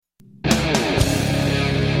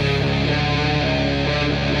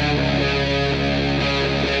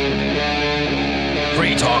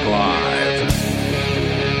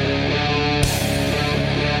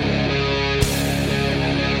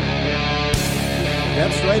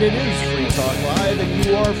That's right, it is Free Talk Live, and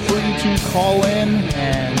you are free to call in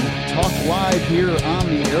and talk live here on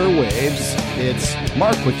the airwaves. It's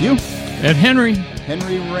Mark with you. And Henry.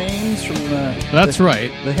 Henry Rains from the... That's right.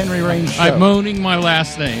 The Henry Rains Show. I'm owning my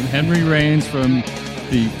last name, Henry Rains, from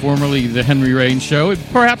formerly the Henry Rains Show.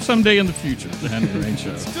 Perhaps someday in the future, the Henry Rains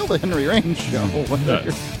Show. Still the Henry Rains Show.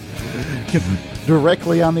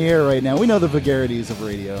 Directly on the air right now. We know the vagaries of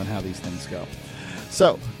radio and how these things go.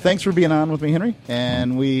 So, thanks for being on with me, Henry.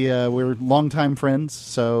 And we're longtime friends.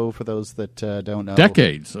 So, for those that don't know,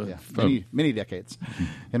 decades, many decades.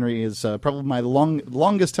 Henry is probably my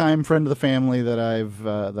longest time friend of the family that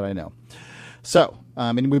I know. So,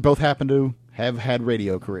 and we both happen to have had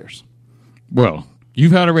radio careers. Well,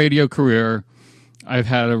 you've had a radio career. I've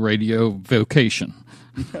had a radio vocation.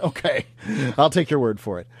 Okay, I'll take your word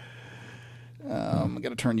for it. I'm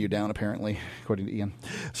going to turn you down, apparently, according to Ian.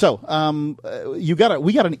 So, we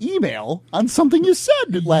got an email on something you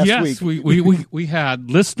said last week. Yes, we had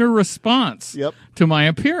listener response to my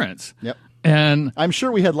appearance. Yep. And I'm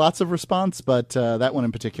sure we had lots of response, but that one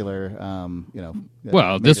in particular,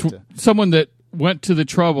 well, someone that went to the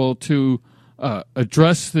trouble to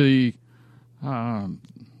address the.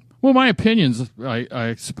 Well, my opinions,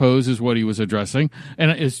 I suppose, is what he was addressing,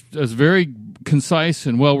 and it's very concise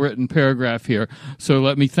and well-written paragraph here. So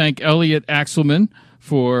let me thank Elliot Axelman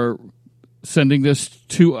for sending this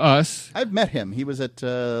to us. I've met him. He was at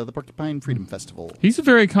the Porcupine Freedom Festival. He's a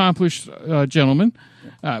very accomplished gentleman,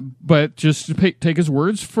 but just to take his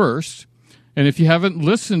words first, and if you haven't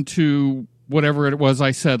listened to whatever it was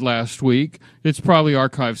I said last week, it's probably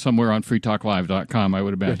archived somewhere on freetalklive.com, I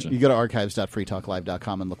would imagine. You go to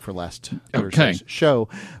archives.freetalklive.com and look for last Thursday's show.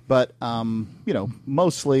 But,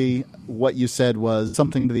 mostly what you said was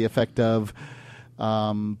something to the effect of...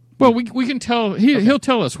 well, we can tell... He'll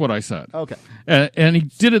tell us what I said. Okay. And he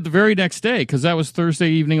did it the very next day, because that was Thursday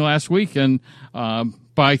evening last week, and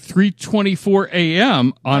by 3:24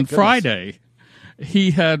 a.m. on Friday,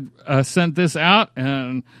 he had sent this out,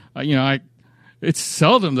 and, it's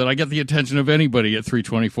seldom that I get the attention of anybody at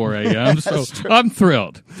 3:24 a.m., so I'm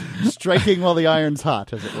thrilled. Striking while the iron's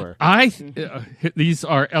hot, as it were. These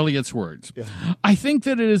are Elliot's words. Yeah. I think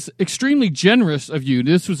that it is extremely generous of you.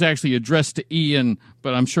 This was actually addressed to Ian,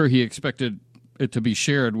 but I'm sure he expected it to be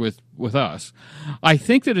shared with us. I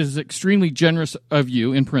think that it is extremely generous of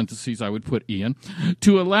you, in parentheses I would put Ian,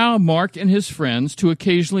 to allow Mark and his friends to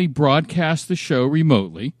occasionally broadcast the show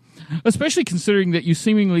remotely, especially considering that you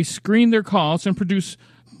seemingly screen their calls and produce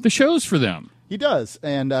the shows for them. He does,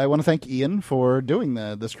 and I want to thank Ian for doing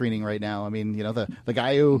the screening right now. I mean, the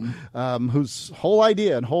guy whose whole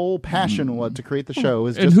idea and whole passion was to create the show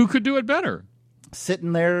is and who could do it better?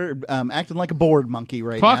 Sitting there, acting like a bored monkey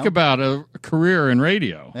right now. Talk about a career in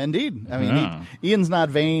radio. Indeed, I mean, Ian's not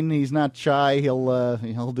vain. He's not shy. He'll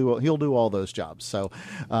do all those jobs. So.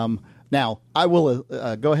 Now, I will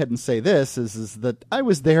go ahead and say this, is that I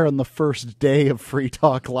was there on the first day of Free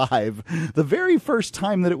Talk Live, the very first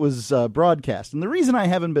time that it was broadcast. And the reason I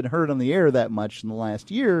haven't been heard on the air that much in the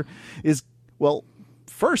last year is, well,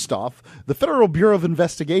 first off, the Federal Bureau of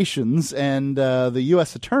Investigations and the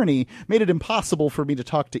U.S. Attorney made it impossible for me to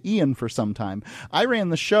talk to Ian for some time. I ran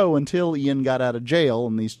the show until Ian got out of jail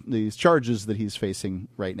and these charges that he's facing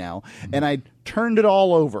right now, and I turned it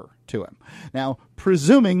all over to him. Now,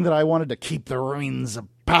 presuming that I wanted to keep the reins of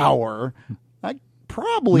power, I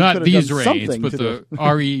probably not could have these done reins, something but the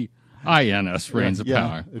REINS reins of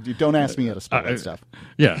power. Don't ask me how to spell that stuff.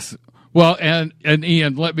 Yes. Well, and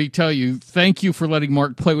Ian, let me tell you, thank you for letting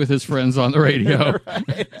Mark play with his friends on the radio,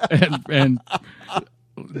 and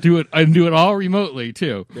do it all remotely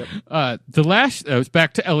too. Yep. It's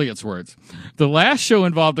back to Elliot's words. The last show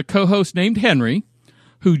involved a co-host named Henry,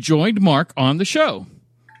 who joined Mark on the show.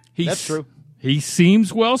 That's true. He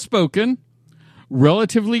seems well-spoken,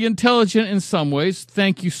 relatively intelligent in some ways.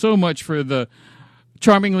 Thank you so much for the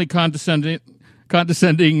charmingly condescending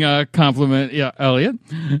compliment, Elliot,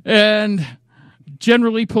 and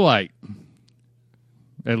generally polite.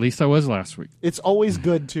 At least I was last week. It's always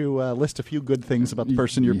good to list a few good things about the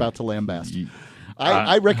person you're about to lambast.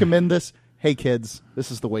 I recommend this. Hey, kids,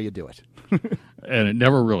 this is the way you do it. And it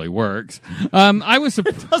never really works.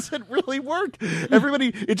 It doesn't really work.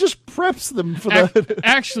 Everybody, it just preps them for that.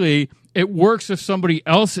 Actually, it works if somebody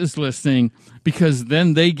else is listening, because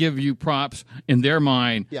then they give you props in their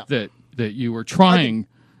mind that you were trying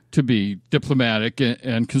to be diplomatic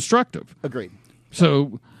and constructive. Agreed.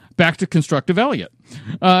 So back to constructive Elliot.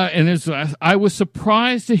 I was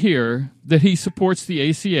surprised to hear that he supports the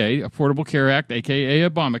ACA, Affordable Care Act, a.k.a.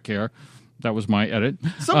 Obamacare, That was my edit.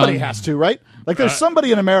 Somebody has to, right? Like there's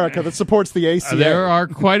somebody in America that supports the ACA. There are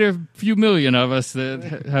quite a few million of us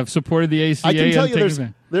that have supported the ACA. I can tell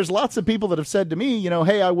you there's lots of people that have said to me,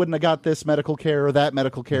 hey, I wouldn't have got this medical care or that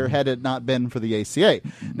medical care had it not been for the ACA.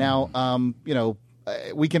 Now,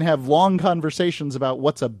 we can have long conversations about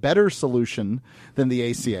what's a better solution than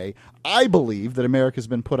the ACA. I believe that America's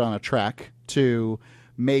been put on a track to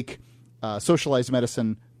make socialized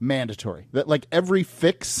medicine mandatory. That like every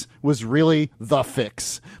fix was really the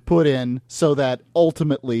fix put in so that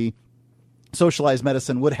ultimately socialized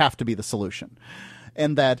medicine would have to be the solution.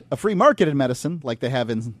 And that a free market in medicine, like they have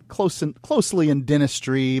closely in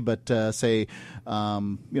dentistry, but plastic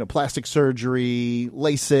surgery,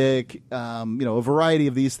 LASIK, a variety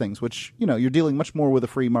of these things, which you're dealing much more with a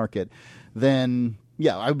free market. Then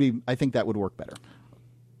I think that would work better.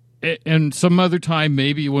 And some other time,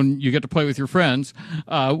 maybe when you get to play with your friends,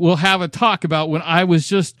 we'll have a talk about when I was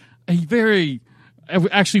just I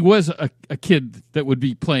actually was a kid that would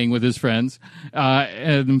be playing with his friends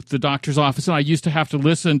in the doctor's office, and I used to have to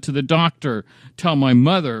listen to the doctor tell my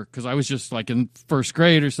mother, because I was just like in first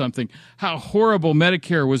grade or something, how horrible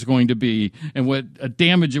Medicare was going to be and what a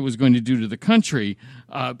damage it was going to do to the country,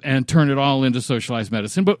 and turn it all into socialized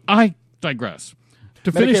medicine. But I digress.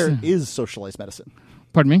 Medicare is socialized medicine.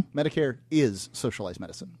 Pardon me? Medicare is socialized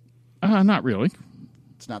medicine. Not really.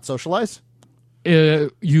 It's not socialized?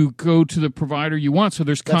 You go to the provider you want, so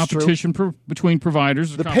there's competition between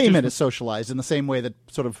providers. The payment is socialized in the same way that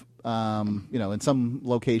sort of, in some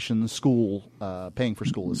locations, paying for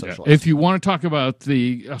school is socialized. If you want to talk about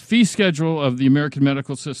the fee schedule of the American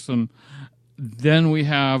medical system, then we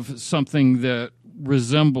have something that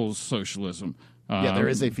resembles socialism. There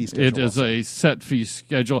is a fee schedule. It is a set fee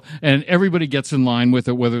schedule, and everybody gets in line with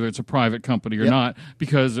it, whether it's a private company or not,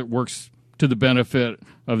 because it works to the benefit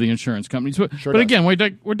of the insurance companies. But again,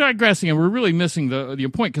 we're digressing, and we're really missing the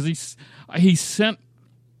point, because he sent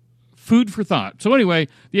food for thought. So anyway,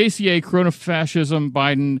 the ACA, corona fascism,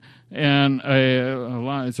 Biden, and a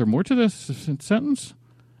lot. Is there more to this sentence?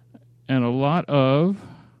 And a lot of.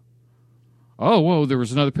 Oh, whoa! There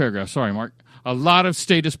was another paragraph. Sorry, Mark. A lot of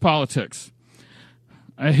statist politics.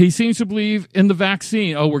 He seems to believe in the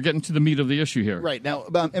vaccine. Oh, we're getting to the meat of the issue here. Right. Now,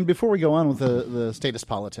 and before we go on with the status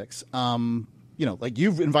politics, like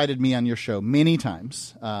you've invited me on your show many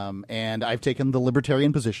times, and I've taken the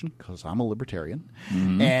libertarian position because I'm a libertarian,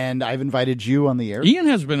 and I've invited you on the air. Ian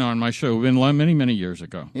has been on my show many, many years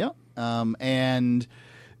ago. Yeah. So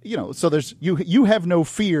there's you have no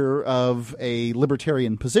fear of a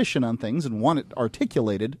libertarian position on things and want it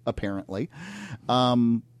articulated, apparently,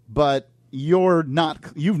 but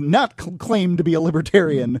you've not claimed to be a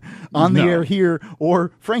libertarian on the air here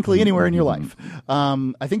or frankly anywhere in your life.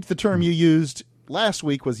 I think the term you used last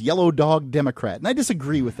week was yellow dog Democrat, and I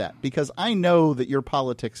disagree with that because I know that your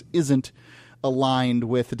politics isn't aligned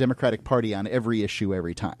with the Democratic Party on every issue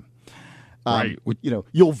every time. Right.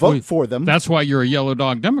 You'll vote for them. That's why you're a yellow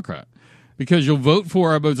dog Democrat. Because you'll vote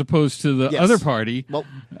for them as opposed to the other party. Well,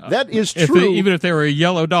 that is true. Even if they were a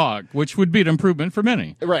yellow dog, which would be an improvement for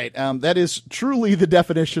many. Right. That is truly the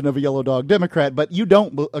definition of a yellow dog Democrat, but you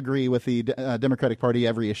don't agree with the Democratic Party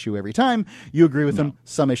every issue, every time. You agree with them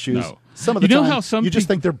some issues. No. Some of the time, you just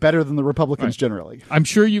think they're better than the Republicans generally. I'm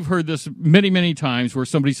sure you've heard this many, many times where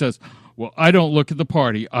somebody says, well, I don't look at the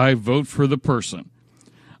party. I vote for the person.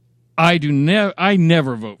 I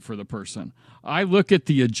never vote for the person. I look at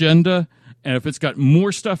the agenda, and if it's got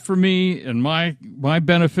more stuff for me and my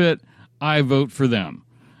benefit, I vote for them.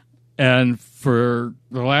 And for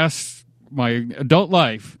my adult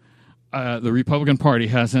life, the Republican Party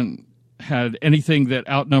hasn't had anything that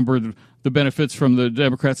outnumbered the benefits from the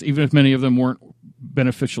Democrats, even if many of them weren't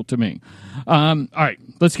beneficial to me. All right,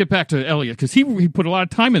 let's get back to Elliot, because he put a lot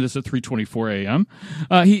of time in this at 3:24 a.m.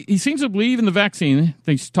 He seems to believe in the vaccine.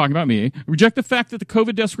 He's talking about me. Reject the fact that the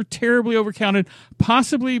COVID deaths were terribly overcounted,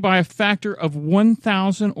 possibly by a factor of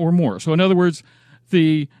 1,000 or more. So in other words,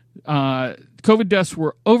 the COVID deaths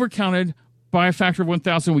were overcounted by a factor of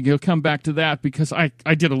 1,000. We'll come back to that because I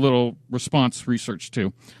did a little response research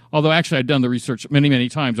too. Although actually I'd done the research many, many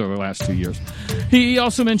times over the last 2 years. He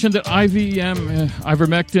also mentioned that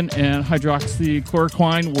ivermectin, and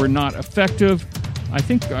hydroxychloroquine were not effective. I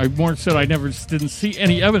think I more said I didn't see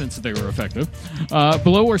any evidence that they were effective.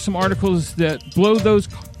 Below are some articles that blow those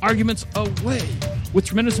arguments away with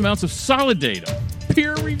tremendous amounts of solid data,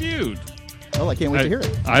 peer-reviewed. Well, I can't wait to hear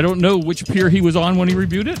it. I don't know which peer he was on when he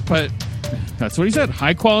reviewed it, but that's what he said.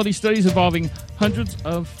 High-quality studies involving hundreds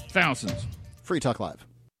of thousands. Free Talk Live.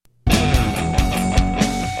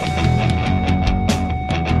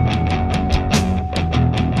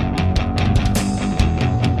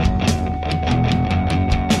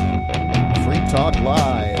 Talk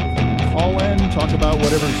Live. Call in, talk about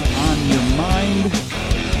whatever's on your mind.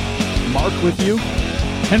 Mark with you.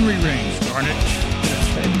 Henry Raines, darn it.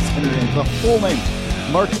 Henry Raines, the full name.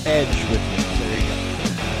 Mark Edge with you. There you go.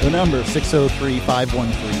 The number,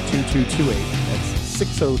 603-513-2228. That's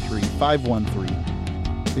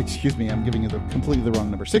 603-513. Excuse me, I'm giving you completely the wrong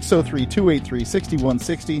number.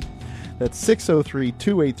 603-283-6160. That's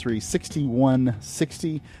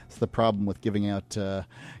 603-283-6160. It's the problem with giving out,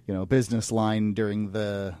 business line during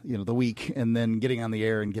the week and then getting on the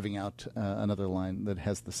air and giving out another line that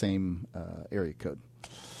has the same area code.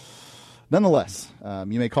 Nonetheless,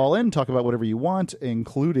 you may call in, talk about whatever you want,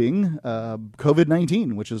 including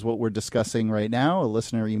COVID-19, which is what we're discussing right now. A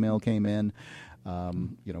listener email came in,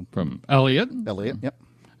 from Elliot. Elliot, yep.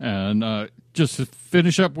 And just to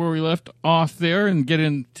finish up where we left off there and get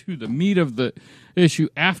into the meat of the issue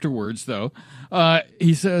afterwards, though,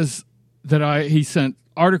 he says that he sent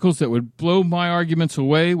articles that would blow my arguments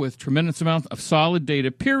away with tremendous amount of solid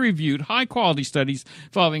data, peer-reviewed, high-quality studies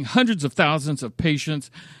involving hundreds of thousands of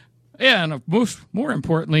patients. And more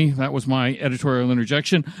importantly, that was my editorial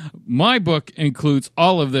interjection, my book includes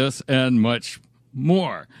all of this and much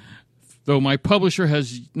more. Though my publisher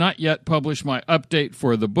has not yet published my update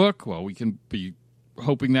for the book, well, we can be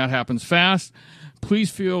hoping that happens fast.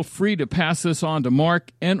 Please feel free to pass this on to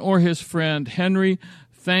Mark and or his friend Henry.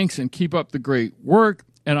 Thanks and keep up the great work.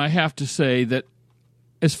 And I have to say that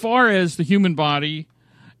as far as the human body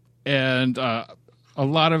and a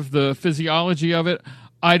lot of the physiology of it,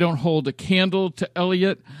 I don't hold a candle to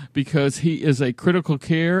Elliot because he is a critical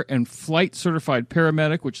care and flight certified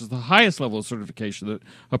paramedic, which is the highest level of certification that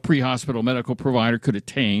a pre-hospital medical provider could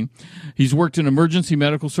attain. He's worked in emergency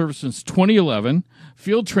medical service since 2011,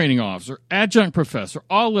 field training officer, adjunct professor,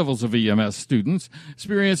 all levels of EMS students,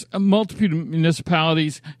 experienced multiple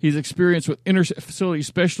municipalities. He's experienced with inter-facility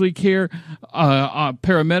specialty care,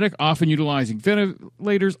 paramedic, often utilizing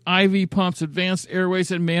ventilators, IV pumps, advanced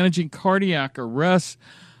airways, and managing cardiac arrest.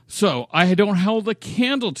 So I don't hold a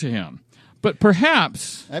candle to him. But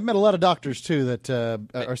perhaps... I've met a lot of doctors, too, that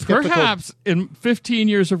are skeptical. Perhaps in 15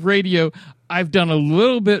 years of radio, I've done a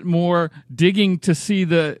little bit more digging to see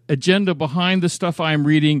the agenda behind the stuff I'm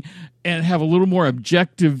reading and have a little more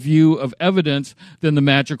objective view of evidence than the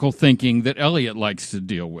magical thinking that Elliot likes to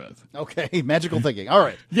deal with. Okay, magical thinking. All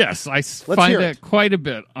right. Yes, I find that quite a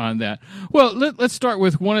bit on that. Well, let's start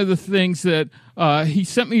with one of the things that he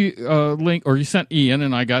sent me a link, or he sent Ian,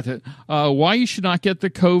 and I got it, why you should not get the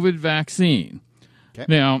COVID vaccine. Okay.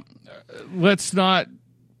 Now, let's not...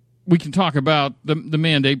 We can talk about the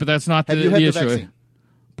mandate, but that's not the issue. The vaccine?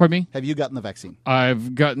 Pardon me? Have you gotten the vaccine?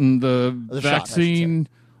 I've gotten the vaccine.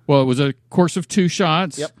 Well, it was a course of 2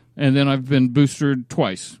 shots, yep. And then I've been boosted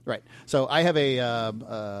twice. Right. So I have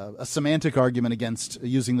a semantic argument against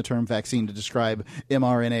using the term vaccine to describe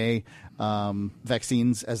mRNA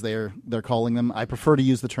vaccines, as they're calling them. I prefer to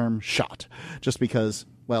use the term shot, just because,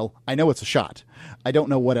 well, I know it's a shot. I don't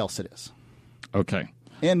know what else it is. Okay.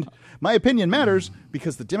 And my opinion matters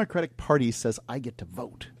because the Democratic Party says I get to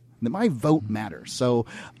vote. That my vote matters. So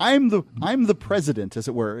I'm the president, as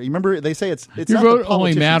it were. You remember they say it's your not vote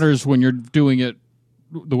only matters when you're doing it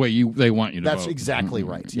the way they want you to vote. That's exactly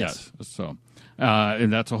right. Yes. So,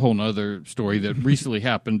 and that's a whole other story that recently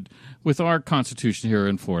happened with our Constitution here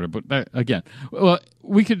in Florida. But that, again, well,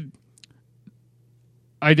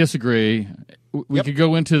 I disagree. We could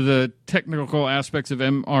go into the technical aspects of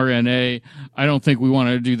mRNA. I don't think we want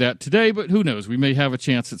to do that today, but who knows? We may have a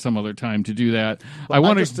chance at some other time to do that. Well,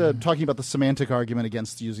 I'm just talking about the semantic argument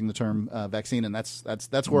against using the term vaccine, and that's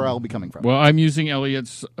where I'll be coming from. Well, I'm using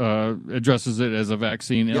Elliot's addresses it as a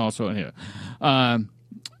vaccine, and also in here.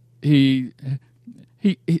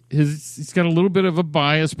 He's got a little bit of a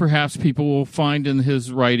bias, perhaps people will find in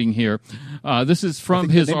his writing here. This is from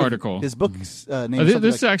his article. His book's name.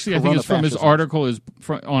 This actually, I think, is from his article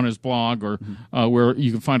on his blog, or where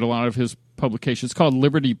you can find a lot of his publications. It's called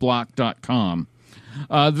LibertyBlock.com.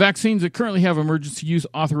 The vaccines that currently have emergency use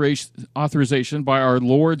authorization by our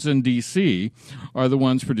lords in D.C. are the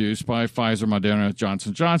ones produced by Pfizer, Moderna,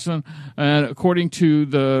 Johnson & Johnson, and according to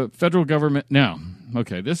the federal government now.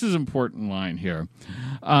 Okay, this is an important line here.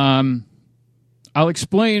 I'll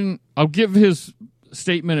explain. I'll give his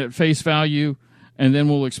statement at face value, and then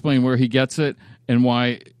we'll explain where he gets it and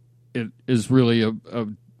why it is really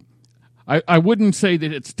I wouldn't say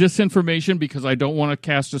that it's disinformation, because I don't want to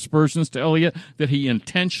cast aspersions to Elliot that he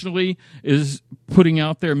intentionally is putting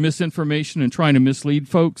out there misinformation and trying to mislead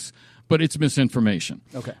folks. but it's misinformation.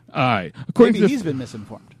 Okay. All right. Maybe he's been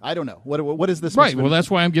misinformed. I don't know. What is this? Right. Well,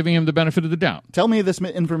 that's why I'm giving him the benefit of the doubt. Tell me this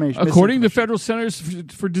information. According to the Federal Centers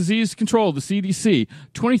for Disease Control, the CDC,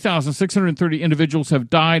 20,630 individuals have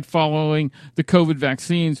died following the COVID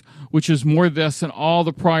vaccines, which is more deaths than all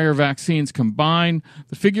the prior vaccines combined.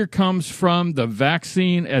 The figure comes from the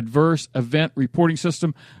Vaccine Adverse Event Reporting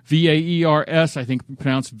System, VAERS, I think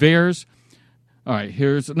pronounced VAERS. All right,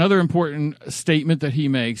 here's another important statement that he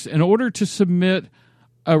makes. In order to submit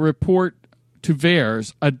a report to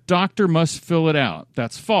VAERS, a doctor must fill it out.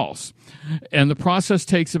 That's false. And the process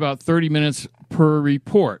takes about 30 minutes per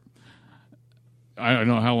report. I don't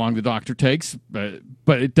know how long the doctor takes, but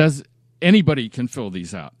it does. Anybody can fill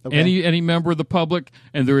these out. Okay. Any member of the public,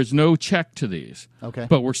 and there is no check to these. Okay.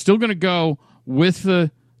 But we're still going to go with the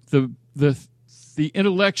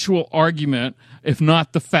intellectual argument, if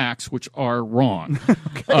not the facts, which are wrong.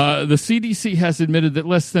 Okay. The CDC has admitted that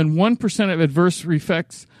less than 1% of adverse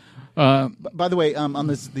effects. By the way, on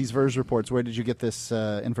these VAERS reports, where did you get this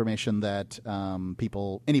information that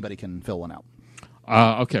anybody can fill one out?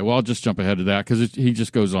 Okay, well, I'll just jump ahead of that because he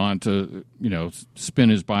just goes on to spin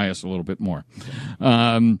his bias a little bit more.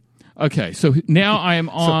 Okay, so now I am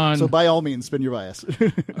on. So by all means, spin your bias.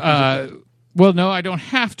 Well, no, I don't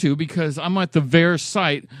have to because I'm at the VAERS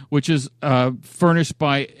site, which is furnished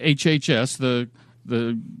by HHS,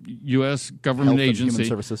 the U.S. government Health agency. And Human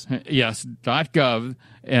Services. Yes, .gov,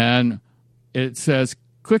 and it says,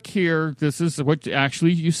 click here. This is what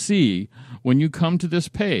actually you see when you come to this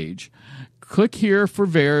page. Click here for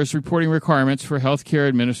VAERS reporting requirements for healthcare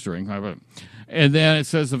administering. And then it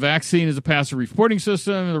says the vaccine is a passive reporting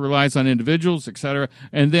system that relies on individuals, etc.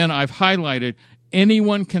 And then I've highlighted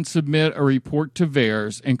anyone can submit a report to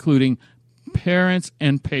VAERS, including parents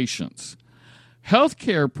and patients.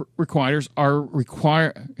 Healthcare providers are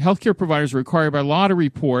required by law to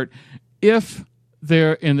report if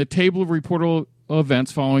they're in the table of reportable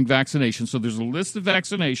events following vaccination. So there's a list of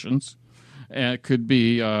vaccinations. It could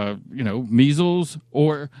be, measles,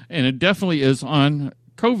 and it definitely is on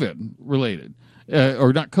COVID related,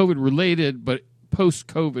 or not COVID related, but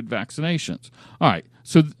post-COVID vaccinations. All right,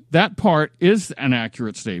 so that part is an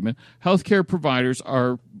accurate statement. Healthcare providers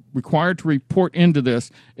are required to report into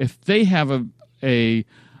this if they have a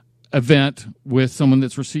event with someone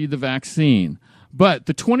that's received the vaccine. But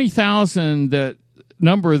the 20,000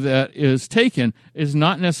 number that is taken is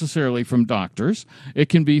not necessarily from doctors. It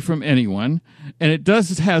can be from anyone, and it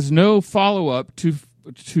has no follow-up to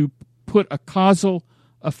put a causal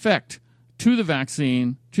effect to the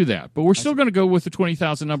vaccine to that. But we're still going to go with the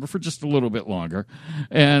 20,000 number for just a little bit longer.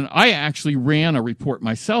 And I actually ran a report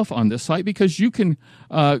myself on this site because you can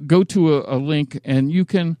go to a link and you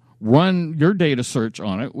can run your data search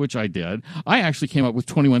on it, which I did. I actually came up with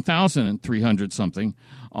 21,300 something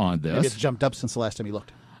on this. Maybe it's jumped up since the last time you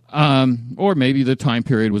looked. Or maybe the time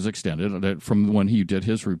period was extended from when he did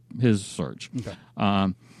his search. Okay.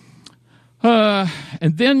 And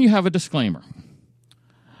then you have a disclaimer.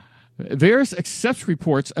 VAERS accepts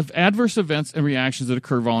reports of adverse events and reactions that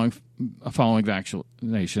occur following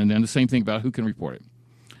vaccination, and then the same thing about who can report it.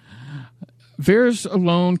 VAERS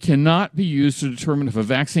alone cannot be used to determine if a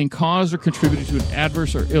vaccine caused or contributed to an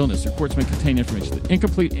adverse or illness. Reports may contain information that's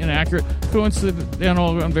incomplete, inaccurate,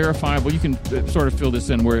 coincidental, unverifiable. You can sort of fill this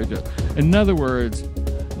in where in other words,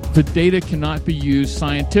 the data cannot be used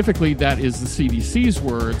scientifically. That is the CDC's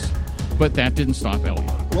words, but that didn't stop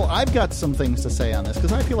Elliot. Well, I've got some things to say on this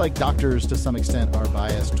because I feel like doctors, to some extent, are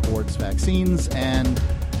biased towards vaccines, and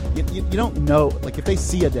you don't know. Like, if they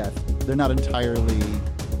see a death, they're not entirely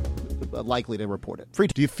likely to report it.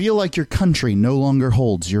 Do you feel like your country no longer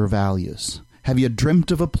holds your values? Have you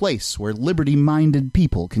dreamt of a place where liberty-minded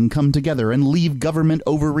people can come together and leave government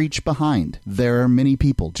overreach behind? There are many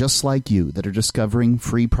people just like you that are discovering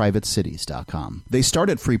FreePrivateCities.com. They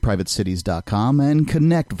start at FreePrivateCities.com and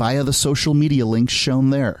connect via the social media links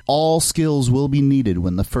shown there. All skills will be needed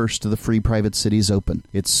when the first of the Free Private Cities open.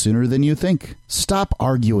 It's sooner than you think. Stop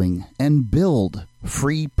arguing and build.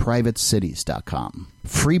 FreePrivateCities.com.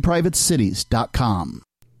 FreePrivateCities.com.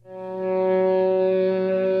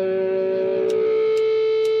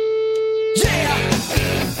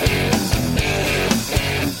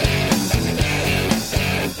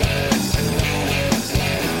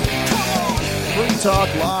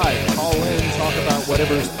 Talk Live. Call in, talk about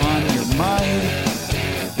whatever's on your mind.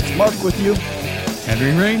 It's Mark with you.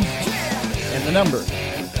 Henry Rain. And the number,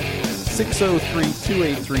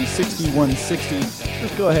 603-283-6160.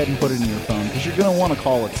 Just go ahead and put it in your phone because you're going to want to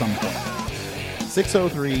call at some point.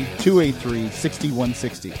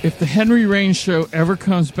 603-283-6160. If the Henry Rains Show ever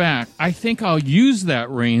comes back, I think I'll use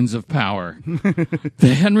that Reigns of Power.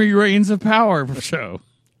 The Henry Reigns of Power Show.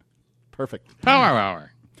 Perfect. Power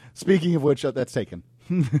Hour. Speaking of which, that's taken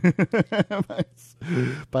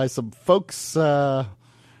by some folks that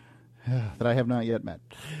I have not yet met.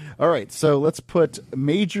 All right, so let's put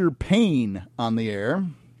Major Payne on the air.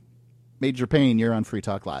 Major Payne, you're on Free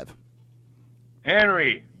Talk Live.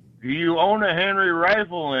 Henry, do you own a Henry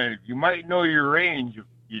rifle? And you might know your range if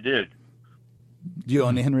you did. Do you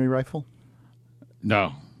own a Henry rifle?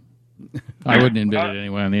 No. I wouldn't admit it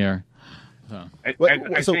anyway on the air. So.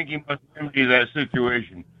 I think you must empty that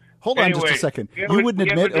situation. Hold on just a second. You wouldn't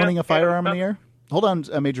admit owning a firearm in the air? Hold on,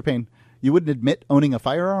 Major Payne. You wouldn't admit owning a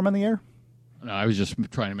firearm in the air? No, I was just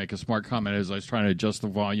trying to make a smart comment as I was trying to adjust the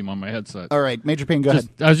volume on my headset. All right, Major Payne, go ahead.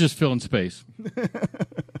 I was just filling space.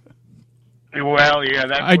 Well, yeah,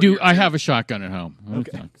 that's I do. I have a shotgun at home.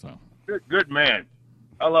 Okay. So. Good man.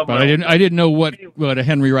 I love. But I didn't know what a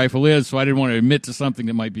Henry rifle is, so I didn't want to admit to something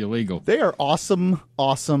that might be illegal. They are awesome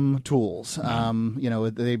tools. They're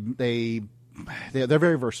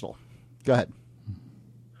very versatile. Go ahead.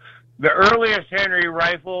 The earliest Henry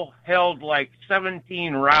rifle held like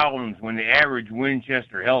 17 rounds when the average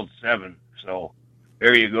Winchester held 7. So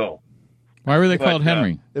there you go. Why were they called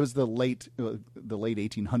Henry? It was the late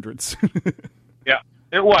 1800s. Yeah,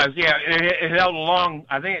 it was. Yeah, it held a long.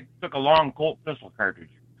 I think it took a long Colt pistol cartridge.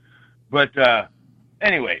 But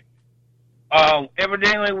anyway,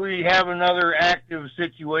 evidently we have another active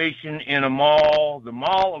situation in a mall, the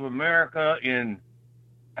Mall of America in.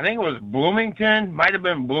 I think it was Bloomington, might have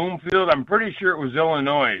been Bloomfield. I'm pretty sure it was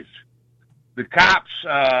Illinois. The cops,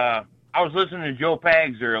 I was listening to Joe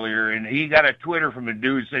Pags earlier, and he got a Twitter from a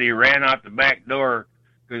dude said he ran out the back door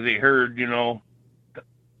because he heard,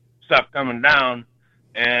 stuff coming down.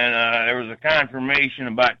 And there was a confirmation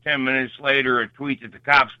about 10 minutes later, a tweet that the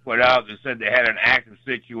cops put out that said they had an active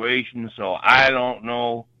situation. So I don't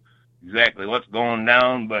know exactly what's going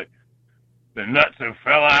down, but the nuts have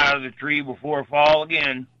fell out of the tree before fall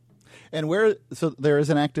again. And so there is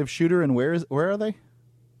an active shooter, and where are they?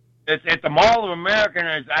 It's at the Mall of America,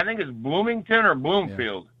 and I think it's Bloomington or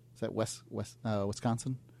Bloomfield. Yeah. Is that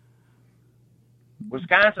Wisconsin?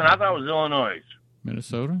 Wisconsin? I thought it was Illinois.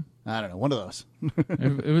 Minnesota? I don't know. One of those.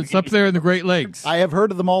 It was up there in the Great Lakes. I have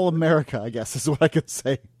heard of the Mall of America, I guess, is what I could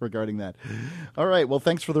say regarding that. All right. Well,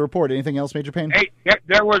 thanks for the report. Anything else, Major Payne? Hey,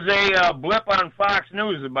 there was a blip on Fox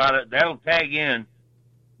News about it. That'll tag in.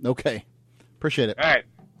 Okay. Appreciate it. All right.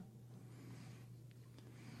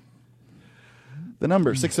 The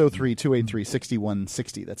number,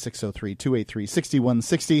 603-283-6160. That's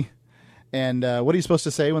 603-283-6160. And what are you supposed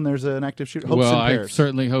to say when there's an active shooter? Hopes and prayers. I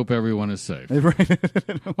certainly hope everyone is safe.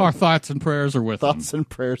 Our thoughts and prayers are with them. Thoughts and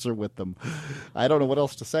prayers are with them. I don't know what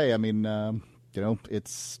else to say. I mean,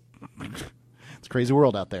 it's a crazy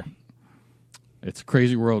world out there. It's a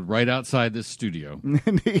crazy world right outside this studio.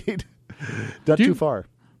 Indeed. Not too far.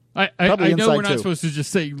 I know we're not supposed to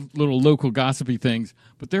just say little local gossipy things,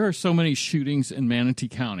 but there are so many shootings in Manatee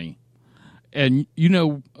County. And you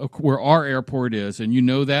know where our airport is, and you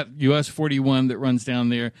know that US 41 that runs down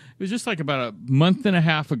there. It was just like about a month and a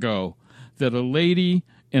half ago that a lady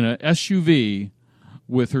in an SUV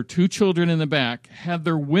with her 2 children in the back had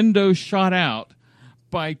their windows shot out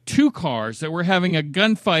by 2 cars that were having a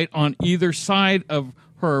gunfight on either side of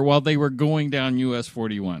her while they were going down US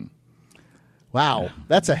 41. Wow,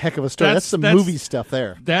 that's a heck of a story. That's some movie stuff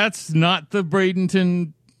there. That's not the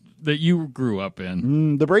Bradenton that you grew up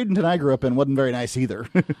in. The Bradenton I grew up in wasn't very nice either.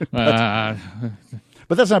 But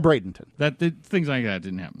that's not Bradenton. Things like that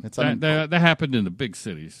didn't happen. That happened in the big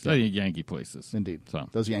cities, the Yankee places. Indeed. So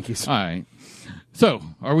those Yankees. All right. So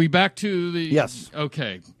are we back to the... Yes.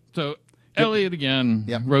 Okay. So Elliot again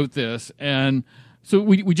wrote this. And so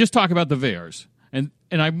we just talk about the VAERS. And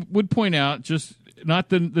I would point out, just not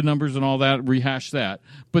the numbers and all that, rehash that,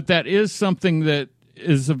 but that is something that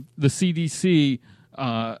is the CDC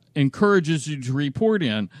encourages you to report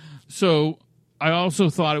in. So I also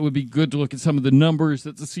thought it would be good to look at some of the numbers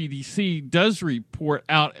that the CDC does report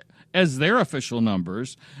out as their official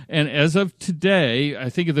numbers. And as of today, I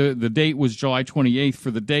think the date was July 28th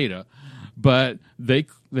for the data, but they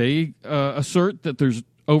assert that there's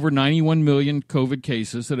over 91 million COVID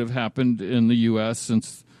cases that have happened in the U.S.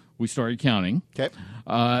 since we started counting. Okay.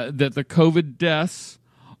 That the COVID deaths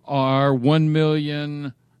are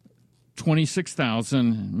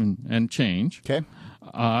 1,026,000 and change. Okay.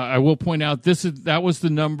 I will point out that was the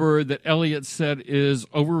number that Elliot said is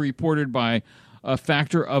overreported by a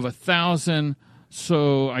factor of 1,000.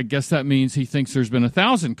 So I guess that means he thinks there's been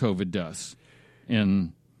 1,000 COVID deaths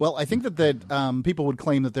in Well, I think that people would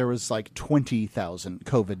claim that there was like 20,000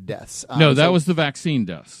 COVID deaths. No, that was the vaccine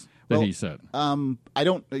deaths that he said. I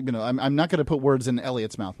don't, I'm not going to put words in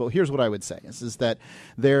Elliot's mouth, but here's what I would say is that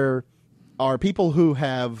there are people who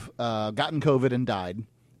have gotten COVID and died,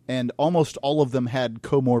 and almost all of them had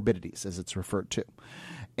comorbidities, as it's referred to.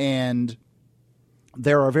 And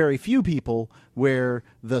there are very few people where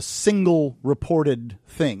the single reported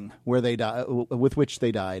thing where they with which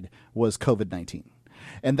they died was COVID-19.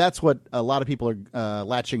 And that's what a lot of people are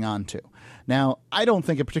latching on to. Now, I don't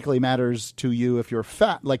think it particularly matters to you if you're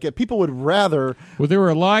fat. Like, if people would rather... Well, they were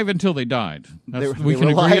alive until they died. We can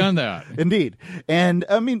agree on that. Indeed. And,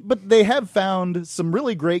 but they have found some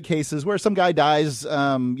really great cases where some guy dies, in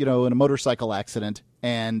a motorcycle accident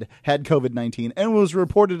and had COVID-19 and was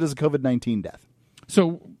reported as a COVID-19 death.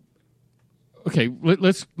 So, okay,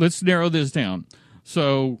 let's narrow this down.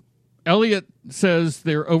 So... Elliot says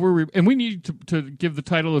they're and we need to give the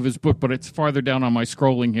title of his book, but it's farther down on my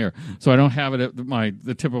scrolling here, so I don't have it at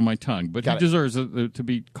the tip of my tongue. But he deserves to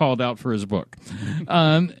be called out for his book.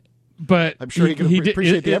 But I'm sure he can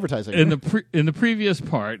appreciate the advertising. In the previous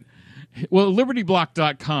part, well,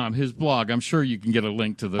 LibertyBlock.com, his blog, I'm sure you can get a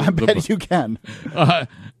link to the. I bet you can.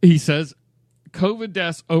 He says COVID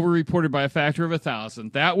deaths overreported by a factor of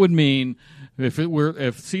 1,000. That would mean if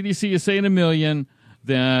CDC is saying 1 million.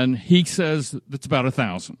 Then he says it's about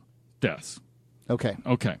 1,000 deaths. Okay.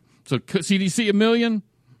 So CDC 1 million,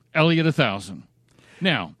 Elliot 1,000.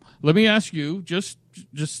 Now, let me ask you, just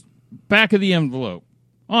back of the envelope,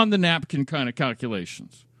 on the napkin kind of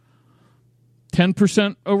calculations.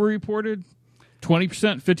 10% overreported?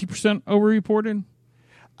 20%, 50% overreported?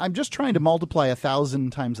 I'm just trying to multiply 1,000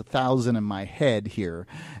 times 1,000 in my head here,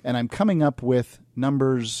 and I'm coming up with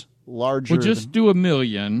numbers larger. Well, just do 1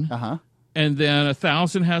 million. Uh-huh. And then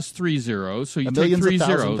 1,000 has 3 zeros, so you take 3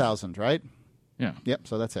 zeros. 1,000, right? Yeah. Yep.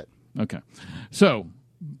 So that's it. Okay. So,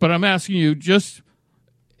 but I'm asking you, just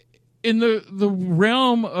in the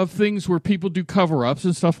realm of things where people do cover-ups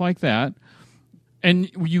and stuff like that, and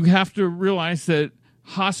you have to realize that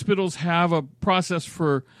hospitals have a process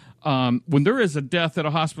for when there is a death at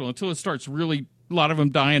a hospital until it starts really. A lot of them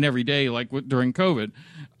dying every day, like during COVID.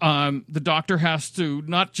 The doctor has to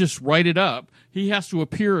not just write it up; he has to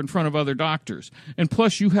appear in front of other doctors. And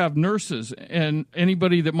plus, you have nurses and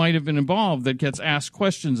anybody that might have been involved that gets asked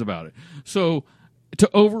questions about it. So, to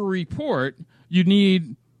over-report, you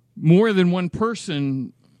need more than one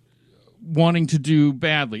person wanting to do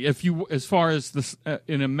badly. As far as this,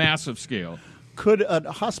 in a massive scale. Could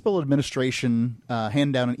a hospital administration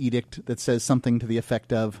hand down an edict that says something to the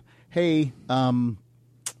effect of, hey,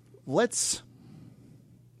 let's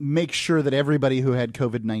make sure that everybody who had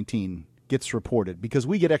COVID-19 gets reported because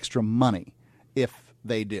we get extra money if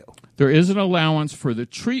they do? There is an allowance for the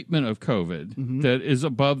treatment of COVID that is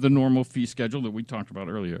above the normal fee schedule that we talked about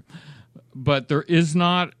earlier. But there is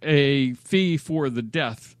not a fee for the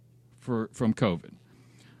death from COVID.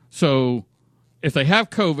 So if they have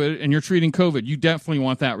COVID and you're treating COVID, you definitely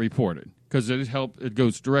want that reported because it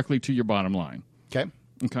goes directly to your bottom line.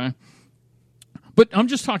 Okay. But I'm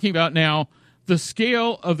just talking about now the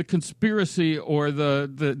scale of the conspiracy or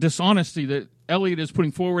the dishonesty that Elliot is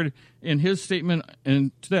putting forward in his statement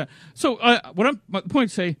and to that. So my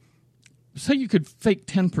point is say you could fake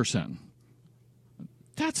 10%.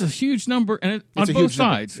 That's a huge number, and on both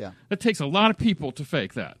sides. Yeah. That takes a lot of people to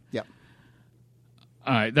fake that. Yep.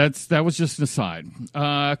 All right, that was just an aside.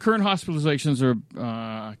 Current hospitalizations are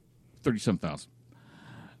 37,000.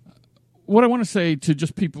 What I want to say to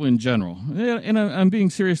just people in general, and I'm being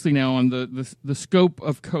seriously now on the scope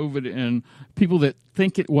of COVID and people that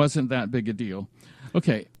think it wasn't that big a deal.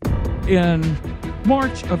 Okay, in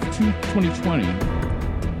March of 2020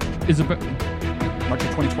 is about... March of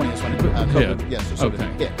 2020 is when COVID. Yes. So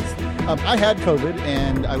okay. I had COVID,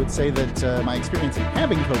 and I would say that my experience in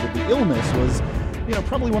having COVID, the illness was...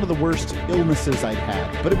 probably one of the worst illnesses I'd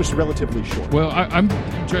had, but it was relatively short. Well, I'm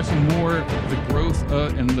addressing more the growth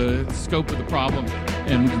and the scope of the problem,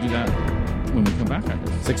 and we can do that when we come back, I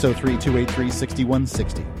guess.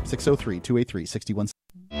 603-283-6160. 603-283-6160.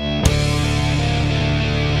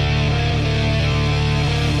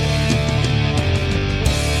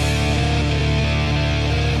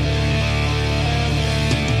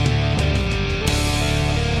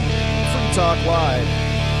 Free Talk Live.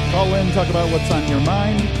 Call in, talk about what's on your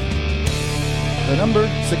mind. The number,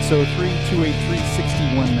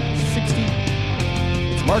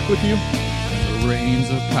 603-283-6160. It's Mark with you. The reins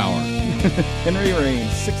of power. Henry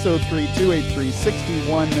Reigns,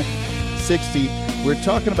 603-283-6160. We're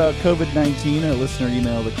talking about COVID-19, a listener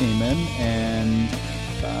email that came in, and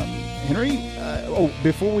Henry.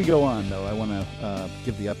 Before we go on, though, I want to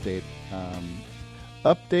give the update.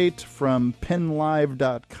 Update from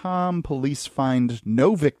PennLive.com. Police find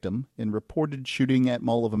no victim in reported shooting at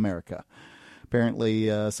Mall of America. Apparently,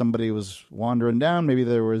 somebody was wandering down. Maybe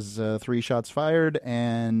there was 3 shots fired,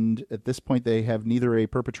 and at this point, they have neither a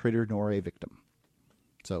perpetrator nor a victim.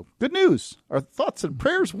 So, good news. Our thoughts and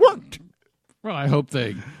prayers worked. Well, I hope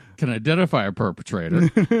they can identify a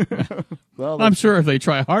perpetrator. Well, I'm sure if they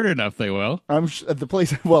try hard enough, they will. The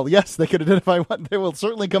police. Well, yes, they could identify one. They will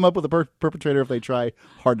certainly come up with a perpetrator if they try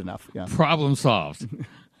hard enough. Yeah. Problem solved.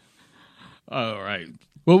 All right.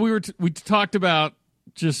 Well, we talked about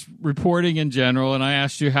just reporting in general, and I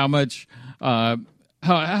asked you how much how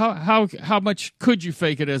much could you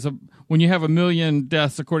fake it when you have 1 million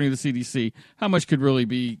deaths according to the CDC? How much could really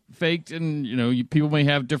be faked? And people may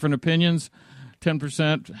have different opinions.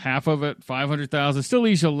 10%, half of it, 500,000. Still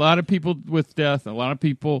leaves a lot of people with death, a lot of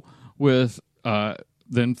people with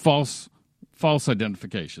then false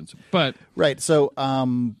identifications. But right. So,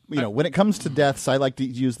 when it comes to deaths, I like to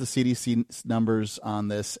use the CDC numbers on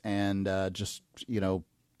this and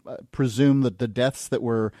presume that the deaths that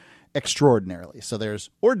were extraordinarily. So there's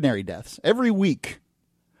ordinary deaths every week.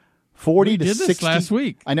 40 to 60 this last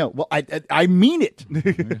week. I know. Well, I mean it.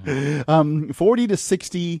 40 to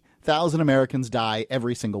 60,000 Americans die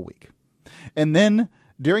every single week. And then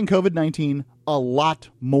during COVID-19, a lot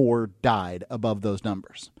more died above those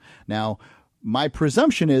numbers. Now, my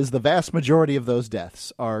presumption is the vast majority of those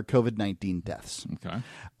deaths are COVID-19 deaths. Okay.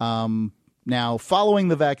 Now, following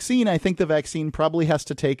the vaccine, I think the vaccine probably has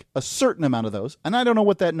to take a certain amount of those. And I don't know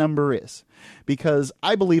what that number is because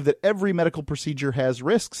I believe that every medical procedure has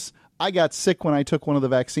risks. I got sick when I took one of the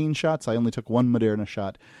vaccine shots. I only took one Moderna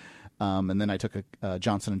shot, and then I took a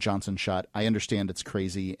Johnson & Johnson shot. I understand it's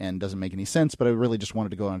crazy and doesn't make any sense, but I really just wanted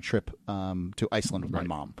to go on a trip to Iceland with my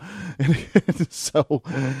mom. So,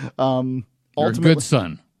 You're a good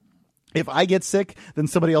son. If I get sick, then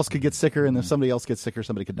somebody else could get sicker, and if somebody else gets sicker,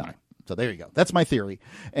 somebody could die. So there you go. That's my theory.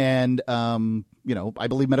 And, I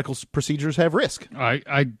believe medical procedures have risk.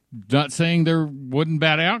 I'm not saying there wouldn't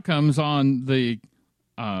bad outcomes on the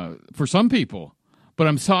for some people, but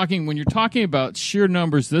I'm talking when you're talking about sheer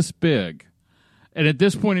numbers this big, and at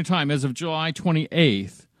this point in time, as of July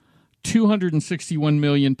 28th, 261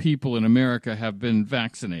 million people in America have been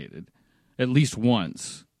vaccinated at least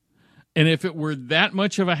once. And if it were that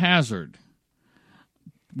much of a hazard,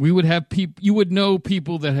 we would have you would know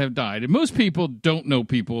people that have died. And most people don't know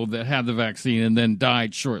people that had the vaccine and then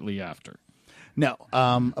died shortly after. No,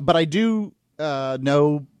 but I do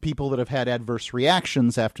know people that have had adverse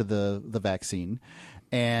reactions after the vaccine,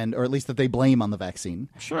 or at least that they blame on the vaccine.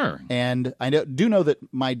 Sure. And I do know that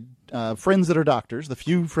my friends that are doctors, the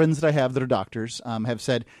few friends that I have that are doctors, have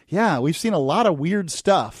said, yeah, we've seen a lot of weird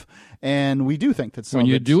stuff. And we do think that when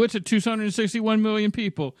you do it to 261 million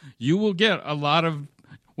people, you will get a lot of.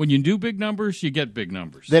 When you do big numbers, you get big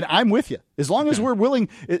numbers. Then I'm with you. As long as we're willing,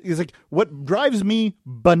 it's like what drives me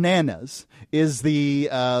bananas is the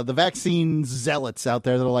vaccine zealots out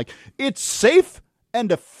there that are like, it's safe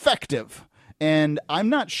and effective, and I'm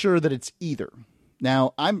not sure that it's either.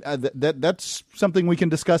 Now, that's something we can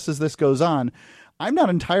discuss as this goes on. I'm not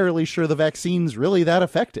entirely sure the vaccine's really that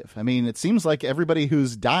effective. I mean, it seems like everybody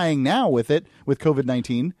who's dying now with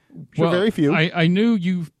COVID-19, very few. I knew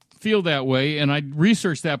you feel that way, and I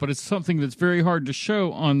researched that, but it's something that's very hard to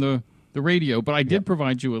show on the radio. But I did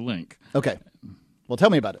provide you a link. Okay. Well,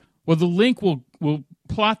 tell me about it. Well, the link will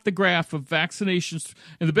plot the graph of vaccinations,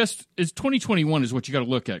 and the best is 2021 is what you got to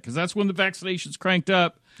look at because that's when the vaccinations cranked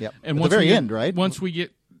up. Yep. And at the very end, right? Once we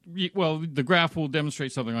get. Well, the graph will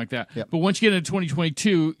demonstrate something like that. Yep. But once you get into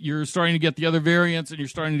 2022, you're starting to get the other variants, and you're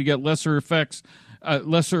starting to get lesser effects,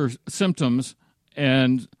 lesser symptoms,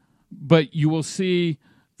 but you will see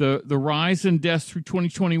the rise in deaths through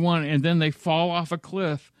 2021, and then they fall off a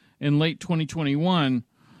cliff in late 2021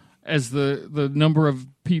 as the number of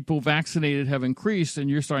people vaccinated have increased, and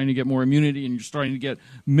you're starting to get more immunity, and you're starting to get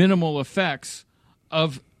minimal effects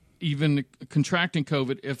of even contracting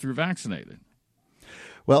COVID if you're vaccinated.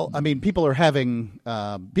 Well, I mean, people have been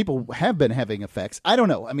having effects. I don't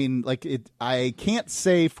know. I mean, I can't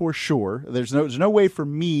say for sure. There's no way for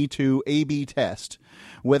me to A/B test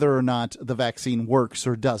whether or not the vaccine works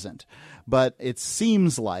or doesn't. But it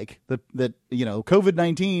seems like that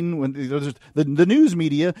COVID-19, when the news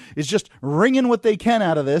media is just wringing what they can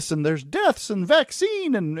out of this, and there's deaths and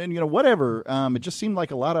vaccine and whatever. It just seemed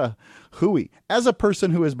like a lot of hooey. As a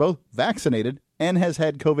person who is both vaccinated and has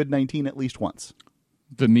had COVID-19 at least once.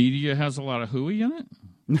 The media has a lot of hooey in it?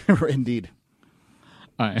 Indeed.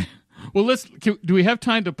 All right. Well, do we have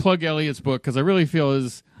time to plug Elliot's book? Because I really feel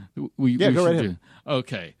we go should right do? ahead.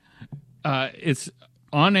 Okay. It's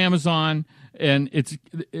on Amazon, and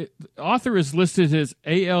the author is listed as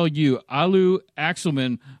Alu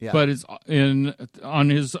Axelman, Yeah. but it's on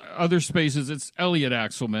his other spaces it's Elliot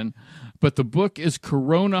Axelman. But the book is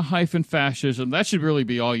Corona-Fascism. That should really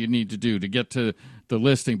be all you need to do to get to the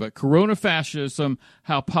listing. But Corona-Fascism: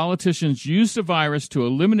 How Politicians Use the Virus to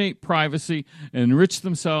Eliminate Privacy, Enrich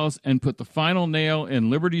Themselves, and Put the Final Nail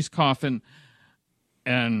in Liberty's Coffin.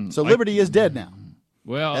 And So Liberty is dead now.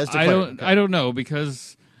 well, as I declared. don't know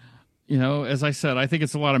because, as I said, I think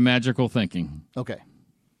it's a lot of magical thinking. Okay.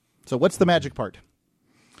 So what's the magic part?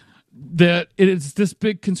 That it is this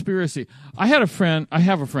big conspiracy. I have a friend.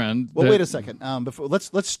 Well, wait a second. Before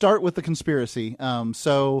let's start with the conspiracy.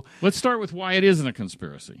 So Let's start with why it isn't a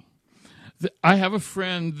conspiracy. I have a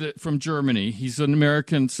friend from Germany. He's an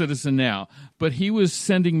American citizen now, but he was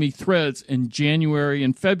sending me threads in January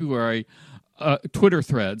and February, Twitter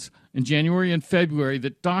threads in January and February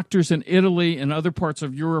that doctors in Italy and other parts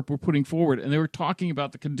of Europe were putting forward, and they were talking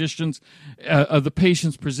about the conditions of the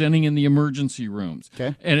patients presenting in the emergency rooms.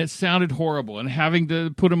 Okay. And it sounded horrible, and having to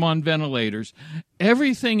put them on ventilators.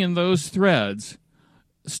 Everything in those threads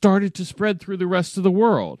started to spread through the rest of the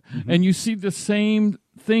world. Mm-hmm. And you see the same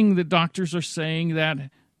thing that doctors are saying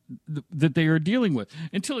that they are dealing with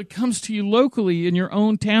until it comes to you locally in your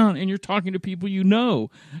own town and you're talking to people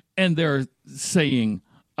and they're saying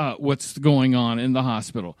what's going on in the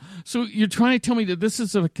hospital. So you're trying to tell me that this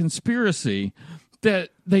is a conspiracy that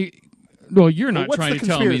you're not what's trying the to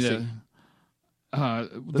tell me conspiracy?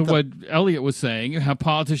 that what Elliot was saying, how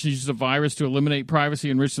politicians use the virus to eliminate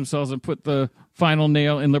privacy, enrich themselves, and put the final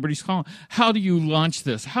nail in Liberty's column. How do you launch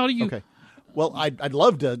this? How do you... Okay. Well, I'd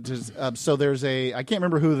love to. So there's I can't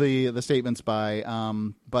remember who the statement's by,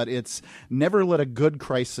 but it's never let a good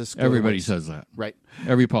crisis go Everybody to waste. says that. Right.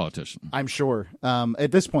 Every politician. I'm sure.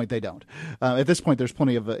 At this point, they don't. At this point, there's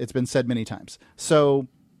plenty of. It's been said many times. So,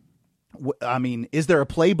 is there a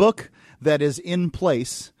playbook that is in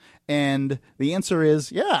place? And the answer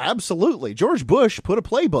is, yeah, absolutely. George Bush put a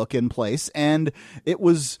playbook in place, and it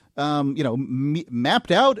was,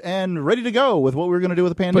 mapped out and ready to go with what we were going to do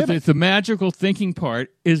with the pandemic. But the magical thinking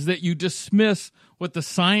part is that you dismiss what the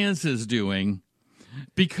science is doing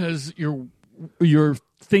because you're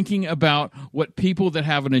thinking about what people that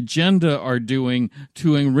have an agenda are doing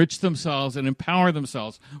to enrich themselves and empower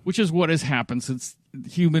themselves, which is what has happened since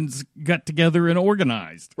humans got together and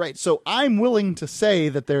organized. Right. So I'm willing to say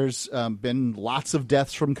that there's been lots of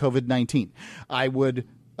deaths from COVID-19. I would,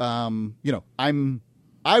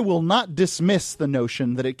 I will not dismiss the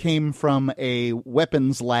notion that it came from a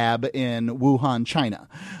weapons lab in Wuhan, China,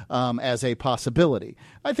 as a possibility.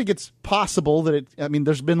 I think it's possible that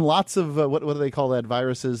there's been lots of, what do they call that,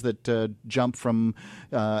 viruses that jump from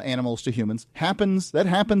animals to humans. That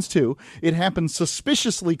happens too. It happens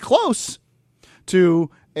suspiciously close to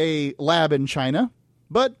a lab in China.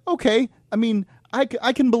 But, okay,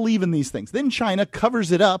 I can believe in these things. Then China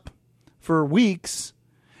covers it up for weeks,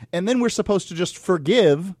 and then we're supposed to just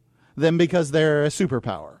forgive them because they're a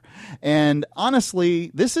superpower. And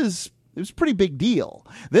honestly, it was a pretty big deal.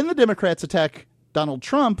 Then the Democrats attack Donald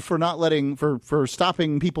Trump for not for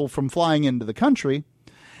stopping people from flying into the country.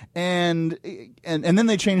 And then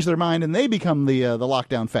they change their mind and they become the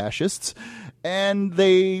lockdown fascists. And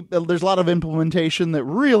there's a lot of implementation that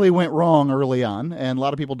really went wrong early on, and a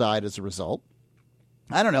lot of people died as a result.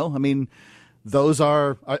 I don't know. Those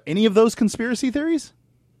are any of those conspiracy theories?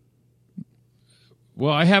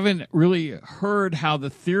 Well, I haven't really heard how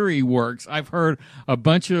the theory works. I've heard a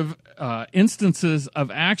bunch of instances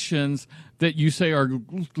of actions that you say are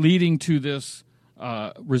leading to this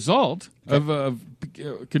result of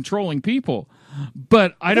controlling people.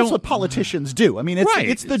 But That's what politicians do.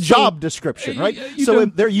 It's the job description, right? So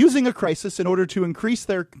they're using a crisis in order to increase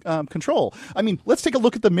their control. Let's take a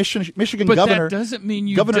look at the Michigan but governor. That doesn't mean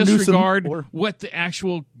you Governor disregard Newsom what the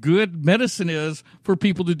actual good medicine is for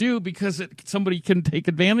people to do because somebody can take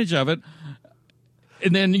advantage of it.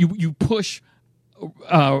 And then you push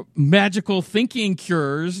magical thinking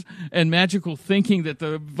cures and magical thinking that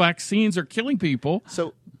the vaccines are killing people.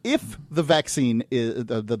 So if the vaccine, is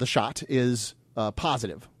the shot is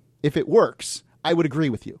positive, if it works, I would agree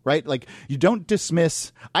with you, right? Like, you don't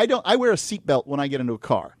dismiss. I wear a seatbelt when I get into a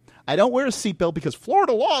car. I don't wear a seatbelt because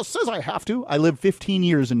Florida law says I have to. I lived 15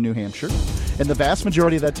 years in New Hampshire, and the vast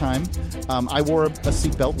majority of that time, I wore a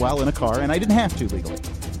seatbelt while in a car, and I didn't have to legally.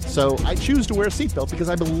 So I choose to wear a seatbelt because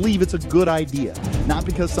I believe it's a good idea, not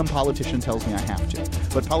because some politician tells me I have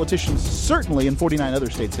to. But politicians certainly in 49 other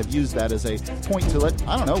states have used that as a point to let,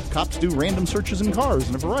 cops do random searches in cars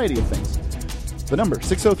and a variety of things. The number,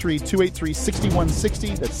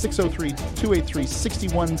 603-283-6160. That's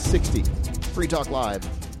 603-283-6160. Free Talk Live.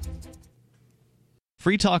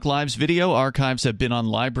 Free Talk Live's video archives have been on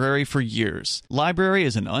LBRY for years. LBRY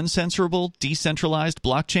is an uncensorable, decentralized,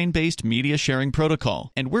 blockchain-based media sharing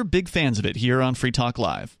protocol, and we're big fans of it here on Free Talk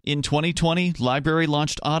Live. In 2020, LBRY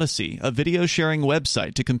launched Odysee, a video sharing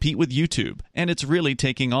website to compete with YouTube, and it's really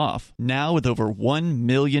taking off. Now with over 1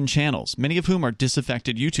 million channels, many of whom are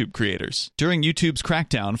disaffected YouTube creators. During YouTube's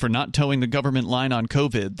crackdown for not towing the government line on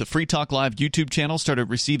COVID, the Free Talk Live YouTube channel started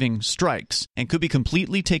receiving strikes and could be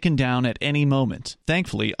completely taken down at any moment.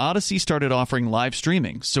 Thankfully, Odysee started offering live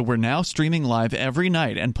streaming, so we're now streaming live every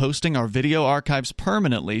night and posting our video archives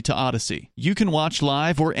permanently to Odysee. You can watch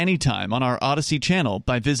live or anytime on our Odysee channel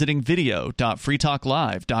by visiting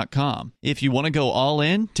video.freetalklive.com. If you want to go all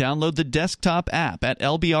in, download the desktop app at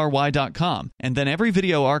lbry.com, and then every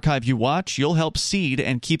video archive you watch, you'll help seed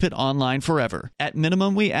and keep it online forever. At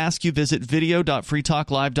minimum, we ask you visit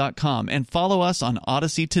video.freetalklive.com and follow us on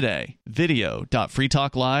Odysee today.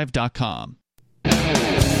 video.freetalklive.com.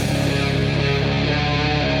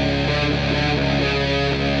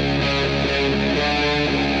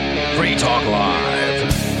 Free Talk Live.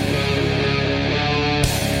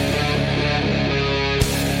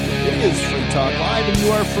 It is Free Talk Live, and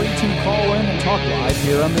you are free to call in and talk live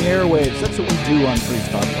here on the airwaves. That's what we do on Free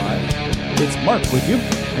Talk Live. It's Mark with you.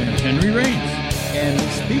 And Henry Raines. And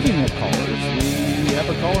speaking of callers, we have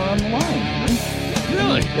a caller on the line, Henry.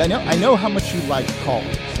 Really? I know how much you like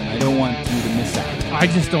callers, and I don't want you to miss out. I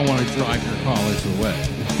just don't want to drive your callers away.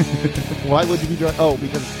 Why would you be driving? Oh,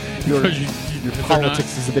 because your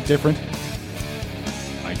politics is a bit different.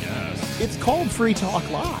 I guess. It's called Free Talk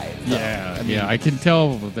Live. Yeah, I can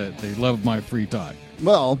tell that they love my free talk.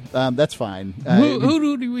 Well, that's fine.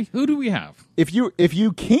 Who do we have? If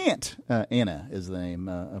you can't, Anna is the name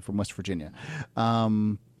from West Virginia.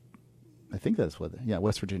 I think that's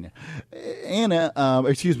West Virginia. Anna,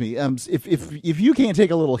 excuse me. If you can't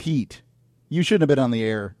take a little heat, you shouldn't have been on the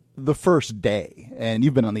air the first day, and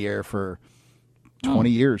you've been on the air for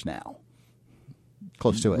 20 years now,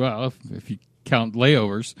 close to it. Well, if you count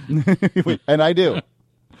layovers, and I do.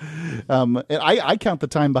 And I count the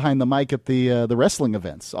time behind the mic at the wrestling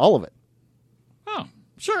events, all of it. Oh,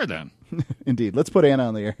 sure then. Indeed. Let's put Anna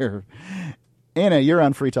on the air. Anna, you're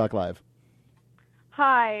on Free Talk Live.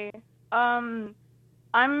 Hi. I'm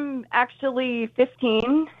actually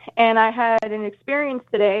 15, and I had an experience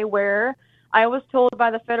today where I was told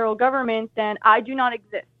by the federal government that I do not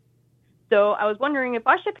exist. So I was wondering if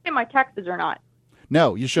I should pay my taxes or not.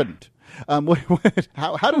 No, you shouldn't. How did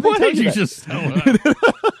they What tell did you you that? just tell us?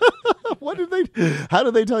 How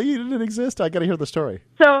did they tell you you didn't exist? I got to hear the story.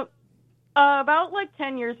 So about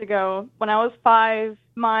 10 years ago, when I was 5,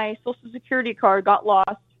 my Social Security card got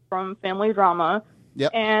lost from family drama.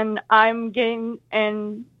 Yep. And in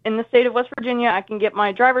the state of West Virginia, I can get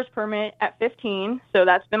my driver's permit at 15. So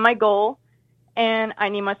that's been my goal. And I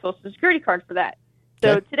need my Social Security card for that.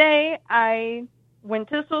 So Okay. today I went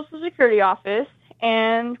to the Social Security office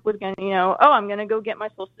and was going to, I'm going to go get my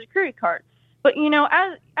Social Security card. But,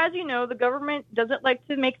 as you know, the government doesn't like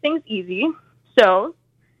to make things easy. So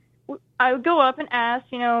I would go up and ask,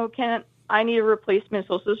 can I need a replacement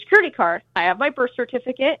Social Security card? I have my birth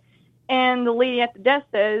certificate. And the lady at the desk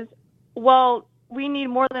says, well, we need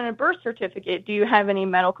more than a birth certificate. Do you have any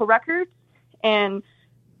medical records? And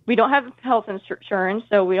we don't have health insurance,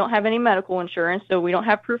 so we don't have any medical insurance, so we don't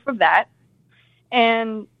have proof of that.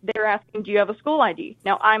 And they're asking, do you have a school ID?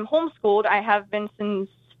 Now, I'm homeschooled. I have been since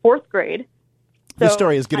 4th grade. So This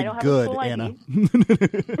story is getting I don't have a good, school ID.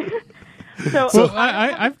 Anna. So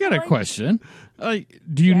I've got a question.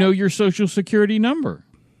 Do you know your Social Security number?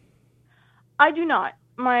 I do not.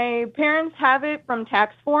 My parents have it from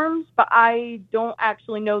tax forms, but I don't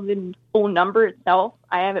actually know the full number itself.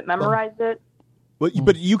 I haven't memorized it. Well,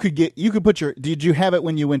 but you could put your. Did you have it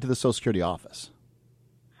when you went to the Social Security office?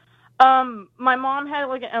 My mom had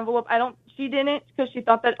an envelope. She didn't because she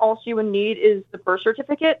thought that all she would need is the birth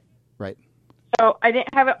certificate. Right. So I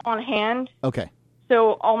didn't have it on hand. Okay.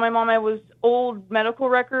 So all my mom had was old medical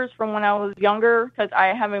records from when I was younger because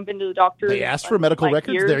I haven't been to the doctor. They asked for medical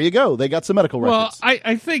records. Years. There you go. They got some medical records. Well,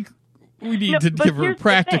 I think we need to but give her here's the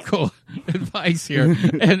practical advice here.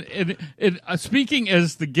 and speaking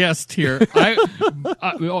as the guest here,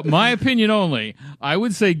 my opinion only, I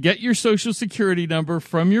would say get your Social Security number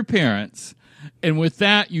from your parents. And with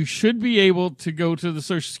that, you should be able to go to the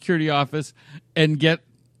Social Security office and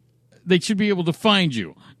they should be able to find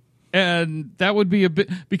you. And that would be a bit,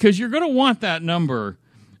 because you're going to want that number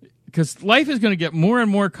because life is going to get more and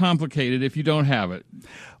more complicated if you don't have it.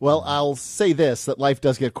 Well, I'll say this, that life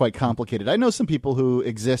does get quite complicated. I know some people who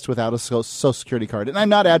exist without a Social Security card, and I'm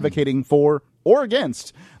not advocating for or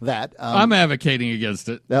against that. I'm advocating against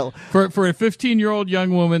it. Well, For a 15-year-old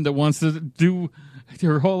young woman that wants to do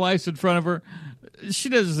her whole life in front of her, she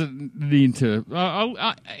doesn't need to.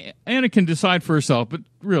 Anna can decide for herself, but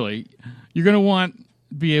really, you're going to want to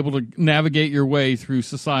be able to navigate your way through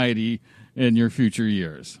society in your future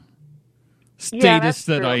years. Statist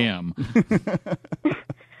that I am.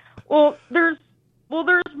 Well, there's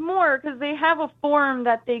more, because they have a form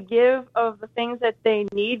that they give of the things that they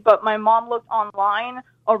need, but my mom looked online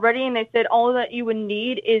already, and they said all that you would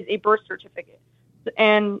need is a birth certificate.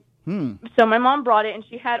 And so my mom brought it, and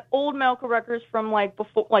she had old medical records from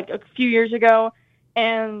before, a few years ago,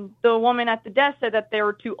 and the woman at the desk said that they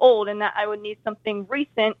were too old and that I would need something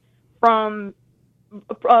recent from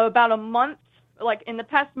about a month, in the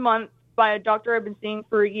past month, by a doctor I've been seeing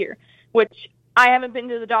for a year, which I haven't been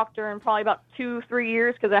to the doctor in probably about 2-3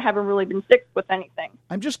 years because I haven't really been sick with anything.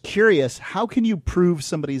 I'm just curious, how can you prove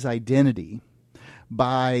somebody's identity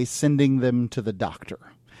by sending them to the doctor?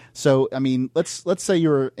 So, I mean, let's say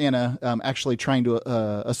you're, Anna, actually trying to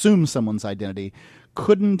assume someone's identity.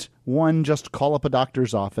 Couldn't one just call up a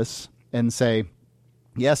doctor's office and say,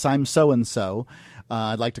 yes, I'm so-and-so.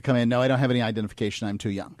 I'd like to come in. No, I don't have any identification. I'm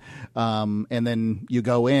too young. And then you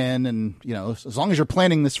go in, and as long as you're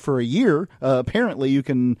planning this for a year, apparently you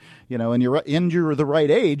can, and you're the right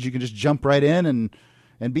age, you can just jump right in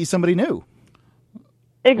and be somebody new.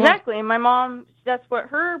 Exactly. And my mom, that's what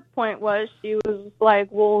her point was. She was like,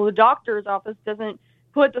 well, the doctor's office doesn't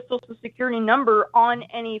put the Social Security number on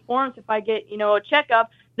any forms. If I get, a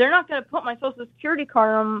checkup, they're not going to put my Social Security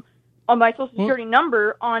card on my Social Security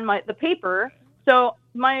number on the paper. So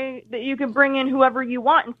you can bring in whoever you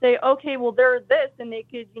want and say, okay, well, they're this, and they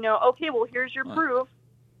could, okay, well, here's your proof.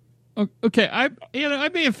 Okay, I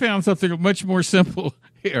may have found something much more simple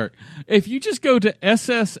here. If you just go to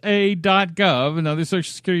SSA.gov, another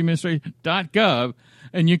Social Security Administration.gov,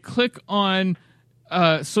 and you click on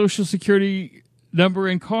Social Security number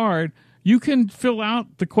and card, you can fill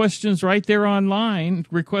out the questions right there online,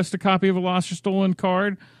 request a copy of a lost or stolen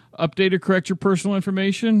card, update or correct your personal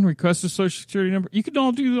information, request a Social Security number. You can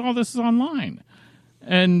all do all this online.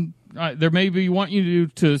 And there may be want you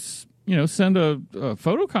to send a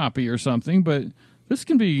photocopy or something, but this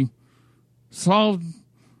can be solved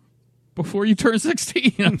before you turn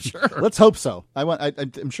 16, I'm sure. Let's hope so.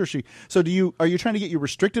 I'm sure she. So are you trying to get your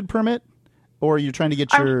restricted permit, or are you trying to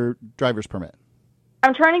get your driver's permit?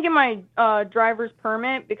 I'm trying to get my driver's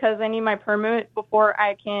permit because I need my permit before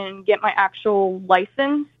I can get my actual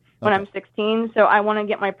license when I'm 16. So I want to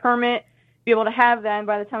get my permit, be able to have that, and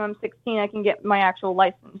by the time I'm 16, I can get my actual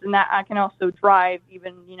license, and that I can also drive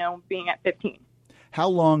even, being at 15. How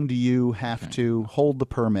long do you have to hold the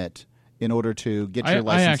permit in order to get your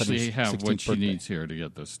license? I actually have what she needs here to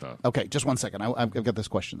get this stuff. Okay, just one second. I've got this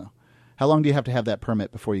question, though. How long do you have to have that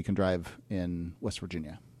permit before you can drive in West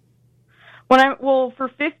Virginia? For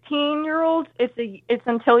 15-year-olds, it's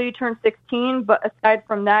until you turn 16, but aside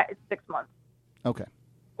from that, it's 6 months. Okay.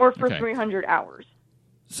 Or for 300 hours.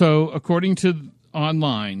 So, according to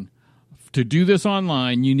online, to do this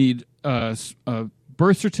online, you need a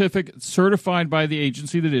birth certificate certified by the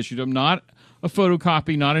agency that issued them, not a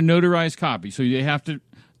photocopy, not a notarized copy. So they have to,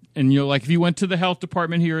 and if you went to the health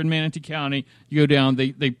department here in Manatee County, you go down,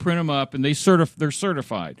 they print them up, and they're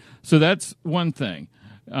certified. So that's one thing.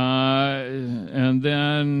 And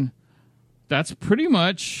then that's pretty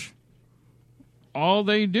much all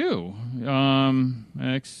they do.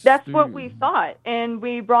 That's what we thought, and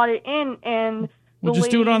we brought it in, and we'll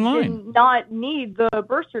just do it online. Did not need the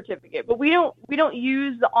birth certificate, but we don't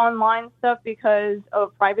use the online stuff because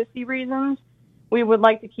of privacy reasons. We would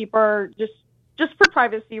like to keep our just for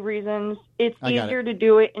privacy reasons. It's easier to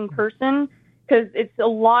do it in person because it's a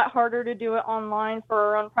lot harder to do it online for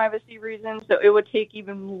our own privacy reasons. So it would take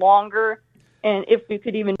even longer, and if we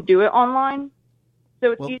could even do it online.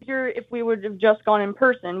 So it's easier if we would have just gone in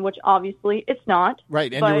person, which obviously it's not.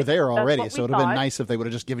 Right, and you were there already, so it would have been nice if they would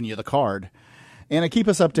have just given you the card. Anna, keep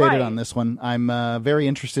us updated on this one. I'm very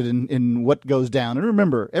interested in what goes down. And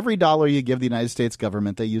remember, every dollar you give the United States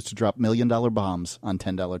government, they use to drop $1 million bombs on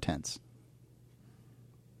 $10 tents.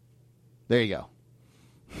 There you go.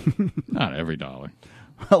 Not every dollar.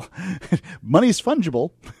 Well, money's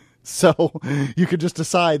fungible. So you could just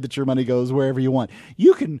decide that your money goes wherever you want.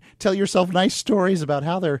 You can tell yourself nice stories about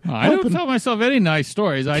how they're I don't tell myself any nice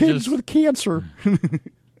stories. Kids with cancer.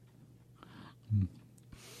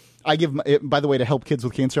 I give, by the way, to help kids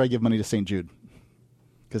with cancer, I give money to St. Jude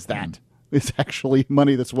because is actually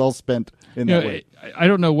money that's well spent in that way. I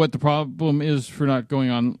don't know what the problem is for not going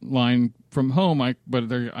online from home, I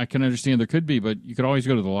can understand there could be, but you could always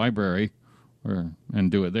go to the library and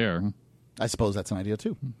do it there. I suppose that's an idea,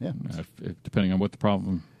 too. Yeah. Depending on what the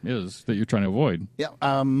problem is that you're trying to avoid. Yeah.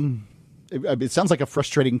 It sounds like a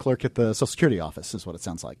frustrating clerk at the Social Security office is what it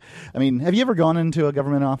sounds like. I mean, have you ever gone into a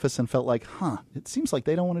government office and felt like, it seems like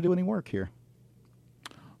they don't want to do any work here?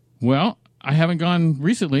 Well, I haven't gone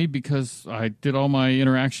recently because I did all my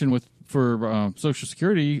interaction for Social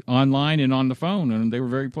Security online and on the phone, and they were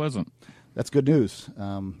very pleasant. That's good news.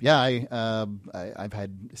 I've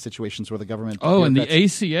had situations where the government... Oh, and the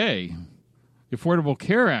ACA, the Affordable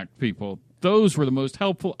Care Act people, those were the most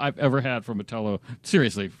helpful I've ever had from a phone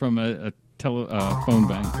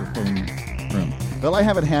bank or phone room. Well, I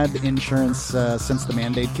haven't had insurance since the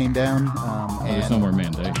mandate came down. There's no more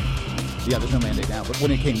mandate. Yeah, there's no mandate now, but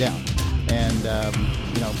when it came down. And,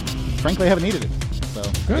 frankly, I haven't needed it. So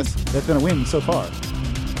I guess that's been a win so far.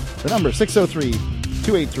 The number,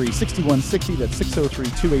 603-283-6160. That's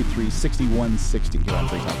 603-283-6160 here on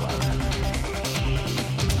Free Talk Live.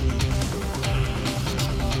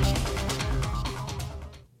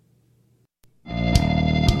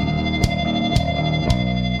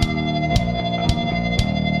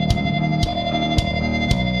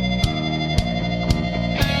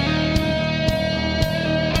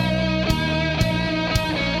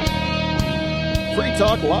 Free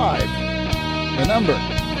Talk Live. The number,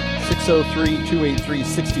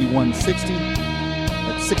 603-283-6160.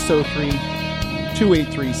 That's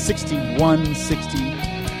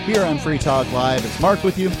 603-283-6160. Here on Free Talk Live, it's Mark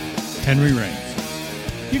with you. Henry Raines.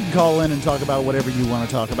 You can call in and talk about whatever you want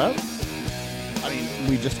to talk about. I mean,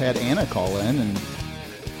 we just had Anna call in and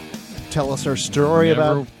tell us her story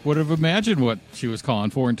Never would have imagined what she was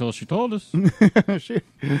calling for until she told us.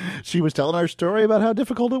 she was telling our story about how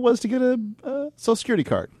difficult it was to get a Social Security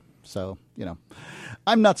card. So,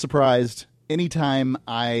 I'm not surprised. Anytime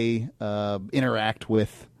I interact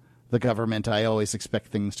with the government, I always expect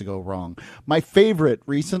things to go wrong. My favorite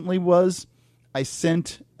recently was I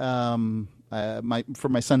sent for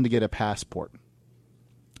my son to get a passport.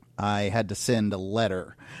 I had to send a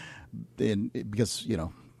letter because,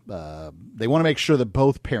 they want to make sure that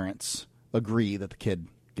both parents agree that the kid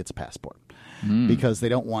gets a passport because they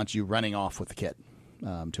don't want you running off with the kid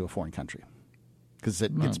to a foreign country. Because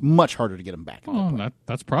it's much harder to get them back. Oh,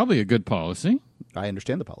 that's probably a good policy. I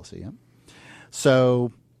understand the policy, yeah.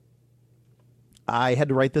 So I had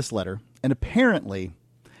to write this letter, and apparently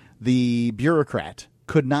the bureaucrat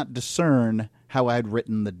could not discern how I had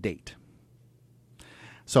written the date.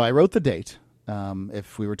 So I wrote the date,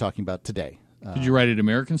 if we were talking about today. Did you write it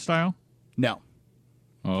American style? No.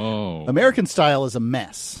 Oh. American style is a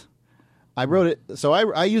mess. I wrote it, so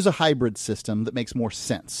I use a hybrid system that makes more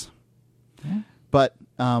sense. Yeah. But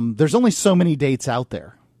there's only so many dates out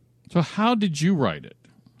there. So how did you write it?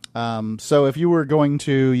 So if you were going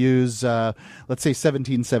to use, let's say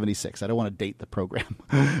 1776, I don't want to date the program.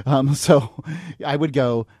 So I would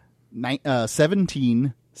go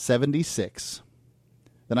 1776.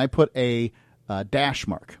 Then I put a dash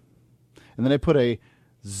mark. And then I put a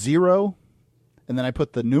 0. And then I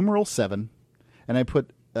put the numeral 7. And I put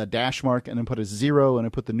a dash mark. And then put a 0. And I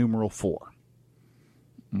put the numeral 4.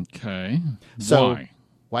 Okay. So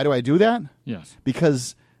why do I do that? Yes.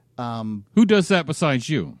 Because who does that besides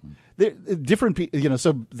you? Different people,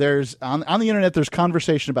 so there's on the internet, there's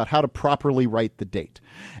conversation about how to properly write the date.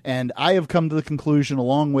 And I have come to the conclusion,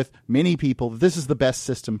 along with many people, that this is the best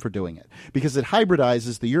system for doing it because it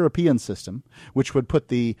hybridizes the European system, which would put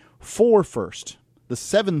the 4 first, the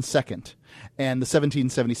 7 second, and the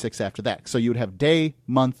 1776 after that. So you would have day,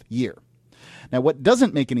 month, year. Now, what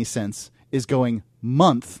doesn't make any sense is going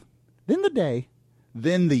month, then the day,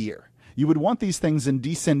 then the year. You would want these things in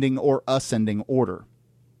descending or ascending order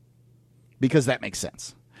because that makes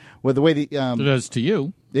sense. Well, the way it does to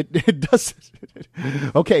you. It does.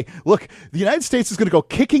 Okay, look, the United States is going to go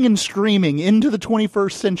kicking and screaming into the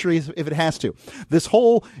 21st century if it has to. This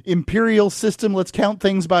whole imperial system, let's count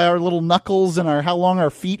things by our little knuckles and how long our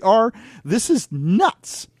feet are. This is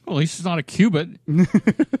nuts. Well, at least it's not a cubit.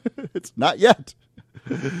 It's not yet.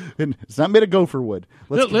 And it's not made of gopher wood.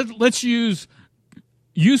 Let's use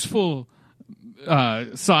useful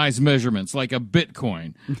size measurements like a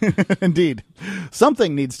Bitcoin. Indeed.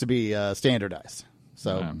 Something needs to be standardized.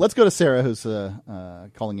 So let's go to Sarah, who's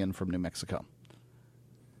calling in from New Mexico.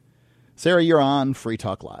 Sarah, you're on Free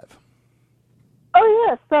Talk Live. Oh,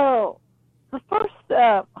 yeah. So the first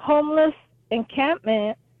homeless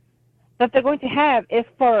encampment that they're going to have is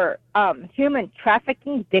for human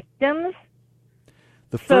trafficking victims.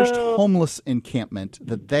 The first homeless encampment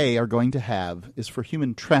that they are going to have is for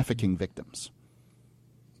human trafficking victims.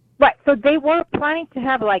 Right. So they were planning to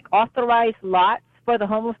have like authorized lots for the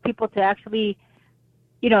homeless people to actually,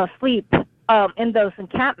 sleep in those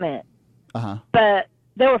encampments. Uh-huh. But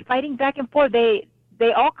they were fighting back and forth.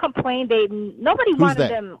 They all complained. Nobody wanted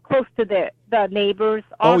them close to the neighbors.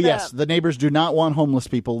 Yes, the neighbors do not want homeless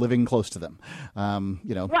people living close to them.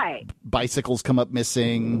 Right. Bicycles come up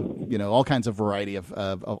missing. All kinds of variety of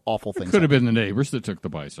awful things. It could have been the neighbors that took the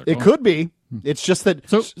bicycle. It could be. It's just that.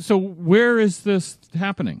 So where is this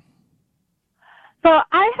happening? So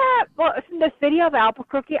it's in the city of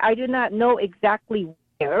Albuquerque. I do not know exactly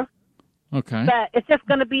where. Okay. But it's just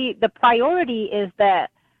going to be, the priority is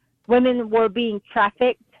that women were being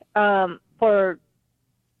trafficked for,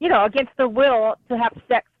 against their will to have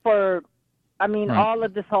sex for, all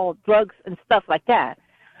of this whole drugs and stuff like that.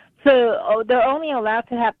 So they're only allowed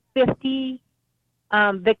to have 50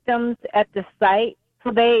 victims at the site.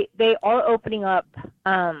 So they are opening up.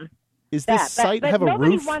 Is this site have a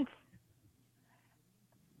roof?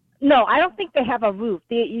 No, I don't think they have a roof.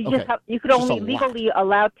 You could only legally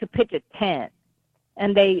allowed to pitch a tent,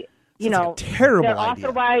 and they, like a terrible they're idea.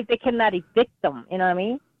 Authorized. They cannot evict them. You know what I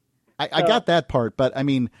mean? I got that part, but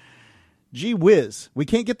gee whiz, we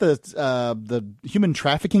can't get the human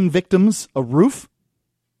trafficking victims a roof.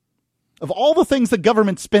 Of all the things the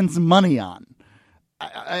government spends money on,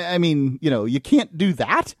 you can't do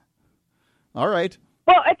that. All right.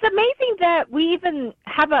 Well, it's amazing that we even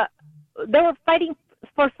have they were fighting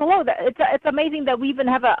for so long. It's amazing that we even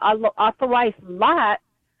have a authorized lot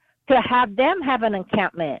to have them have an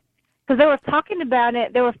encampment, because they were talking about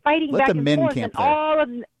it. They were fighting back and forth, and all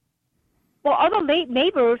the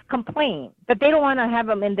neighbors complain that they don't want to have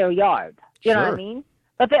them in their yard. You know what I mean?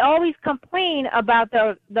 But they always complain about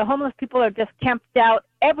the homeless people are just camped out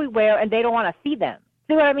everywhere, and they don't want to see them.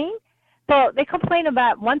 See what I mean? So they complain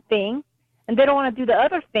about one thing, and they don't want to do the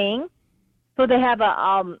other thing. So they have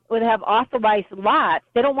authorized lots.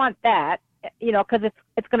 They don't want that, because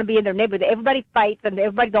it's going to be in their neighborhood. Everybody fights, and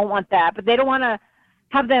everybody don't want that. But they don't want to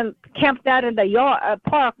have them camped out in the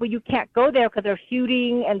park where you can't go there because they're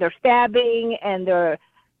shooting and they're stabbing and they're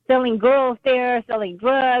selling girls there, selling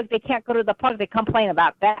drugs. They can't go to the park. They complain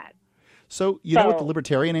about that. So you know what the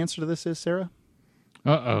libertarian answer to this is, Sarah?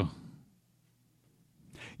 Uh-oh.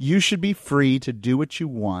 You should be free to do what you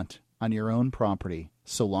want on your own property,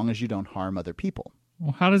 so long as you don't harm other people.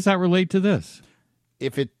 Well, how does that relate to this?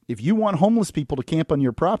 If you want homeless people to camp on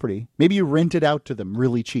your property, maybe you rent it out to them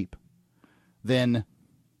really cheap. Then,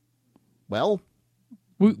 well,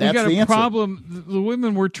 we that's got the a answer. problem. The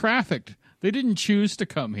women were trafficked. They didn't choose to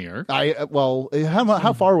come here.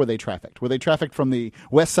 How far were they trafficked? Were they trafficked from the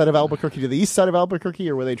west side of Albuquerque to the east side of Albuquerque,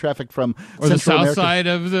 or were they trafficked from the south America? Side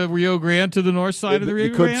of the Rio Grande to the north side of the Rio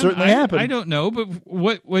Grande? It could certainly happen. I don't know, but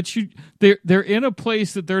they're in a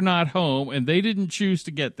place that they're not home, and they didn't choose to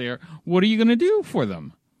get there. What are you going to do for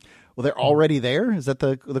them? Well, they're already there. Is that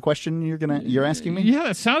the question you're asking me? Yeah,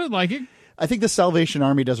 it sounded like it. I think the Salvation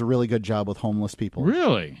Army does a really good job with homeless people.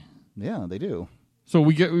 Really? Yeah, they do. So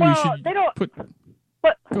we should. They don't. Put.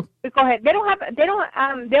 Go ahead. They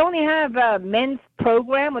only have a men's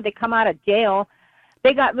program when they come out of jail.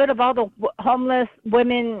 They got rid of all the homeless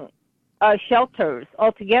women shelters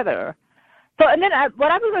altogether. So, and then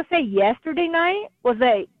what I was going to say yesterday night was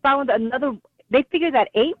they figured that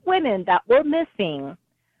 8 women that were missing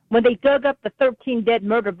when they dug up the 13 dead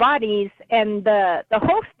murder bodies, and the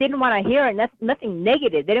host didn't want to hear nothing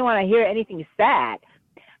negative. They didn't want to hear anything sad.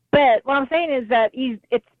 But what I'm saying is that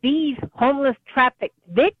it's these homeless trafficked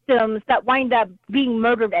victims that wind up being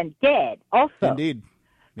murdered and dead also. Indeed.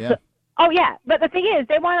 Yeah. But the thing is,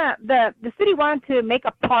 they the city wanted to make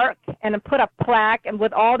a park and put a plaque and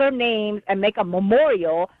with all their names and make a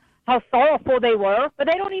memorial how sorrowful they were, but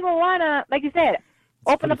they don't even want to, like you said,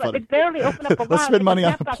 they barely open up a lot. Let's spend money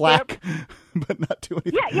on a plaque, but not do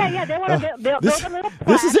anything. Yeah. They want to build a little plaque.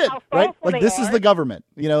 This is it, right? Like this is the government,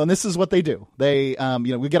 and this is what they do. They,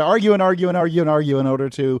 we got to argue in order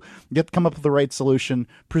to come up with the right solution.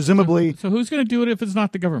 Presumably, so who's going to do it if it's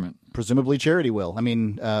not the government? Presumably, charity will.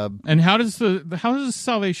 And how does the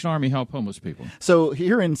Salvation Army help homeless people? So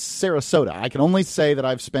here in Sarasota, I can only say that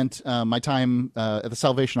I've spent my time at the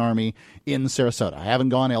Salvation Army in Sarasota. I haven't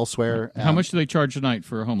gone elsewhere. How much do they charge a night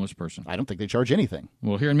for a homeless person? I don't think they charge anything.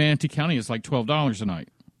 Well, here in Manatee County, it's like $12 a night.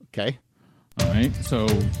 Okay. All right. So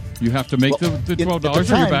you have to make the $12 or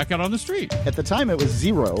you're back out on the street. At the time, it was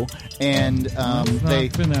 $0, and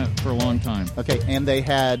they've been that for a long time. Okay, and they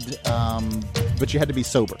had, but you had to be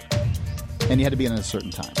sober, and you had to be in at a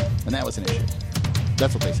certain time, and that was an issue.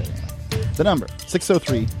 That's what they said anyway. The number,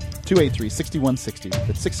 603-283-8255, 603-283-6160.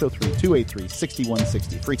 That's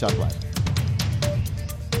 603-283-6160. Free Talk Live.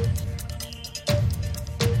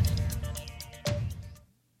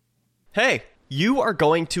 Hey, you are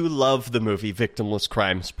going to love the movie Victimless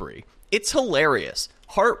Crime Spree. It's hilarious,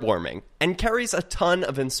 heartwarming, and carries a ton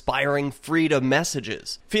of inspiring freedom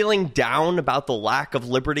messages. Feeling down about the lack of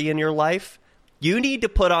liberty in your life? You need to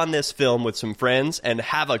put on this film with some friends and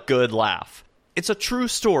have a good laugh. It's a true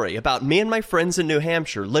story about me and my friends in New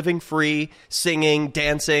Hampshire living free, singing,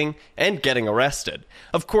 dancing, and getting arrested.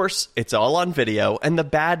 Of course, it's all on video, and the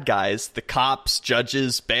bad guys, the cops,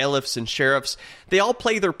 judges, bailiffs, and sheriffs, they all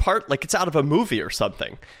play their part like it's out of a movie or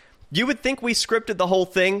something. You would think we scripted the whole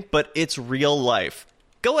thing, but it's real life.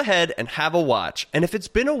 Go ahead and have a watch, and if it's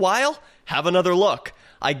been a while, have another look.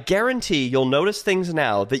 I guarantee you'll notice things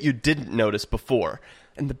now that you didn't notice before.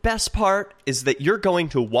 And the best part is that you're going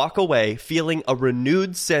to walk away feeling a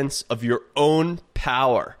renewed sense of your own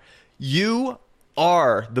power. You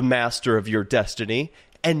are the master of your destiny,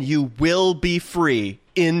 and you will be free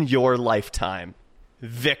in your lifetime.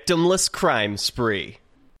 Victimless Crime Spree.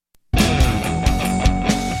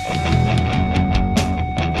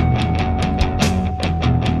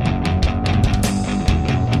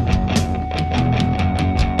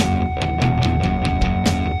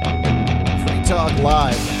 Talk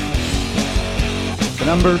Live. The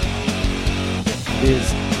number is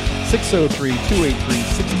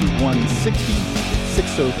 603-283-6160.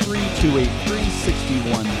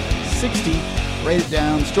 603-283-6160. Write it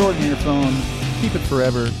down, store it in your phone, keep it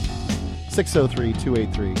forever.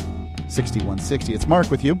 603-283-6160. It's Mark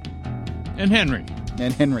with you. And Henry.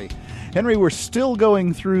 Henry, we're still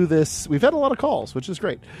going through this. We've had a lot of calls, which is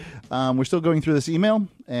great. We're still going through this email,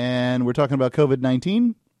 and we're talking about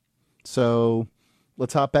COVID-19. So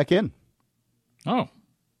let's hop back in. Oh.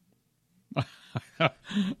 All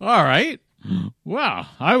right. Wow.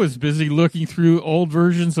 I was busy looking through old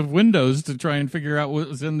versions of Windows to try and figure out what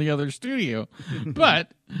was in the other studio.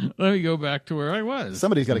 But let me go back to where I was.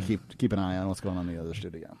 Somebody's got to keep an eye on what's going on in the other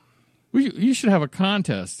studio. You should have a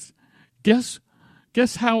contest. Guess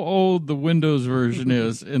how old the Windows version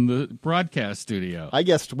is in the broadcast studio. I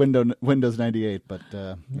guessed Windows 98, but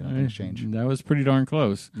things change. That was pretty darn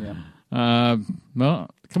close. Yeah. Well,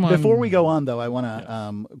 come on. Before we go on, though, I want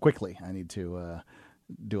to quickly. I need to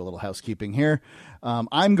do a little housekeeping here.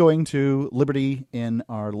 I'm going to Liberty in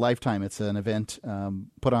Our Lifetime. It's an event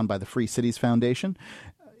put on by the Free Cities Foundation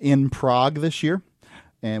in Prague this year,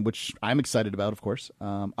 and which I'm excited about, of course.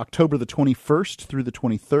 October the 21st through the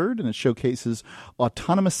 23rd, and it showcases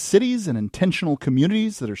autonomous cities and intentional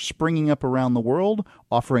communities that are springing up around the world,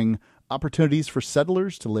 offering opportunities for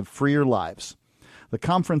settlers to live freer lives. The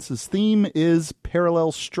conference's theme is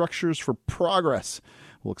Parallel Structures for Progress.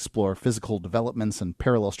 We'll explore physical developments and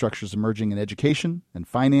parallel structures emerging in education and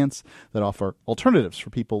finance that offer alternatives for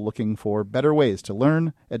people looking for better ways to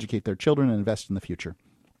learn, educate their children, and invest in the future.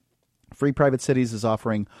 Free Private Cities is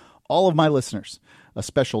offering all of my listeners a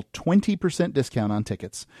special 20% discount on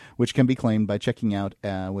tickets, which can be claimed by checking out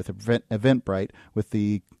with Eventbrite with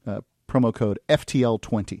the promo code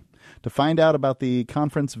FTL20. To find out about the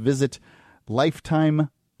conference, visit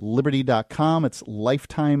LifetimeLiberty.com. It's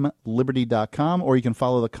LifetimeLiberty.com, or you can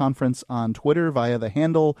follow the conference on Twitter via the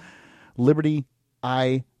handle LibertyIOL.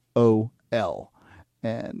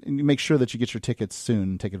 And make sure that you get your tickets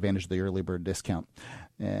soon. Take advantage of the early bird discount.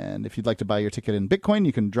 And if you'd like to buy your ticket in Bitcoin,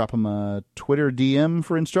 you can drop them a Twitter DM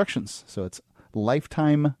for instructions. So it's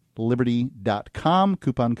LifetimeLiberty.com,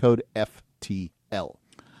 coupon code FTL.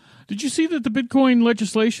 Did you see that the Bitcoin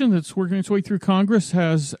legislation that's working its way through Congress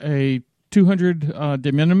has a 200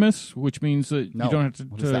 de minimis, which means that you don't have to.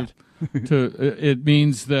 What is that? It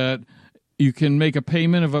means that you can make a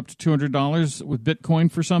payment of up to $200 with Bitcoin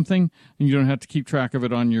for something, and you don't have to keep track of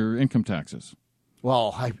it on your income taxes.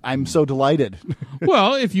 Well, I'm so delighted.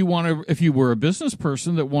 Well, if you were a business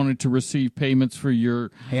person that wanted to receive payments for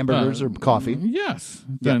your hamburgers or coffee, yes,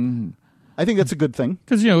 then I think that's a good thing.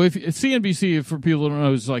 Because if CNBC, for people who don't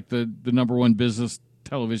know, is like the number one business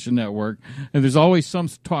television network, and there's always some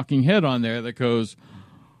talking head on there that goes,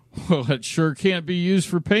 well, it sure can't be used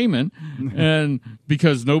for payment, and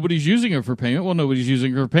because nobody's using it for payment. Well, nobody's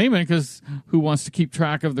using it for payment because who wants to keep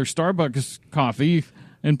track of their Starbucks coffee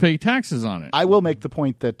and pay taxes on it? I will make the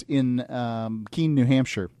point that in Keene, New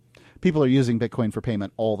Hampshire, people are using Bitcoin for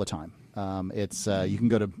payment all the time. It's you can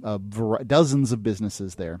go to dozens of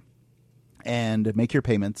businesses there and make your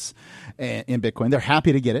payments in Bitcoin. They're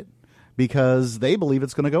happy to get it because they believe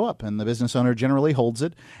it's going to go up, and the business owner generally holds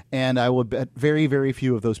it. And I will bet very, very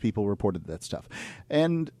few of those people reported that stuff.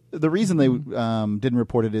 And the reason they didn't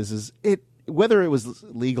report it is it whether it was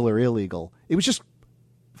legal or illegal, it was just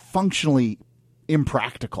functionally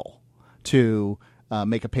impractical to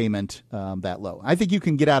make a payment that low. I think you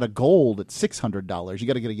can get out of gold at $600. You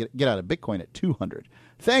got to get out of Bitcoin at $200.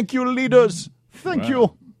 Thank you, leaders. Thank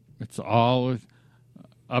you. It's all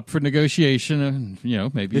up for negotiation, and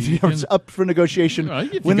maybe it's up for negotiation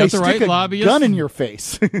if when you they got the stick right a lobbyist, gun in your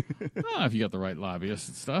face. If you got the right lobbyists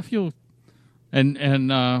and stuff, you'll. And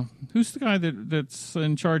who's the guy that's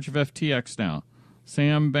in charge of FTX now?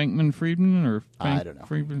 Sam Bankman-Friedman or I don't know.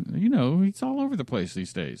 Friedman? He's all over the place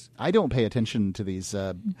these days. I don't pay attention to these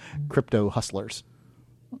crypto hustlers.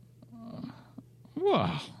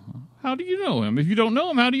 Well, how do you know him? If you don't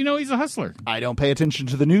know him, how do you know he's a hustler? I don't pay attention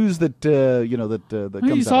to the news that that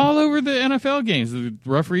comes He's out. all over the NFL games. The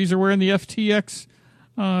referees are wearing the FTX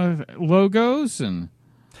logos, and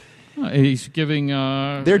he's giving.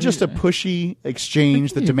 They're just a pushy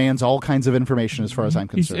exchange that demands all kinds of information, as far as I'm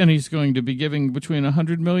concerned. He's going to be giving between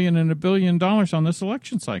 $100 million and $1 billion on this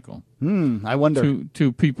election cycle. I wonder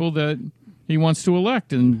to people that he wants to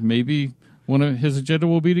elect, and maybe one of his agenda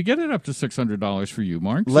will be to get it up to $600 for you,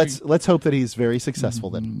 Mark. Let's hope that he's very successful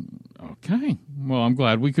then. Okay. Well, I'm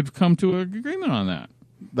glad we could come to an agreement on that.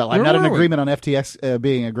 Well, I'm not in agreement on FTX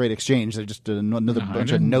being a great exchange. They're just another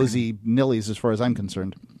bunch of nosy nillies, as far as I'm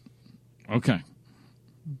concerned. Okay.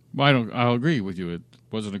 Well, I'll agree with you. It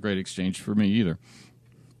wasn't a great exchange for me either.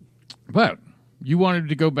 But you wanted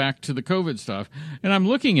to go back to the COVID stuff, and I'm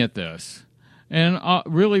looking at this, and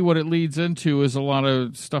really what it leads into is a lot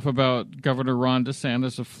of stuff about Governor Ron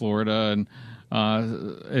DeSantis of Florida, and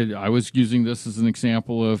I was using this as an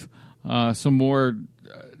example of some more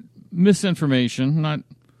misinformation, not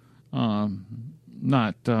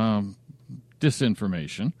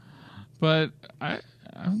disinformation, but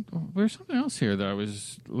there's something else here that I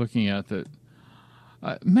was looking at that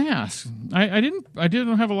masks. I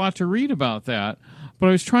didn't have a lot to read about that, but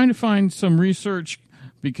I was trying to find some research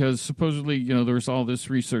because supposedly there was all this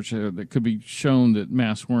research that could be shown that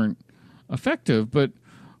masks weren't effective, but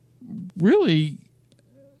really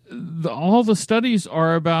all the studies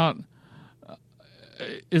are about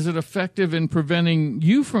is it effective in preventing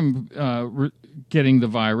you from getting the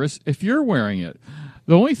virus if you're wearing it.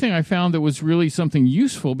 The only thing I found that was really something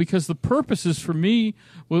useful, because the purpose is for you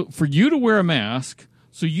to wear a mask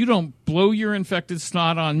so you don't blow your infected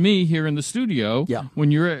snot on me here in the studio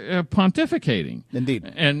when you're pontificating.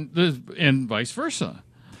 Indeed. And vice versa.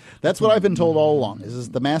 That's what I've been told all along, is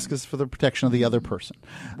the mask is for the protection of the other person.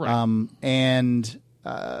 Right. I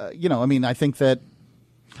think that...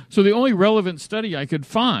 So the only relevant study I could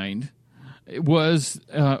find was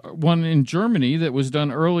one in Germany that was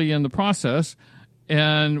done early in the process.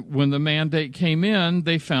 And when the mandate came in,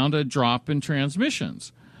 they found a drop in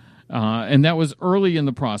transmissions. And that was early in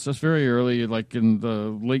the process, very early, like in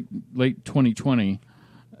the late 2020.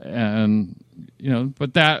 And,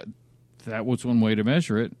 but that was one way to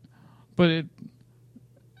measure it. But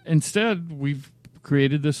instead, we've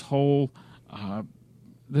created this whole,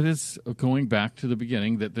 that is going back to the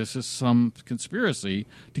beginning, that this is some conspiracy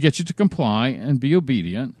to get you to comply and be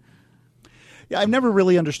obedient. Yeah, I've never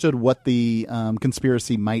really understood what the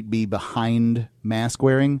conspiracy might be behind mask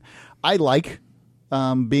wearing. I like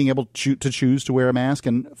being able to choose to wear a mask.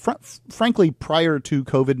 And frankly, prior to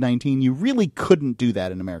COVID-19, you really couldn't do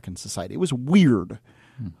that in American society. It was weird,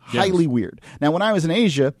 highly weird. Now, when I was in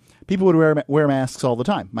Asia, people would wear masks all the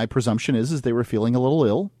time. My presumption is they were feeling a little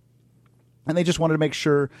ill, and they just wanted to make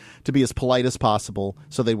sure to be as polite as possible,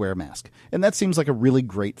 so they'd wear a mask. And that seems like a really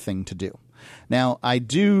great thing to do. Now, I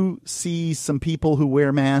do see some people who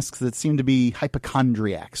wear masks that seem to be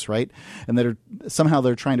hypochondriacs, right? And that somehow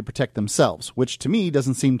they're trying to protect themselves, which to me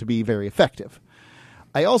doesn't seem to be very effective.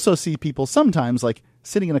 I also see people sometimes like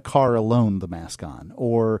sitting in a car alone, the mask on,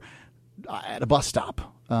 or at a bus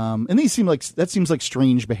stop. And that seems like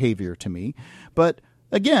strange behavior to me. But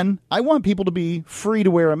again, I want people to be free to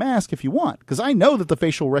wear a mask if you want, because I know that the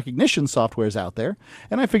facial recognition software is out there,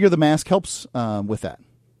 and I figure the mask helps with that.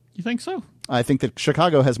 You think so? I think that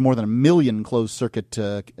Chicago has more than 1 million closed-circuit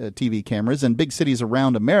TV cameras, and big cities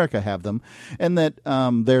around America have them, and that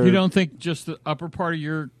they're... You don't think just the upper part of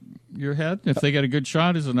your head, if they get a good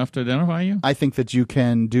shot, is enough to identify you? I think that you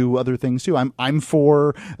can do other things, too. I'm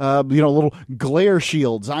for, little glare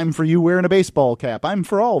shields. I'm for you wearing a baseball cap. I'm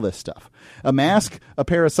for all this stuff. A mask, a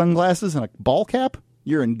pair of sunglasses, and a ball cap,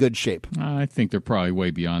 you're in good shape. I think they're probably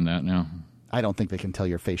way beyond that now. I don't think they can tell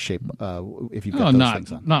your face shape if you've got those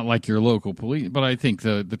things on. Not like your local police, but I think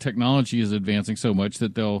the technology is advancing so much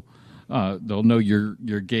that they'll know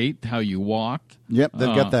your gait, how you walk. Yep,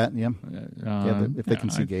 they've got that. Yeah, if they can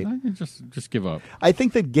see gait, just give up. I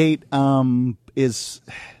think that gait is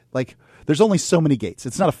like there's only so many gaits.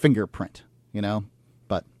 It's not a fingerprint,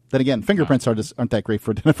 but Then again, fingerprints aren't that great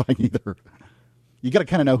for identifying either. You got to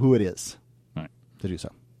kind of know who it is to do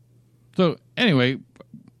so. So anyway,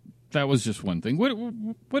 that was just one thing.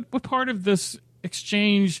 What part of this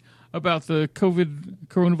exchange about the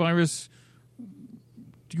coronavirus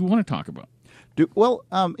do you want to talk about?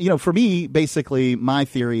 For me, basically, my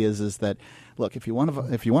theory is that, look, if you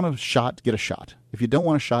want a shot, get a shot. If you don't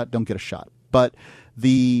want a shot, don't get a shot. But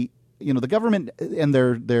the government and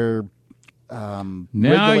their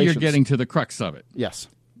now you're getting to the crux of it. Yes,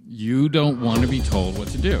 you don't want to be told what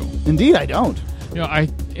to do. Indeed, I don't. I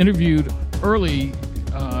interviewed early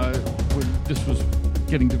when this was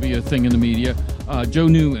getting to be a thing in the media, Joe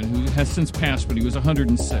Newman, who has since passed, but he was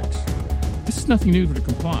 106. This is nothing new to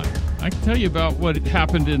comply. I can tell you about what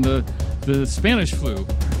happened in the Spanish flu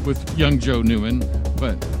with young Joe Newman,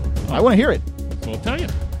 but I want to hear it. So I'll tell you.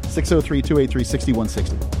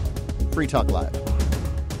 603-283-6160. Free Talk Live.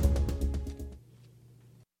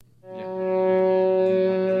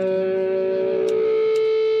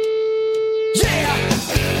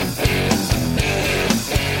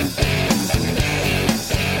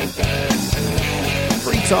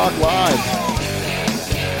 Talk Live.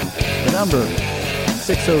 The number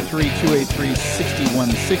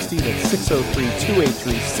 603-283-6160. That's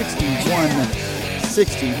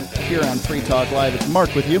 603-283-6160 here on Free Talk Live. It's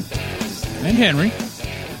Mark with you. And Henry.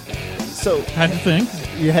 So had to think.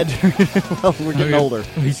 You had to. Well, we're getting older.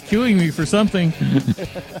 He's cueing me for something.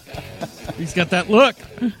 He's got that look.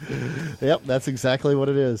 Yep, that's exactly what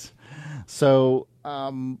it is. So,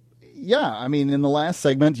 yeah, I mean, in the last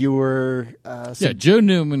segment, you were... Joe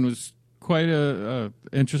Newman was quite a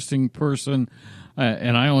interesting person,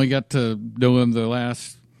 and I only got to know him the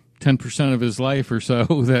last 10% of his life or so.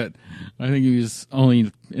 That I think he was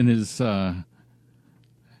only in his... I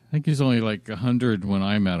think he's only like 100 when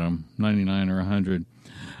I met him, 99 or 100.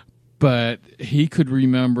 But he could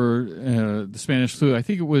remember the Spanish flu. I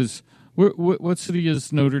think it was... What city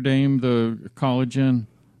is Notre Dame, the college in?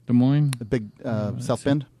 Des Moines? The big South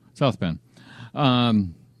Bend? South Bend.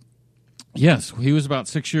 Yes, he was about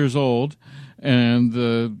 6 years old, and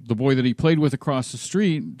the boy that he played with across the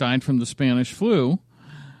street died from the Spanish flu,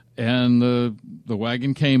 and the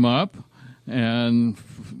wagon came up and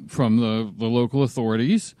from the local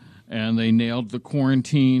authorities, and they nailed the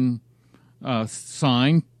quarantine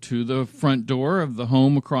sign to the front door of the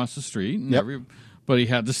home across the street, and everybody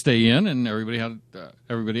had to stay in, and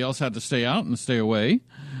everybody else had to stay out and stay away.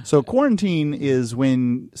 So quarantine is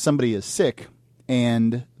when somebody is sick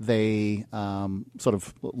and they sort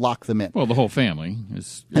of lock them in. Well, the whole family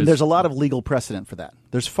is. And there's a lot of legal precedent for that.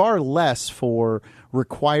 There's far less for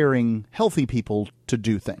requiring healthy people to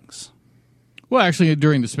do things. Well, actually,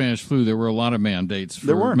 during the Spanish flu, there were a lot of mandates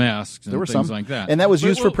for masks and things like that. And that was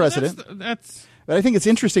used for precedent. That's. But I think it's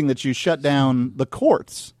interesting that you shut down the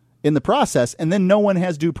courts in the process, and then no one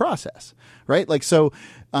has due process, right? Like so,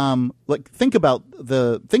 think about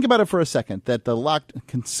it for a second.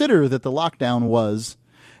 Consider that the lockdown was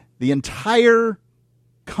the entire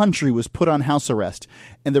country was put on house arrest,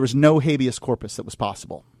 and there was no habeas corpus that was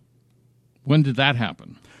possible. When did that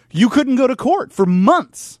happen? You couldn't go to court for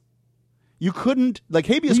months. You couldn't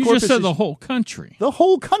habeas corpus. You just said the whole country. The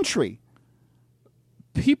whole country.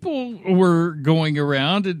 People were going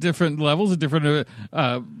around at different levels, at different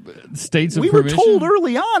states of permission. We were told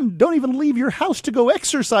early on, don't even leave your house to go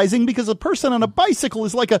exercising because a person on a bicycle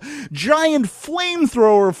is like a giant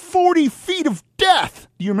flamethrower, 40 feet of death.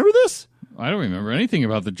 Do you remember this? I don't remember anything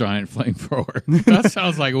about the giant flamethrower. That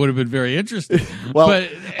sounds like it would have been very interesting. Well, but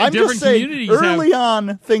I'm just saying, early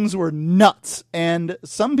on, things were nuts, and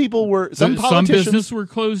some people were, some businesses were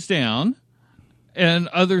closed down. And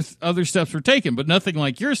other steps were taken, but nothing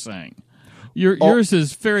like you're saying. Yours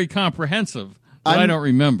is very comprehensive, but I don't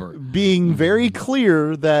remember. Being very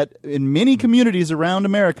clear that in many communities around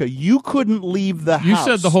America, you couldn't leave the house. You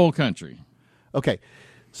said the whole country. Okay.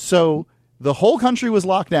 So the whole country was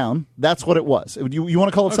locked down. That's what it was. You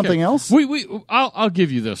want to call it something else? I'll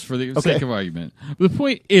give you this for the sake of argument. The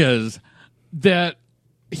point is that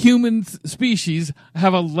human species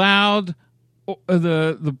have allowed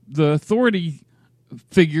the authority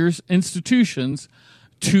figures, institutions,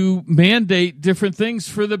 to mandate different things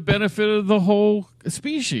for the benefit of the whole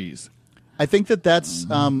species. I think that's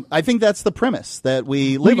the premise that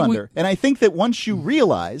we live under. And I think that once you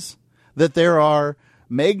realize that there are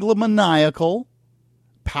megalomaniacal,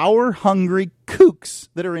 power-hungry kooks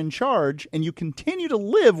that are in charge, and you continue to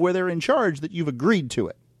live where they're in charge, that you've agreed to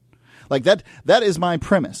it. Like that is my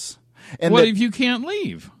premise. And what if you can't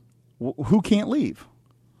leave? Who can't leave?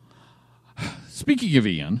 Speaking of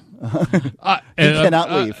Ian,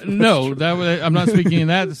 cannot leave. No, I'm not speaking in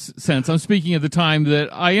that sense. I'm speaking of the time that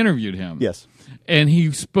I interviewed him. Yes. And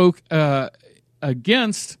he spoke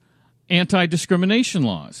against anti-discrimination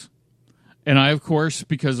laws. And I, of course,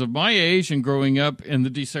 because of my age and growing up in the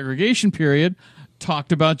desegregation period,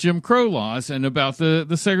 talked about Jim Crow laws and about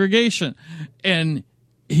the segregation. And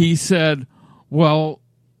he said, well,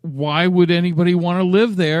 why would anybody want to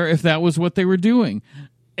live there if that was what they were doing?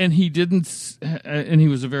 And he didn't, and he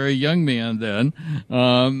was a very young man then.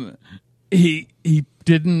 He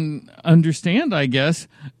didn't understand, I guess,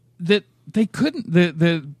 that they couldn't.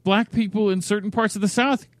 The black people in certain parts of the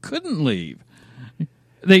South couldn't leave.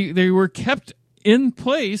 They were kept in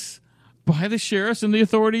place by the sheriffs and the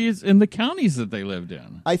authorities in the counties that they lived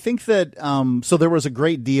in. I think that so there was a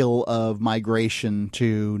great deal of migration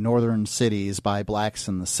to northern cities by blacks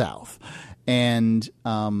in the South, and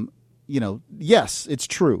yes, it's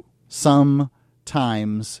true.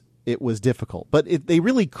 Sometimes it was difficult, but they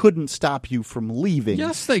really couldn't stop you from leaving.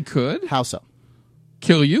 Yes, they could. How so?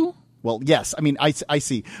 Kill you? Well, yes. I mean, I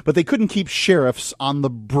see. But they couldn't keep sheriffs on the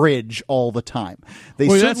bridge all the time. They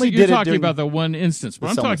certainly did it. You're talking about the one instance, but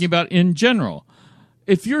I'm talking about in general.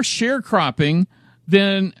 If you're sharecropping,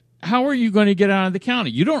 then how are you going to get out of the county?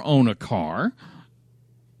 You don't own a car.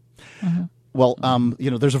 Well,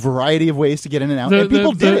 there's a variety of ways to get in and out, and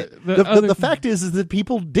people did it. The fact is that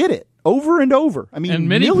people did it over and over. I mean, and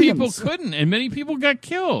many millions. people couldn't, and many people got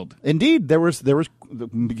killed. Indeed, there was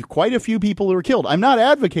quite a few people who were killed. I'm not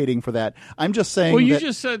advocating for that. I'm just saying. Well, you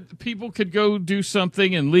just said people could go do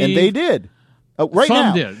something and leave, and they did. Right some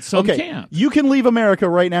now, did. Some can't. You can leave America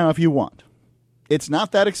right now if you want. It's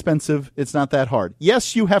not that expensive. It's not that hard.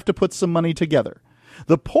 Yes, you have to put some money together.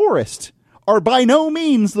 The poorest are by no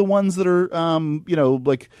means the ones that are,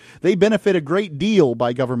 they benefit a great deal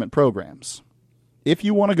by government programs. If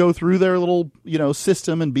you want to go through their little,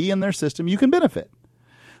 system and be in their system, you can benefit.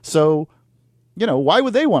 So, why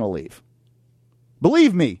would they want to leave?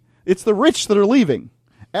 Believe me, it's the rich that are leaving.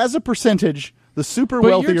 As a percentage, the super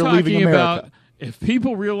wealthy are leaving America. About if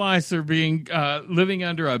people realize they're being living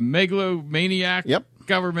under a megalomaniac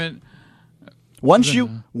government. Once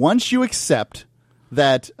you accept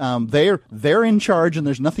that they're in charge and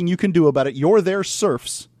there's nothing you can do about it, you're their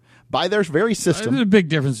serfs by their very system. There's a big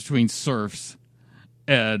difference between serfs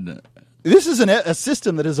and... This is a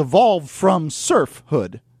system that has evolved from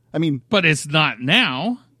serfhood. I mean... But it's not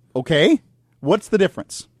now. Okay. What's the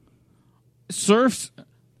difference? Serfs...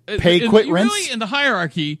 Pay, quit, rinse? Really, in the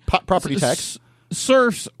hierarchy... property tax.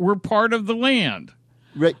 Serfs were part of the land.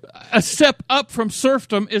 Right. A step up from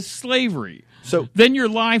serfdom is slavery. So then you're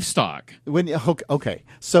livestock. Okay.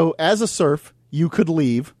 So as a serf, you could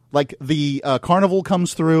leave. Like the carnival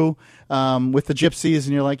comes through with the gypsies,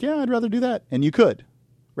 and you're like, yeah, I'd rather do that. And you could.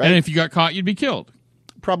 Right? And if you got caught, you'd be killed.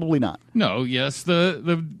 Probably not. No, yes.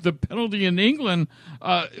 The penalty in England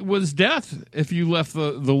was death if you left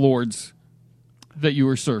the lords that you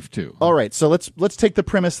were serfed to. All right, so let's take the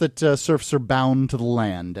premise that serfs are bound to the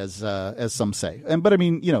land, as some say. But I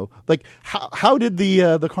mean, how did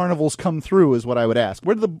the carnivals come through? Is what I would ask.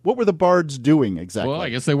 What were the bards doing exactly? Well, I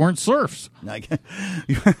guess they weren't serfs.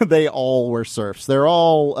 They all were serfs. They're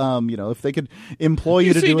all, if they could employ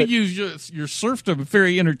you to do it. You seem to use your serfdom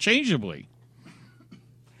very interchangeably.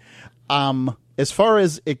 As far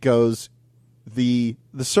as it goes, the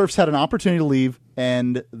serfs had an opportunity to leave,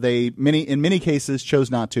 and they in many cases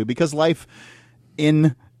chose not to, because life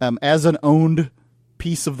in as an owned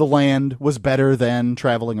piece of the land was better than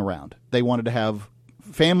traveling around. They wanted to have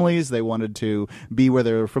families. They wanted to be where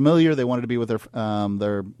they're familiar. They wanted to be with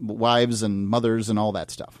their wives and mothers and all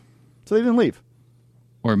that stuff. So they didn't leave.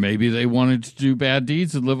 Or maybe they wanted to do bad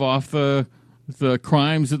deeds and live off the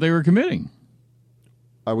crimes that they were committing.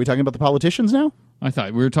 Are we talking about the politicians now? I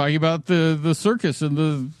thought we were talking about the circus and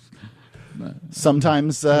the...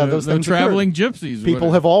 Sometimes those things traveling occur. Gypsies.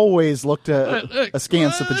 People have always looked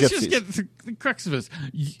askance at the gypsies. Let's just get to the crux of this.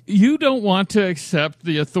 You don't want to accept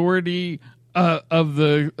the authority of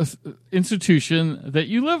the institution that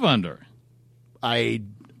you live under. I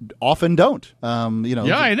often don't.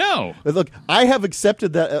 Yeah, I know. Look, I have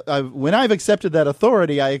accepted that. When I've accepted that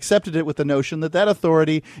authority, I accepted it with the notion that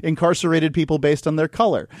authority incarcerated people based on their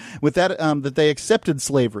color. With that, that they accepted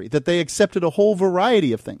slavery, that they accepted a whole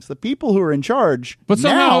variety of things. The people who are in charge but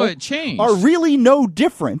somehow now it changed. Are really no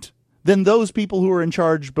different than those people who were in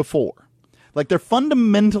charge before. Like, they're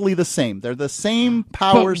fundamentally the same. They're the same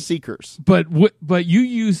power seekers. But you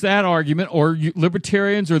use that argument, or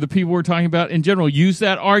libertarians or the people we're talking about in general use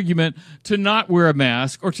that argument to not wear a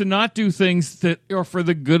mask or to not do things that are for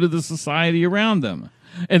the good of the society around them.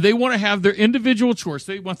 and they want to have their individual choice.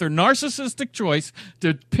 They want their narcissistic choice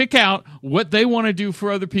to pick out what they want to do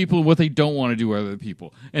for other people and what they don't want to do for other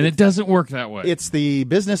people. And it doesn't work that way. It's the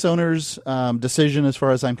business owner's decision as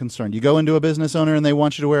far as I'm concerned. You go into a business owner and they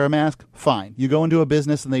want you to wear a mask, fine. You go into a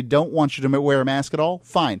business and they don't want you to wear a mask at all,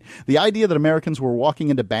 fine. The idea that Americans were walking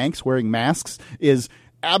into banks wearing masks is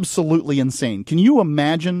absolutely insane. Can you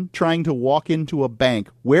imagine trying to walk into a bank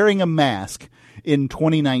wearing a mask in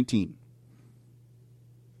 2019?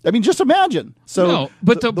 I mean, just imagine. So, no,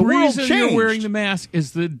 but the world reason you're changed. wearing the mask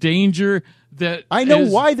is the danger that I know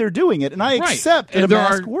is, why they're doing it, and I right. accept that And a there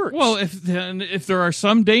mask are, works. Well, if there are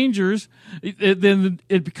some dangers, then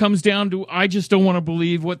it comes down to I just don't want to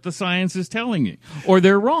believe what the science is telling me, or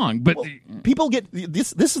they're wrong. But people get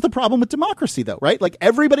this. This is the problem with democracy, though, right? Like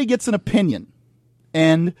everybody gets an opinion.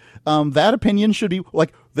 And that opinion should be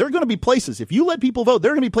like there are going to be places if you let people vote.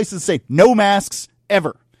 There are going to be places that say no masks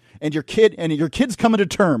ever, and your kid's coming to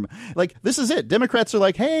term. Like this is it. Democrats are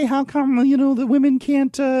like, hey, how come the women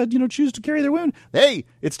can't choose to carry their women? Hey,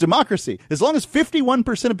 it's democracy. As long as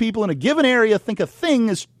 51% of people in a given area think a thing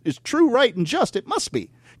is true, right, and just, it must be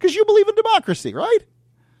because you believe in democracy, right?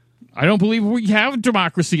 I don't believe we have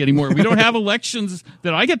democracy anymore. We don't have elections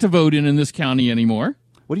that I get to vote in this county anymore.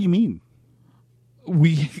 What do you mean?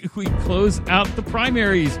 We close out the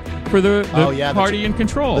primaries for the party in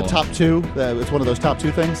control. The top two. It's one of those top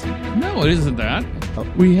two things. No, it isn't that. Oh.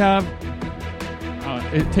 We have.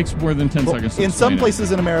 It takes more than 10 seconds. To in some explain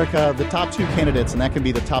places in America, the top two candidates, and that can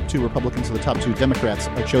be the top two Republicans or the top two Democrats,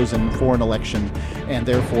 are chosen for an election, and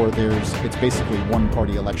therefore it's basically one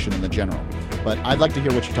party election in the general. But I'd like to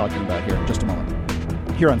hear what you're talking about here in just a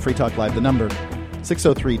moment. Here on Free Talk Live, the number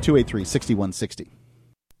 603-283-6160.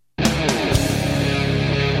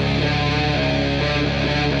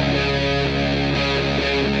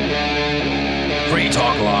 Free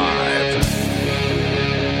Talk Live.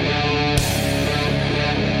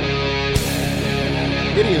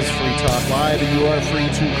 It is Free Talk Live, and you are free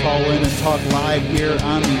to call in and talk live here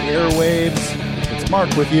on the airwaves. It's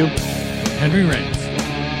Mark with you. Henry Raines.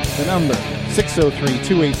 The number,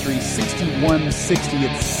 603-283-6160.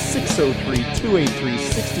 It's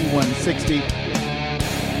 603-283-6160.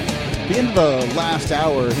 At the end of the last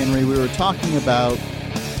hour, Henry, we were talking about,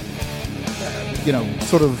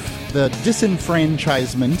 sort of the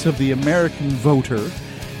disenfranchisement of the American voter,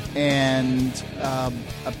 and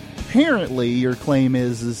apparently your claim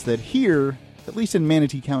is that here, at least in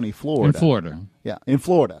Manatee County, Florida. In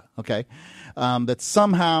Florida, okay, that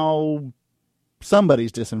somehow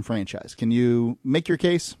somebody's disenfranchised. Can you make your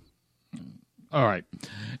case? All right.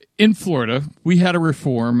 In Florida, we had a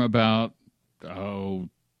reform about 20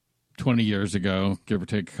 years ago, give or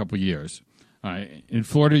take a couple years. All right. In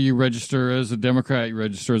Florida, you register as a Democrat, you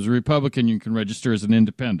register as a Republican, you can register as an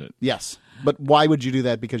independent. Yes. But why would you do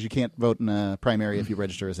that? Because you can't vote in a primary if you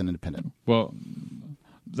register as an independent. Well,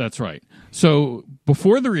 that's right. So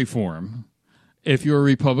before the reform, if you're a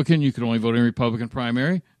Republican, you could only vote in a Republican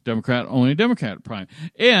primary, Democrat, only a Democrat primary.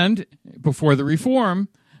 And before the reform,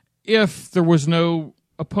 if there was no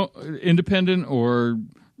independent or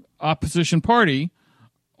opposition party,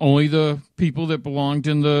 only the people that belonged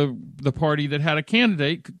in the party that had a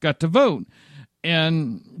candidate got to vote.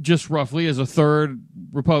 And just roughly as a third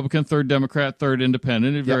Republican, third Democrat, third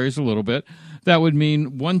independent, it varies a little bit. That would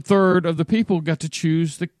mean 1/3 of the people got to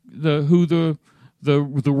choose who the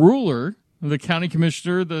ruler, the county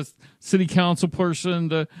commissioner, the city council person,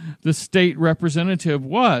 the state representative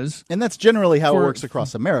was. And that's generally how it works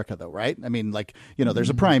across America, though, right? I mean, there's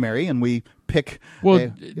a primary, and we pick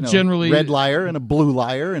generally red liar and a blue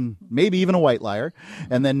liar, and maybe even a white liar,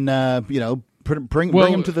 and then bring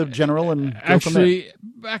them to the general and go from there.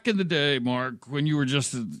 Back in the day, Mark, when you were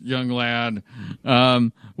just a young lad,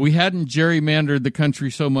 we hadn't gerrymandered the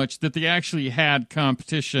country so much that they actually had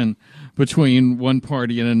competition between one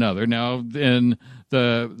party and another. Now, in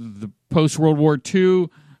the post-World War II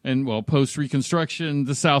and, post Reconstruction,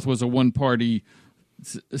 the South was a one-party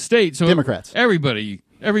state. So Democrats. Everybody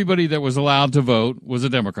that was allowed to vote was a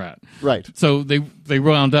Democrat. Right. So they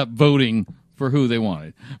wound up voting for who they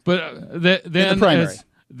wanted. But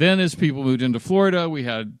then as people moved into Florida, we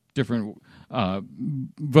had different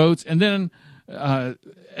votes. And then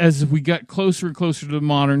as we got closer and closer to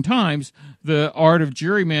modern times, the art of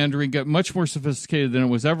gerrymandering got much more sophisticated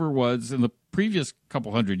than it ever was in the previous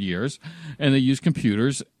couple hundred years. And they used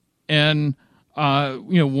computers. And,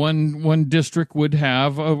 one district would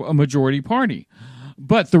have a majority party.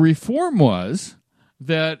 But the reform was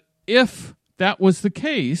that if that was the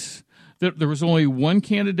case, that there was only one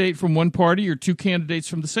candidate from one party or two candidates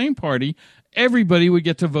from the same party, everybody would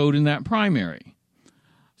get to vote in that primary.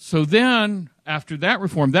 So then, after that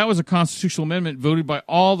reform, that was a constitutional amendment voted by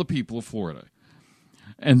all the people of Florida.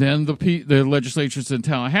 And then the legislatures in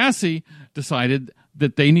Tallahassee decided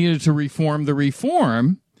that they needed to reform the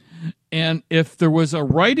reform. And if there was a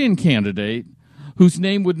write-in candidate whose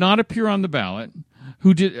name would not appear on the ballot,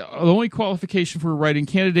 the only qualification for a write-in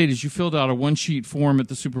candidate is you filled out a one-sheet form at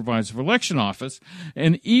the supervisor of election office,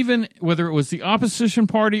 and even whether it was the opposition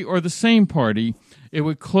party or the same party, it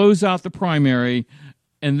would close out the primary,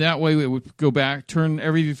 and that way it would go back, turn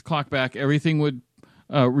the clock back, everything would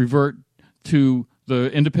revert to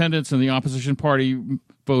the independents, and the opposition party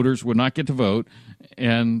voters would not get to vote,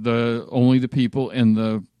 and only the people in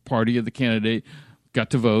the party of the candidate got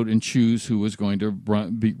to vote and choose who was going to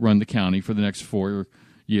run the county for the next 4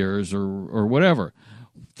 years or whatever.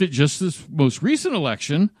 Just this most recent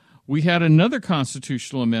election, we had another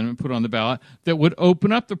constitutional amendment put on the ballot that would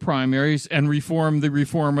open up the primaries and reform the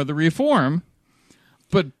reform of the reform.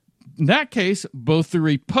 But in that case, both the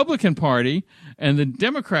Republican Party and the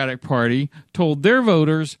Democratic Party told their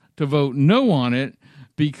voters to vote no on it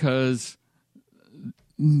because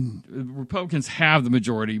Republicans have the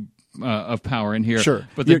majority of power in here. Sure.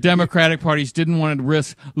 But the Democratic parties didn't want to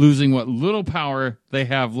risk losing what little power they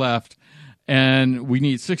have left. And we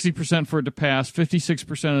need 60% for it to pass.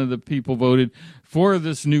 56% of the people voted for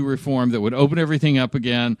this new reform that would open everything up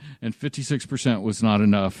again. And 56% was not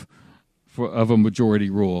enough of a majority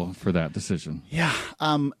rule for that decision. Yeah.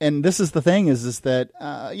 And this is the thing is that,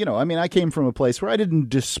 I came from a place where I didn't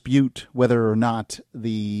dispute whether or not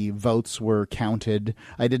the votes were counted.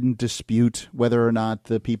 I didn't dispute whether or not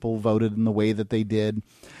the people voted in the way that they did.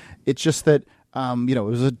 It's just that, it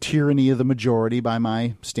was a tyranny of the majority by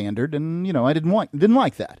my standard. And, I didn't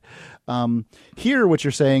like that. Here, what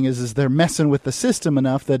you're saying is they're messing with the system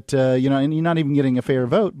enough that, and you're not even getting a fair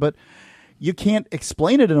vote, but you can't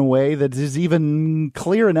explain it in a way that is even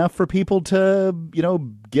clear enough for people to,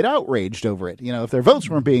 get outraged over it. If their votes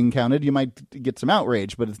weren't being counted, you might get some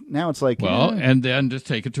outrage. But now it's like, and then to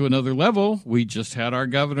take it to another level, we just had our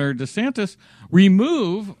Governor DeSantis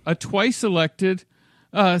remove a twice-elected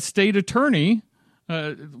state attorney.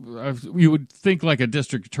 You would think like a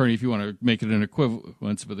district attorney if you want to make it an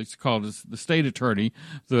equivalence, but it's called the state attorney,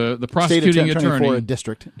 the prosecuting state attorney for a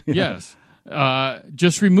district. Yes.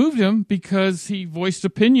 Just removed him because he voiced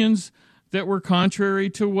opinions that were contrary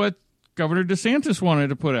to what Governor DeSantis wanted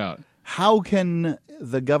to put out. How can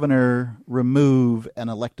the governor remove an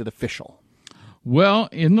elected official? Well,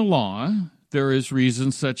 in the law, there is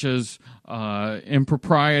reasons such as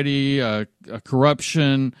impropriety,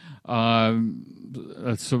 corruption,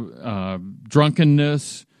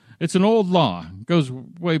 drunkenness. It's an old law. It goes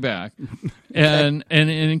way back. and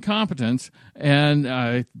incompetence. And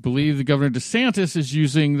I believe the Governor DeSantis is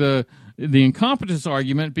using the incompetence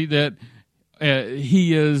argument that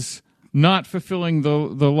he is not fulfilling the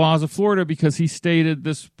laws of Florida because he stated,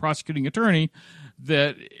 this prosecuting attorney,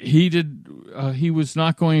 that he was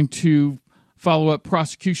not going to follow up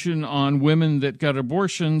prosecution on women that got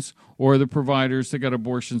abortions or the providers that got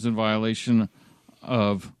abortions in violation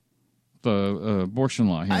of the abortion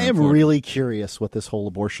law here. I am really curious what this whole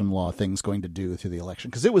abortion law thing's going to do through the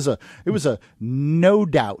election, because it was a no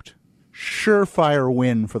doubt surefire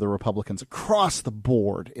win for the Republicans across the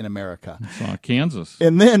board in America. Saw Kansas,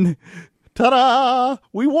 and then ta-da!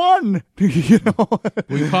 We won. We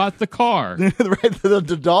caught the car, right?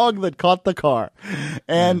 The dog that caught the car,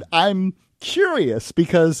 and I'm curious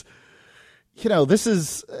because, this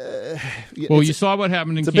is. You saw what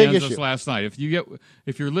happened in Kansas last night.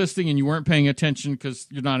 If you're listening and you weren't paying attention because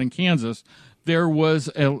you're not in Kansas, there was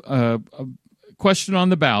a question on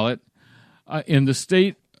the ballot in the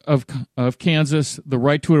state of Kansas. The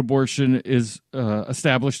right to an abortion is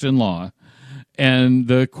established in law, and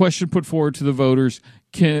the question put forward to the voters: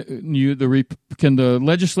 can the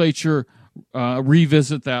legislature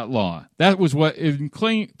revisit that law? That was what, in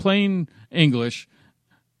plain English,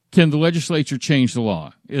 can the legislature change the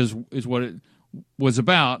law is what it was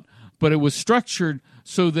about. But it was structured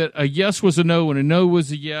so that a yes was a no and a no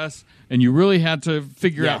was a yes, and you really had to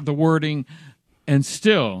figure out the wording. And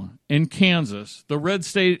still, in Kansas, the red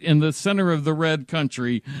state in the center of the red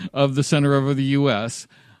country of the center of the U.S.,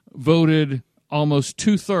 voted almost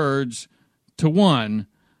 2/3 to 1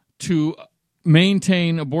 to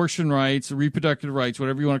maintain abortion rights, reproductive rights,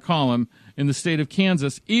 whatever you want to call them, in the state of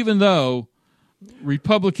Kansas, even though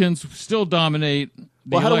Republicans still dominate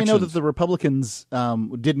the how do we know elections. that the Republicans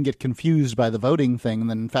didn't get confused by the voting thing, and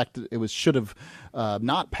then in fact it should have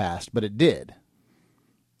not passed, but it did?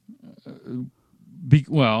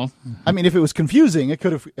 I mean, if it was confusing, it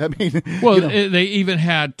could have. I mean, well, they even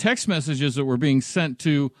had text messages that were being sent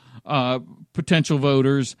to potential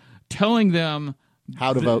voters telling them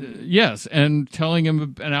how to vote. Yes, and telling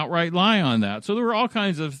them an outright lie on that. So there were all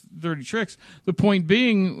kinds of dirty tricks. The point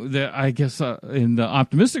being that I guess in the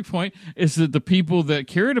optimistic point is that the people that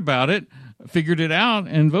cared about it figured it out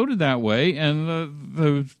and voted that way. And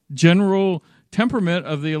the general temperament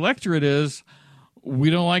of the electorate is we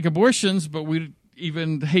don't like abortions, but we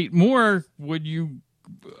even hate more when you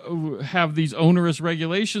have these onerous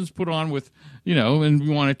regulations put on with, and we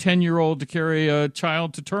want a 10-year-old to carry a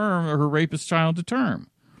child to term or her rapist child to term.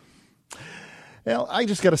 Well, I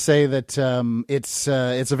just got to say that it's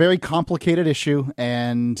a very complicated issue,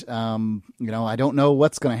 and I don't know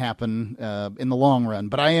what's going to happen in the long run,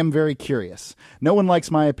 but I am very curious. No one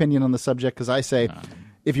likes my opinion on the subject because I say,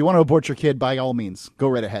 if you want to abort your kid, by all means, go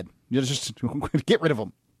right ahead. You just get rid of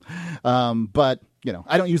them. But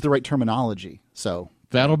I don't use the right terminology, so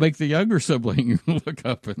that'll make the younger sibling look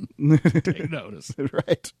up and take notice,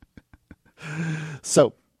 right?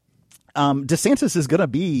 So. DeSantis is going to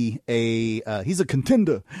be he's a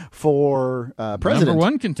contender for president. Number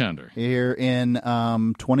one contender. Here in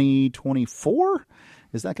 2024.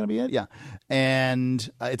 Is that going to be it? Yeah.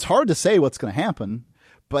 And it's hard to say what's going to happen,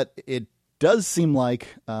 but it does seem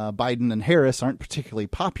like Biden and Harris aren't particularly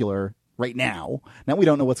popular right now. Now, we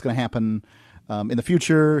don't know what's going to happen in the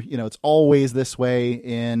future. It's always this way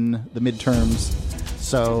in the midterms.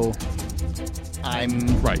 So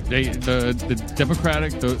I'm right. The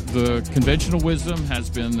Democratic, the conventional wisdom has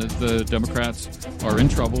been that the Democrats are in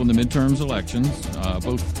trouble in the midterms elections,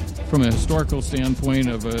 both from a historical standpoint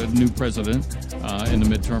of a new president in the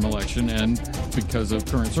midterm election and because of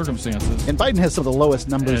current circumstances. And Biden has some of the lowest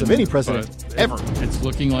numbers of any president ever. It's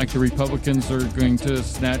looking like the Republicans are going to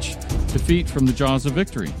snatch defeat from the jaws of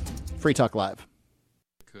victory. Free Talk Live.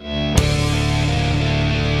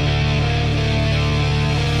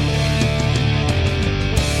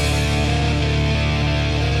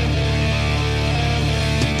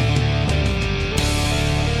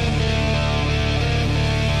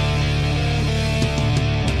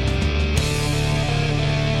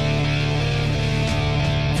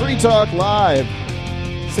 Free Talk Live,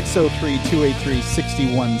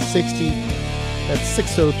 603-283-6160. That's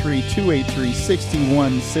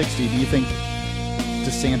 603-283-6160. Do you think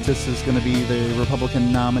DeSantis is going to be the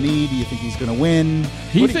Republican nominee? Do you think he's going to win?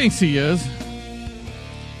 He thinks he is.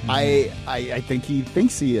 I think he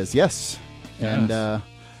thinks he is, yes. And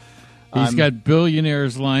he's got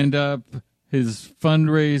billionaires lined up. His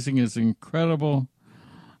fundraising is incredible.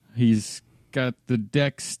 He's got the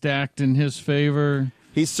deck stacked in his favor.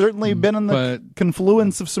 He's certainly been in the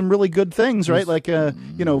confluence of some really good things, right? Like,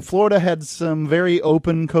 Florida had some very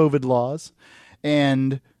open COVID laws,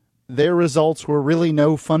 and their results were really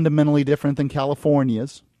no fundamentally different than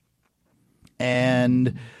California's.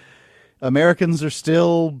 And Americans are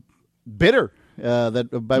still bitter by what they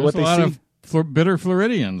see. There's a lot of bitter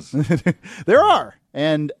Floridians. There are.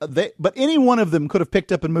 But any one of them could have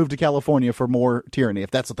picked up and moved to California for more tyranny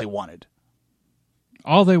if that's what they wanted.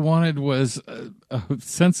 All they wanted was a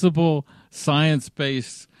sensible,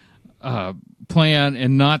 science-based plan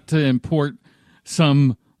and not to import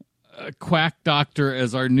some quack doctor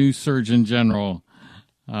as our new Surgeon General.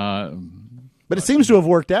 But it seems to have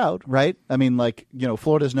worked out, right? I mean,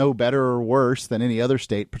 Florida's no better or worse than any other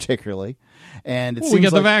state, particularly. And it seems we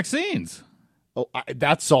got the vaccines. Oh,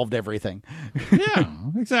 that solved everything. Yeah,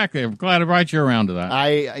 exactly. I'm glad I brought you around to that.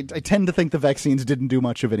 I tend to think the vaccines didn't do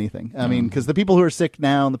much of anything. I mean, because the people who are sick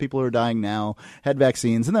now and the people who are dying now had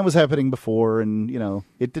vaccines, and that was happening before, and,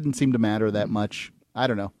 it didn't seem to matter that much. I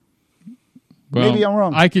don't know. Well, maybe I'm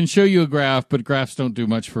wrong. I can show you a graph, but graphs don't do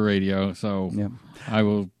much for radio, so yeah. I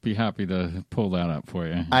will be happy to pull that up for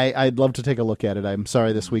you. I'd love to take a look at it. I'm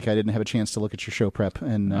sorry this week I didn't have a chance to look at your show prep.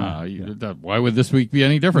 And why would this week be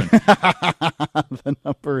any different? The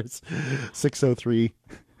number is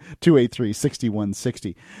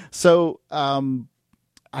 603-283-6160. So I'm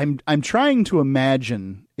trying to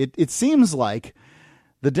imagine. It seems like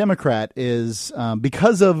the Democrat is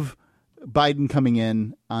because of Biden coming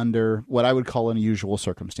in under what I would call unusual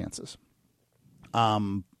circumstances.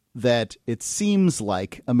 That it seems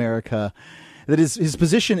like America, that his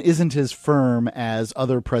position isn't as firm as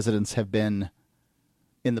other presidents have been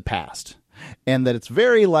in the past, and that it's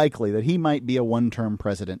very likely that he might be a one-term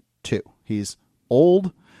president too. He's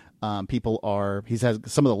old. He's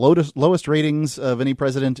had some of the lowest ratings of any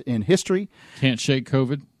president in history. Can't shake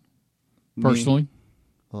COVID, personally.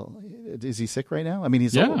 Well, is he sick right now? I mean,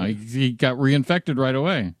 he's old. He got reinfected right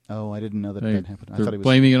away. Oh, I didn't know that happened. I thought he was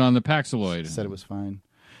blaming it on the Paxlovid. Said it was fine.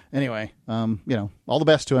 Anyway, all the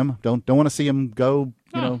best to him. Don't want to see him go,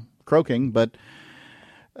 croaking, but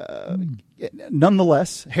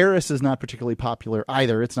nonetheless, Harris is not particularly popular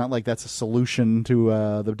either. It's not like that's a solution to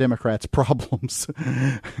the Democrats' problems.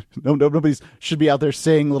 Nobody should be out there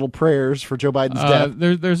saying little prayers for Joe Biden's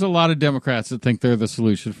death. There's a lot of Democrats that think they're the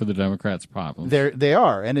solution for the Democrats' problems. They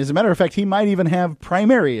are, and as a matter of fact, he might even have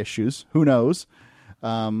primary issues. Who knows?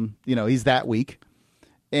 He's that weak,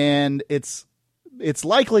 and it's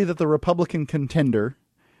likely that the Republican contender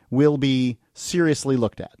will be seriously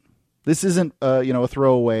looked at. This isn't, a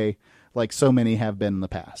throwaway like so many have been in the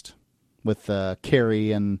past with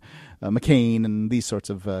Kerry and McCain and these sorts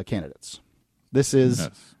of candidates. This is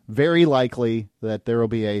very likely that there will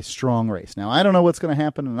be a strong race. Now, I don't know what's going to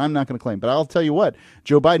happen, and I'm not going to claim, but I'll tell you what,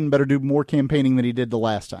 Joe Biden better do more campaigning than he did the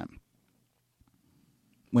last time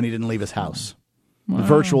when he didn't leave his house. Wow.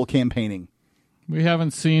 Virtual campaigning. We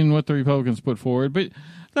haven't seen what the Republicans put forward, but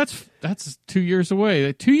that's 2 years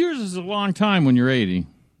away. 2 years is a long time when you're 80.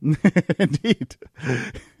 Indeed.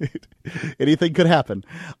 Anything could happen.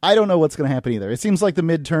 I don't know what's going to happen either. It seems like the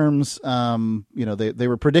midterms, they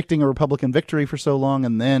were predicting a Republican victory for so long,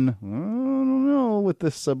 and then, I don't know, with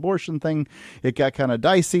this abortion thing, it got kind of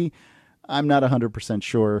dicey. I'm not 100%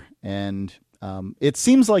 sure, and it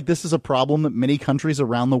seems like this is a problem that many countries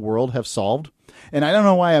around the world have solved, and I don't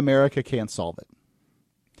know why America can't solve it.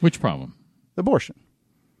 Which problem? Abortion.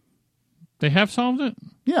 They have solved it?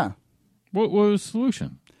 Yeah. What was the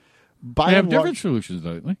solution? They have different solutions,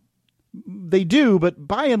 don't they? They do, but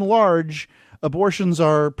by and large, abortions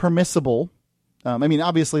are permissible.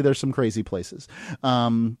 Obviously, there's some crazy places.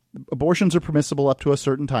 Abortions are permissible up to a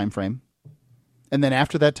certain time frame, and then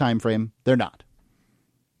after that time frame, they're not.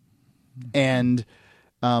 And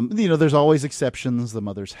there's always exceptions: the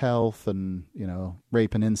mother's health, and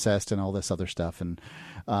rape and incest, and all this other stuff. And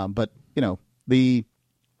but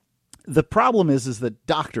the problem is that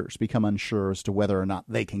doctors become unsure as to whether or not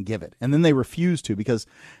they can give it. And then they refuse to because,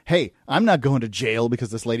 hey, I'm not going to jail because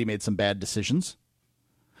this lady made some bad decisions.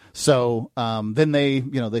 So then they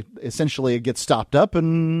essentially get stopped up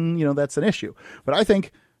and, that's an issue. But I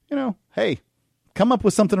think, hey, come up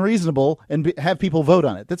with something reasonable and have people vote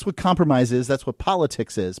on it. That's what compromise is. That's what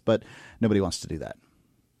politics is. But nobody wants to do that.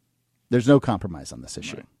 There's no compromise on this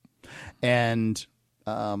issue. Right. And,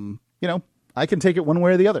 I can take it one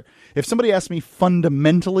way or the other. If somebody asks me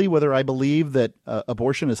fundamentally whether I believe that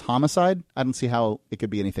abortion is homicide, I don't see how it could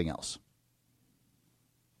be anything else.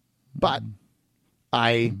 But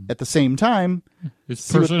at the same time... Does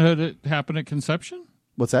personhood happen at conception?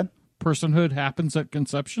 What's that? Personhood happens at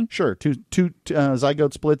conception? Sure. Two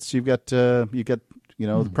zygote splits, you've got the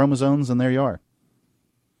chromosomes, and there you are.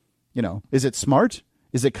 Is it smart?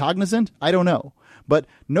 Is it cognizant? I don't know. But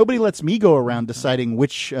nobody lets me go around deciding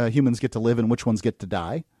which humans get to live and which ones get to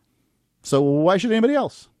die. So why should anybody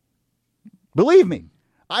else? Believe me,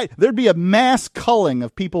 there'd be a mass culling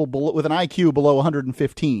of people with an IQ below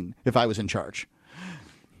 115 if I was in charge.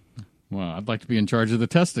 Well, I'd like to be in charge of the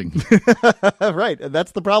testing. Right, and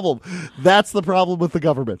that's the problem. That's the problem with the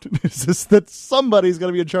government. It's just that somebody's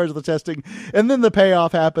going to be in charge of the testing, and then the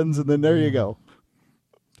payoff happens, and then there you go.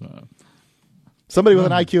 Somebody with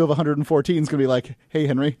an IQ of 114 is going to be like, hey,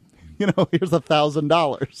 Henry, here's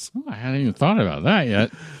 $1,000. I hadn't even thought about that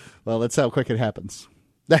yet. Well, that's how quick it happens.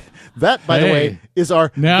 That by the way, is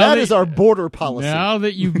our border policy. Now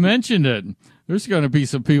that you've mentioned it, there's going to be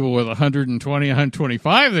some people with 120,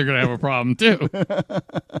 125. They're going to have a problem, too.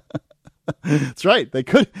 That's right. They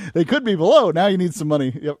could be below. Now you need some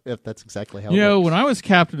money. Yep, that's exactly how it works. When I was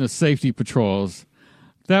captain of safety patrols,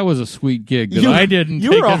 that was a sweet gig that I didn't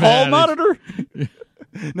take advantage. You were a hall monitor?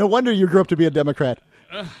 No wonder you grew up to be a Democrat.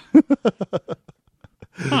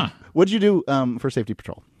 What'd you do for safety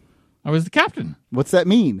patrol? I was the captain. What's that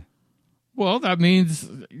mean? Well, that means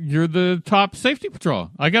you're the top safety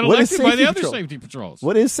patrol. I got elected by the other safety patrols.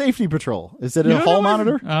 What is safety patrol? Is it a hall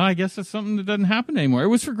monitor? I guess that's something that doesn't happen anymore. It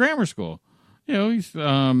was for grammar school. It's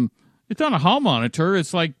not a hall monitor.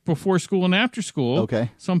 It's like before school and after school. Okay.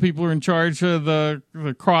 Some people are in charge of the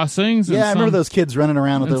crossings. Yeah, I remember those kids running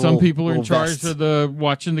around with their some people are in charge vests. of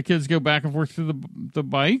watching the kids go back and forth through the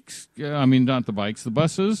bikes. Not the bikes, the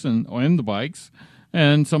buses and the bikes.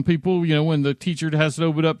 And some people, when the teacher has to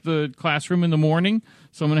open up the classroom in the morning,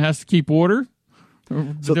 someone has to keep order.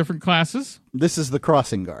 So different classes. This is the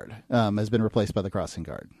crossing guard. Has been replaced by the crossing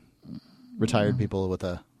guard. Retired people with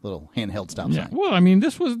a little handheld stop sign. Well,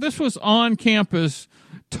 this was on campus,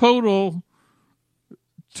 total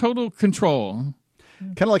control.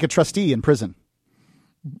 Kind of like a trustee in prison.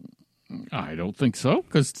 I don't think so,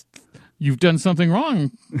 because you've done something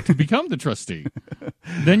wrong to become the trustee.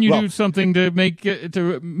 Then you do something to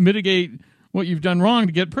mitigate what you've done wrong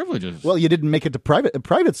to get privileges. Well, you didn't make it to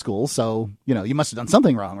private school, so you must have done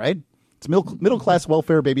something wrong, right? It's middle class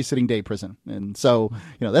welfare babysitting day prison, and so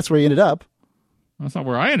that's where you ended up. That's not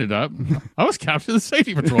where I ended up. I was captain of the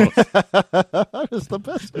safety patrol. That was the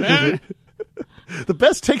best. The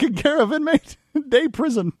best taken care of inmate in day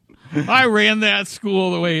prison. I ran that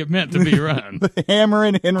school the way it meant to be run. The Hammer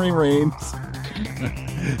and Henry Raines.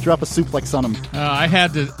 Drop a suplex on them. I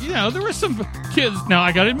had to, there were some kids. Now,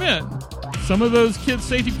 I got to admit, some of those kids'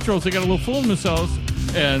 safety patrols, they got a little full of themselves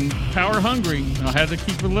and power hungry. I had to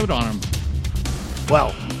keep a lid on them.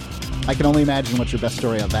 Well, I can only imagine what your best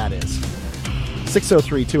story of that is.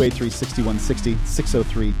 603-283-6160.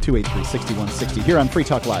 603-283-6160. Here on Free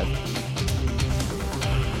Talk Live.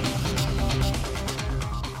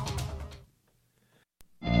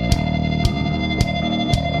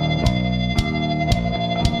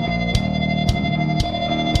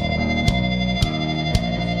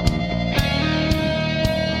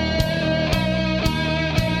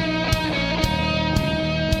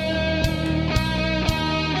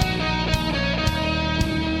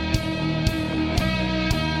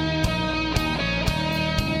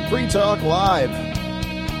 Free Talk Live.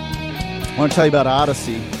 I want to tell you about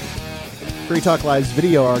Odyssey. Free Talk Live's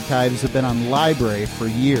video archives have been on LBRY for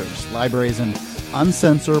years. LBRY is an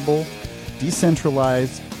uncensorable,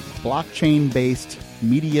 decentralized, blockchain-based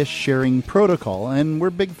media sharing protocol, and we're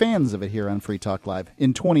big fans of it here on Free Talk Live.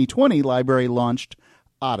 In 2020, LBRY launched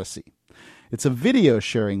Odyssey. It's a video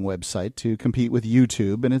sharing website to compete with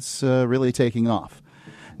YouTube, and it's really taking off.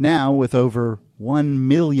 Now, with over 1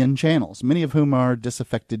 million channels, many of whom are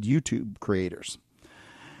disaffected YouTube creators.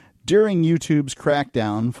 During YouTube's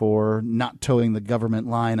crackdown for not towing the government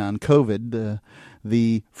line on COVID,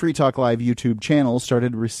 the Free Talk Live YouTube channel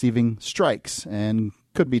started receiving strikes and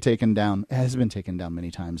could be taken down, has been taken down many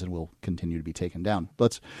times and will continue to be taken down.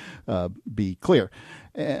 Let's be clear.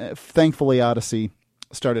 Thankfully, Odyssey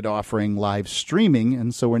started offering live streaming,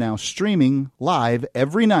 and so we're now streaming live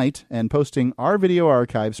every night and posting our video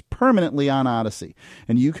archives permanently on Odyssey.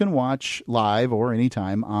 And you can watch live or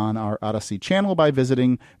anytime on our Odyssey channel by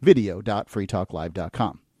visiting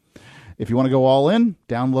video.freetalklive.com. If you want to go all in,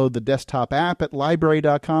 download the desktop app at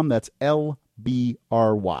LBRY.com. That's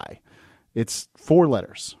LBRY. It's 4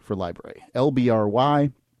 letters for LBRY.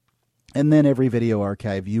 LBRY. And then every video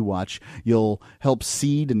archive you watch, you'll help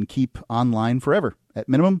seed and keep online forever. At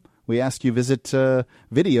minimum, we ask you visit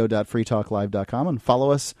video.freetalklive.com and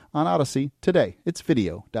follow us on Odyssey today. It's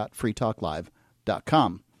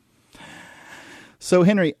video.freetalklive.com. So,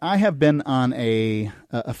 Henry, I have been on a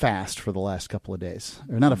fast for the last couple of days.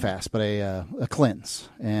 Or not a fast, but a cleanse.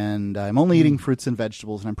 And I'm only eating fruits and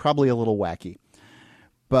vegetables, and I'm probably a little wacky.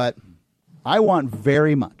 But I want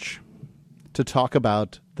very much to talk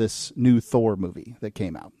about this new Thor movie that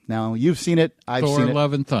came out. Now, you've seen it. I've seen it. Thor: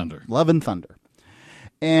 Love and Thunder. Love and Thunder.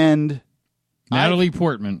 And Natalie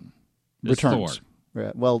Portman returns.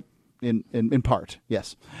 Thor. Well, in part,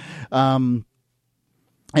 yes. And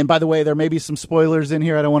by the way, there may be some spoilers in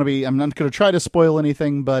here. I'm not going to try to spoil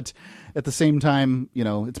anything, but at the same time,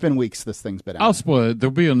 it's been weeks this thing's been out. I'll spoil it.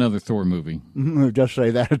 There'll be another Thor movie. Just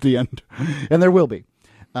say that at the end. And there will be.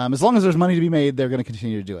 As long as there's money to be made, they're going to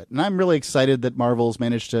continue to do it. And I'm really excited that Marvel's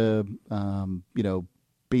managed to,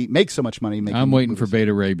 make so much money. I'm waiting for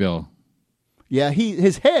Beta Ray Bill. Yeah,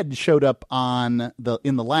 his head showed up in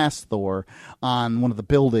the last Thor on one of the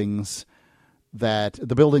buildings what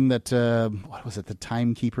was it? The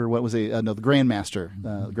Timekeeper? What was it? No, the Grandmaster.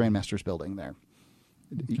 The Grandmaster's building there.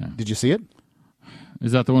 Okay. Did you see it?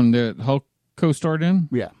 Is that the one that Hulk co-starred in?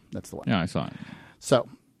 Yeah, that's the one. Yeah, I saw it. So,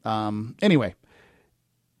 anyway.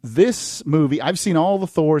 This movie, I've seen all the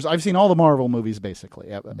Thors. I've seen all the Marvel movies, basically,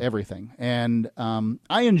 everything. And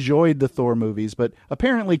I enjoyed the Thor movies, but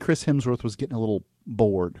apparently Chris Hemsworth was getting a little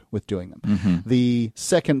bored with doing them. Mm-hmm. The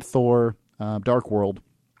second Thor, Dark World,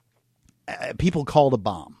 people called a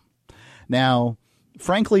bomb. Now,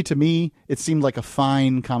 frankly, to me, it seemed like a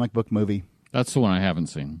fine comic book movie. That's the one I haven't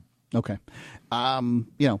seen. Okay. I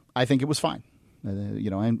think it was fine.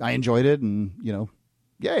 I enjoyed it, and,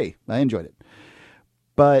 yay, I enjoyed it.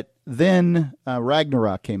 But then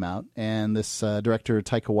Ragnarok came out, and this director,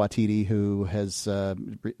 Taika Waititi, who has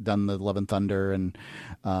done the Love and Thunder, and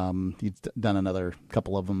he's done another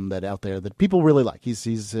couple of them that out there that people really like.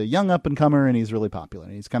 He's a young up-and-comer, and he's really popular.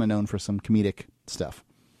 He's kind of known for some comedic stuff.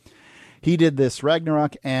 He did this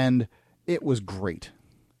Ragnarok, and it was great.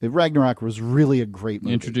 Ragnarok was really a great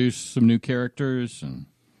movie. Introduced some new characters.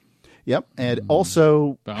 Yep, and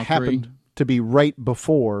also Valkyrie. happened to be right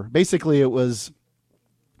before. Basically, it was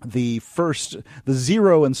the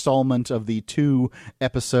zero installment of the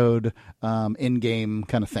 2-episode in-game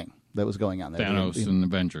kind of thing that was going on there. Thanos and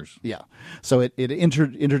Avengers. Yeah. So it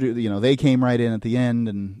introduced, they came right in at the end,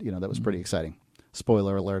 and, that was pretty exciting.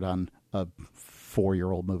 Spoiler alert on a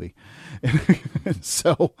 4-year-old movie.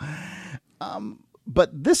 So,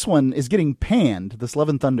 but this one is getting panned. This Love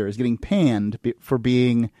and Thunder is getting panned for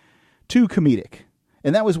being too comedic.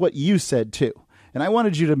 And that was what you said, too. And I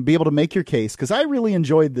wanted you to be able to make your case, because I really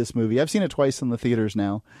enjoyed this movie. I've seen it twice in the theaters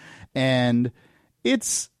now. And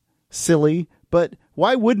it's silly, but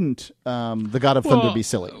why wouldn't The God of Thunder be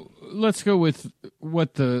silly? Let's go with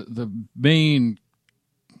what the main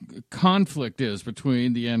conflict is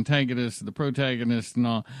between the antagonist, the protagonist, and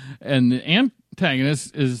all. And the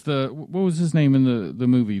antagonist is what was his name in the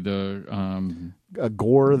movie?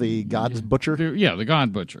 Gore, the God's Butcher? The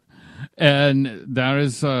God Butcher. And that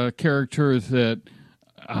is a character that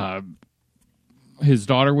his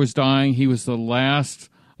daughter was dying. He was the last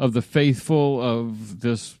of the faithful of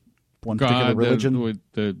this one God particular religion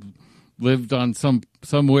that lived on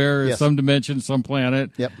somewhere, yes. some dimension, some planet.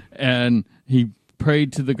 Yep. And he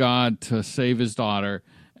prayed to the God to save his daughter,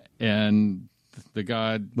 and the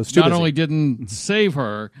God not only didn't save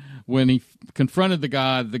her, when he confronted the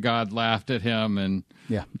God laughed at him and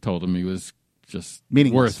told him he was just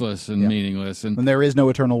worthless and meaningless. And there is no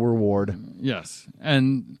eternal reward. Yes.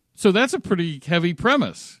 And so that's a pretty heavy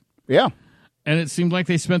premise. Yeah. And it seemed like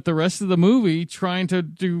they spent the rest of the movie trying to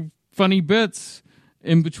do funny bits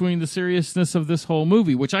in between the seriousness of this whole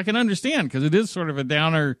movie, which I can understand, because it is sort of a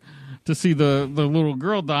downer to see the little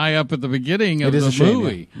girl die up at the beginning of the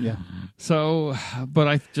movie. Yeah. So, but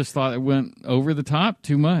I just thought it went over the top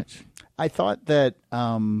too much. I thought that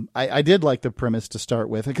I did like the premise to start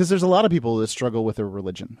with, because there's a lot of people that struggle with their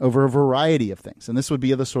religion over a variety of things, and this would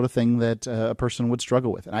be the sort of thing that a person would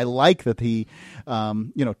struggle with. And I like that he,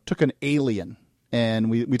 took an alien, and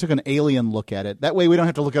we took an alien look at it. That way, we don't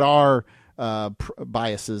have to look at our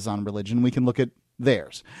biases on religion. We can look at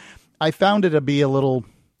theirs. I found it to be a little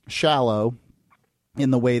shallow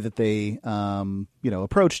in the way that they,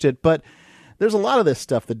 approached it, but there's a lot of this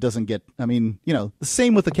stuff that doesn't get, the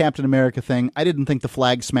same with the Captain America thing. I didn't think the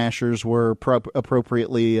Flag Smashers were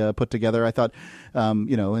appropriately put together. I thought,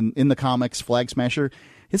 in the comics, Flag Smasher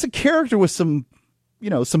is a character with some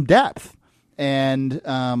depth. And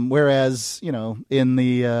whereas, in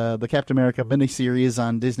the Captain America miniseries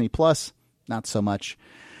on Disney Plus, not so much.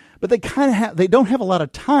 But they don't have a lot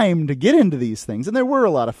of time to get into these things. And there were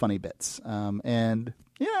a lot of funny bits.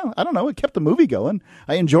 I don't know. It kept the movie going.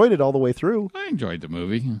 I enjoyed it all the way through. I enjoyed the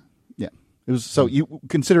movie. Yeah. It was. So you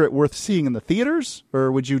consider it worth seeing in the theaters,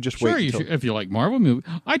 or would you just wait? Sure, if you like Marvel movies.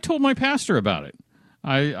 I told my pastor about it.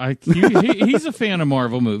 He's a fan of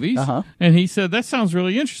Marvel movies, and he said that sounds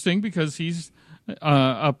really interesting, because he's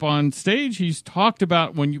up on stage. He's talked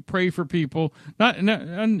about when you pray for people, not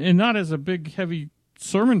as a big heavy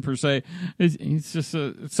sermon per se. It's just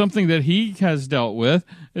something that he has dealt with.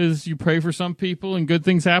 Is you pray for some people and good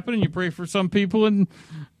things happen, and you pray for some people and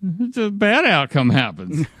a bad outcome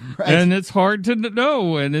happens. Right. And it's hard to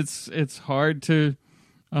know, and it's hard to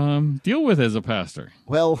deal with as a pastor.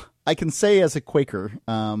 Well, I can say as a Quaker,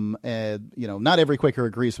 not every Quaker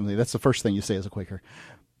agrees with me. That's the first thing you say as a Quaker.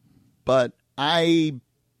 But I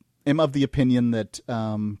am of the opinion that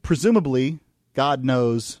presumably God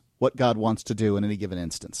knows what God wants to do in any given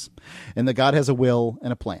instance, and that God has a will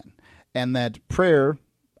and a plan, and that prayer,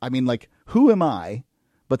 who am I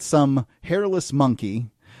but some hairless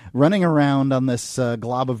monkey running around on this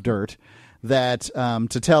glob of dirt that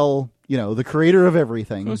to tell, the creator of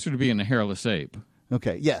everything. Closer to being a hairless ape.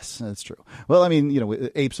 Okay, yes, that's true. Well,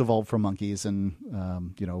 apes evolved from monkeys, and,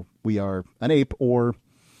 we are an ape or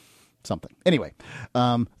something. Anyway,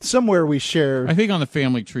 somewhere we share. I think on the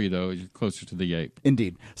family tree, though, you're closer to the ape.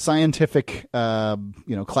 Indeed, scientific,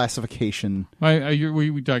 classification.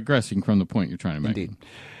 We're digressing from the point you're trying to make. Indeed.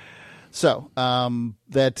 So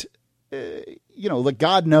that that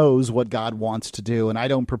God knows what God wants to do, and I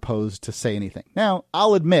don't propose to say anything. Now,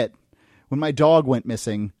 I'll admit, when my dog went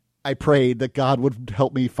missing, I prayed that God would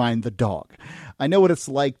help me find the dog. I know what it's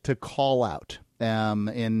like to call out.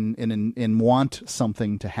 And want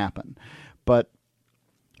something to happen. But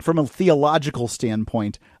from a theological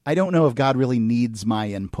standpoint, I don't know if God really needs my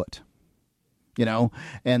input,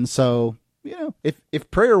 and so, if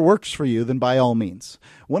prayer works for you, then by all means.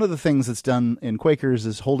 One of the things that's done in Quakers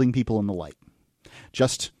is holding people in the light,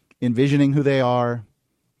 just envisioning who they are,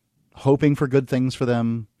 hoping for good things for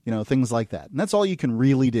them, things like that. And that's all you can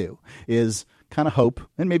really do is kind of hope,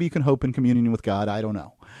 and maybe you can hope in communion with God. I don't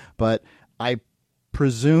know. But I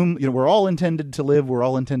presume, we're all intended to live. We're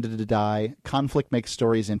all intended to die. Conflict makes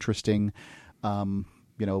stories interesting.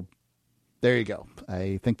 There you go.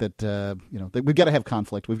 I think that, that we've got to have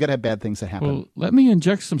conflict. We've got to have bad things that happen. Well, let me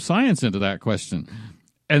inject some science into that question.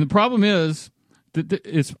 And the problem is that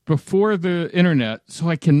it's before the internet, so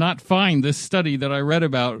I cannot find this study that I read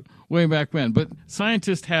about way back when. But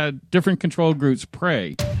scientists had different control groups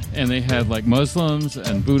pray, and they had like Muslims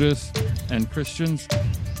and Buddhists and Christians,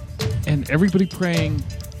 and everybody praying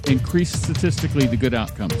increased statistically the good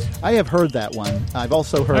outcomes. I have heard that one. I've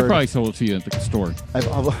also heard... I probably sold it to you at the store. I've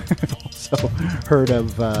also heard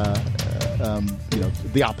of,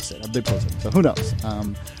 the opposite, of the opposite. So who knows?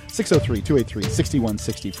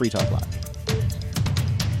 603-283-6160, Free Talk Live.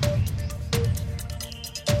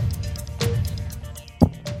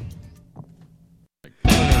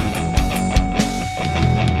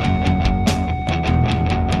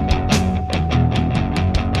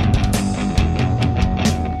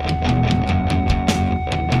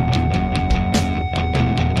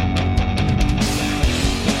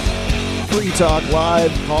 Talk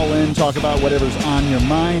Live. Call in, talk about whatever's on your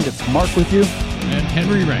mind. It's Mark with you. And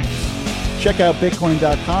Henry Ranks. Check out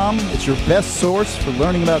Bitcoin.com. It's your best source for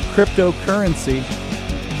learning about cryptocurrency.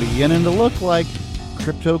 Beginning to look like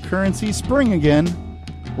cryptocurrency spring again.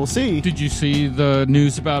 We'll see. Did you see the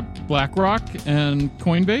news about BlackRock and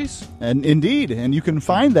Coinbase? And indeed. And you can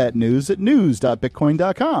find that news at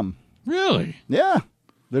news.bitcoin.com. Really? Yeah.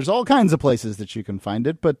 There's all kinds of places that you can find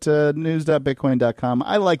it, but news.bitcoin.com.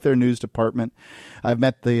 I like their news department. I've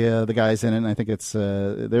met the guys in it, and I think it's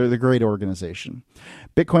they're a great organization.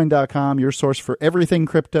 Bitcoin.com, your source for everything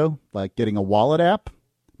crypto, like getting a wallet app,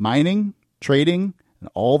 mining, trading, and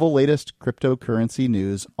all the latest cryptocurrency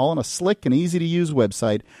news, all on a slick and easy-to-use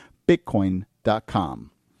website,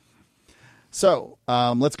 bitcoin.com. So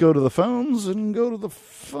let's go to the phones and go to the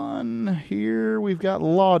fun. Here we've got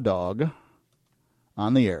Law Dog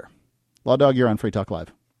on the air. Law Dog, you're on Free Talk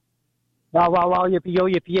Live. Wow, yippee-yo,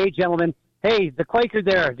 yippee-yay, gentlemen. Hey, the Quaker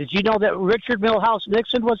there. Did you know that Richard Milhous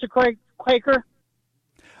Nixon was a Quaker?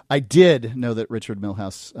 I did know that Richard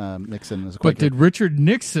Milhous Nixon was a Quaker. But did Richard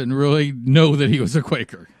Nixon really know that he was a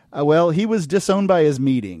Quaker? Well, he was disowned by his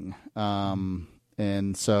meeting.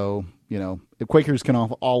 And so, the Quakers can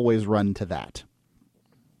always run to that.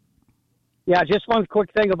 Yeah, just one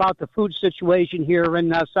quick thing about the food situation here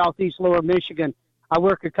in southeast Lower Michigan. I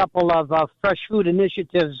work a couple of fresh food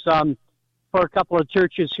initiatives for a couple of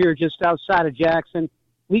churches here just outside of Jackson.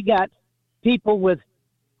 We got people with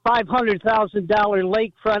 $500,000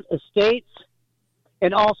 lakefront estates,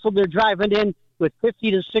 and also they're driving in with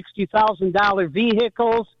 $50,000 to $60,000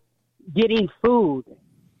 vehicles getting food.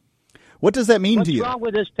 What does that mean to you? What's wrong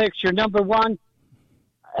with this picture? Number one,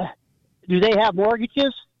 do they have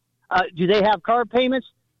mortgages? Do they have car payments?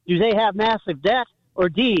 Do they have massive debt? Or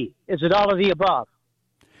D, is it all of the above?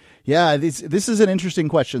 Yeah, this is an interesting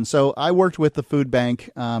question. So I worked with the food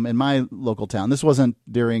bank in my local town. This wasn't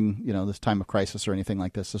during this time of crisis or anything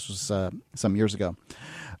like this. This was some years ago,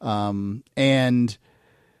 and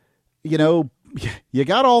you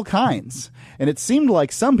got all kinds. And it seemed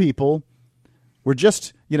like some people were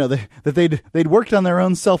just that they'd worked on their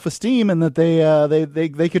own self-esteem and that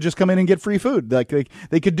they could just come in and get free food. Like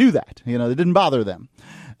they could do that. It didn't bother them.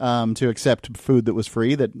 To accept food that was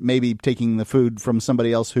free, that maybe taking the food from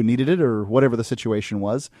somebody else who needed it or whatever the situation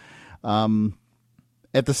was.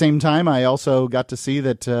 At the same time, I also got to see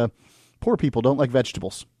that poor people don't like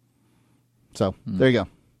vegetables. So there you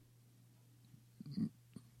go.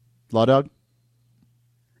 Law Dog?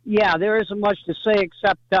 Yeah, there isn't much to say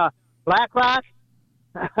except BlackRock.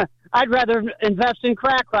 I'd rather invest in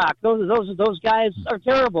CrackRock. Those guys are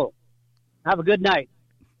terrible. Have a good night.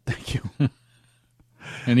 Thank you.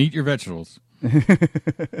 And eat your vegetables.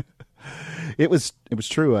 It was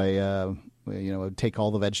true. I would take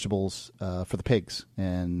all the vegetables for the pigs,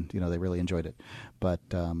 and they really enjoyed it. But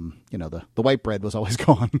the white bread was always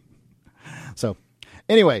gone. So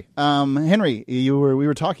anyway, Henry, we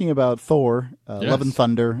were talking about Thor, Yes. Love and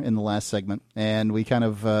Thunder in the last segment, and we kind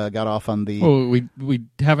of got off on the. Well, we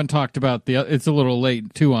haven't talked about it's a little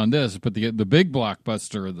late too on this, but the big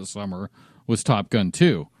blockbuster of the summer was Top Gun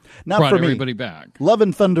 2. Not brought for me. everybody back. Love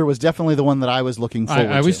and Thunder was definitely the one that I was looking forward to.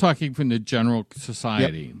 I was talking from the general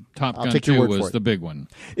society. Yep. Top I'll Gun take your 2 word for was it. the big one.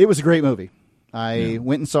 It was a great movie. I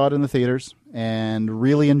went and saw it in the theaters and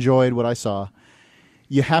really enjoyed what I saw.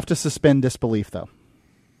 You have to suspend disbelief, though.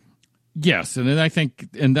 Yes, and then I think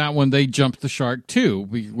in that one they jumped the shark too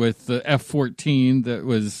with the F-14 that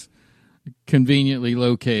was conveniently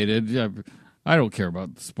located. I don't care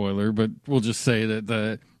about the spoiler, but we'll just say that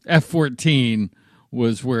the F-14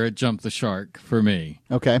 was where it jumped the shark for me.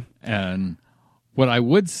 Okay. And What I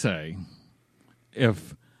would say,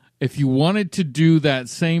 if you wanted to do that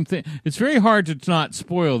same thing, it's very hard to not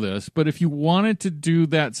spoil this, but if you wanted to do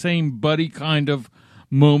that same buddy kind of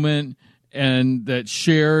moment and that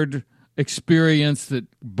shared experience that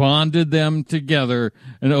bonded them together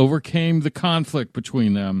and overcame the conflict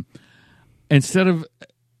between them, instead of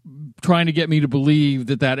trying to get me to believe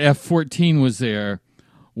that F-14 was there,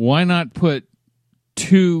 why not put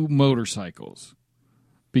 2 motorcycles?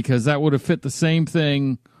 Because that would have fit the same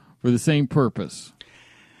thing for the same purpose.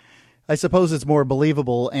 I suppose it's more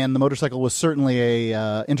believable, and the motorcycle was certainly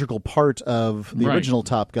a integral part of the original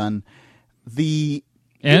Top Gun.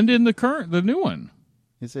 And in the new one.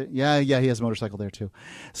 Is it? Yeah, he has a motorcycle there too.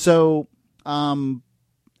 So, I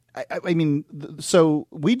mean, so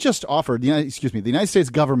we just offered the United States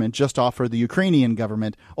government just offered the Ukrainian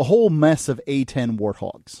government a whole mess of A-10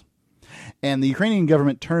 Warthogs, and the Ukrainian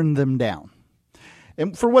government turned them down,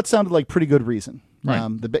 and for what sounded like pretty good reason.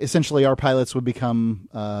 Right. Essentially, our pilots would become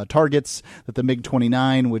targets, that the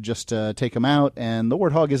MiG-29 would just take them out, and the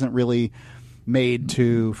Warthog isn't really made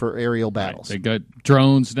for aerial battles. Right. They got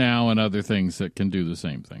drones now and other things that can do the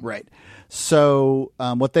same thing. Right. So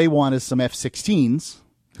what they want is some F-16s.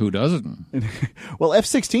 Who doesn't? Well,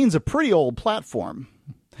 F-16 is a pretty old platform.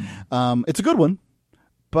 It's a good one,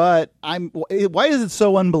 but why is it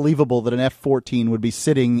so unbelievable that an F-14 would be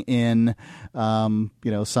sitting in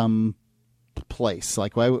some place?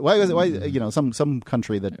 Like why some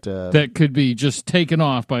country that could be just taken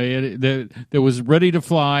off by it, that was ready to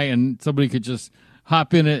fly, and somebody could just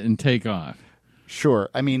hop in it and take off. Sure.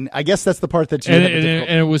 I mean, I guess that's the part that and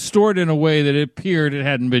it was stored in a way that it appeared it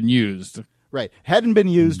hadn't been used. Right, hadn't been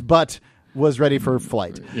used, but was ready for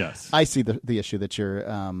flight. Yes, I see the issue that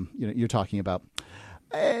you're talking about.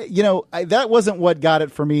 That wasn't what got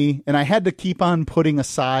it for me, and I had to keep on putting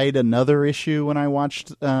aside another issue when I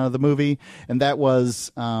watched the movie, and that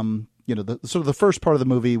was, the first part of the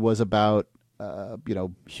movie was about,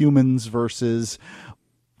 humans versus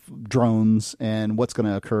drones and what's going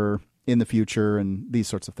to occur in the future and these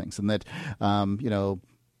sorts of things, and that,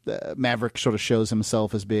 Maverick sort of shows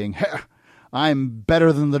himself as being, I'm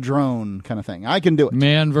better than the drone kind of thing. I can do it.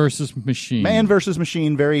 Man versus machine. Man versus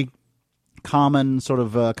machine, very common sort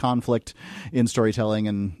of conflict in storytelling,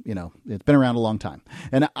 and it's been around a long time,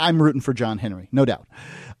 and I'm rooting for John Henry, no doubt,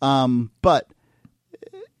 but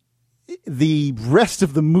the rest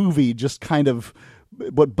of the movie just kind of,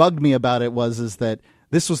 what bugged me about it is that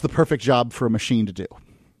this was the perfect job for a machine to do.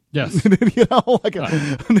 Yes. Like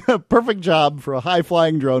a perfect job for a high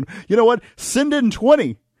flying drone. You know what, send in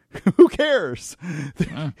 20. Who cares?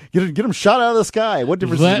 Get them shot out of the sky. What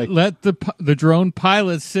difference does it make? Let the drone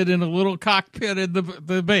pilots sit in a little cockpit in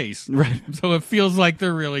the base, right? So it feels like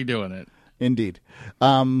they're really doing it. Indeed.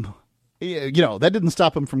 That didn't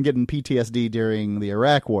stop them from getting PTSD during the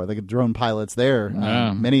Iraq War. The drone pilots there,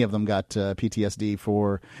 many of them got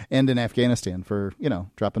PTSD and in Afghanistan for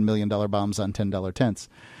dropping $1 million bombs on $10 tents.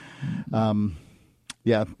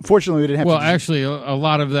 Yeah, fortunately we didn't have. Well, actually, a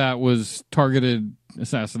lot of that was targeted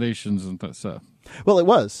assassinations and that stuff. Well, it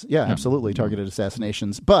was, absolutely targeted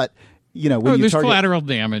assassinations. But when there's collateral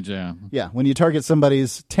damage. Yeah, when you target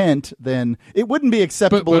somebody's tent, then it wouldn't be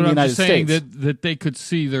acceptable in the United States. But I'm just saying that they could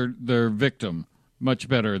see their victim much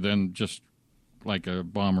better than just like a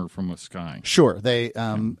bomber from the sky. Sure, they.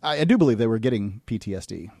 I do believe they were getting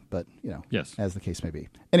PTSD, but yes, as the case may be.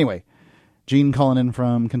 Anyway, Gene calling in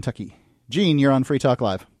from Kentucky. Gene, you're on Free Talk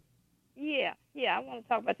Live. Yeah, I want to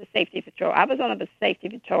talk about the safety patrol. I was on a safety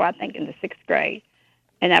patrol, I think, in the 6th grade.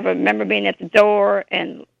 And I remember being at the door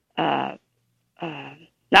and not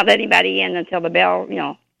letting anybody in until a bell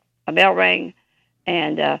rang.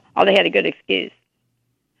 And they had a good excuse.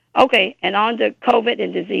 Okay, and on to COVID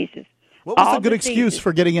and diseases. What was the good excuse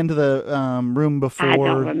for getting into the room before? I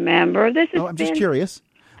don't remember. I'm just curious.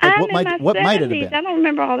 Like, what might it have been? I don't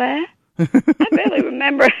remember all that. I barely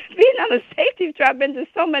remember being on a safety patrol. I've been to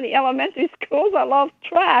so many elementary schools, I lost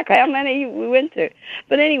track how many we went to.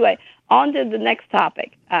 But anyway, on to the next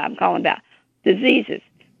topic I'm calling about. Diseases.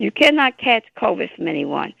 You cannot catch COVID from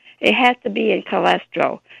anyone. It has to be in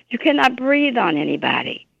cholesterol. You cannot breathe on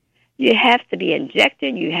anybody. You have to be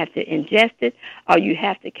injected, you have to ingest it, or you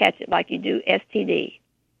have to catch it like you do STD.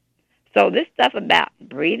 So this stuff about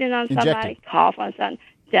breathing on somebody, cough on something,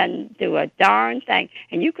 doesn't do a darn thing.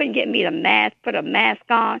 And you couldn't get me to put a mask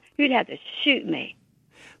on. You'd have to shoot me.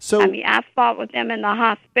 So I fought with them in the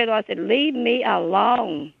hospital. I said, leave me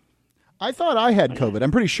alone. I thought I had COVID.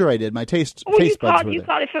 I'm pretty sure I did. My taste buds were you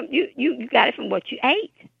got it from what you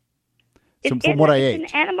ate. From what I ate.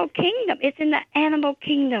 It's in the animal kingdom. It's in the animal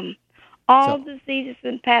kingdom. All diseases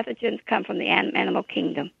and pathogens come from the animal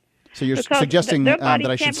kingdom. So you're Because suggesting their that body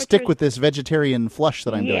I should stick temperatures- with this vegetarian flush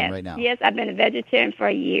that I'm doing right now. Yes, I've been a vegetarian for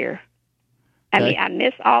a year. I Okay. mean, I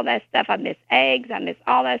miss all that stuff. I miss eggs. I miss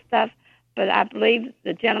all that stuff. But I believe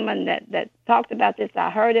the gentleman that talked about this, I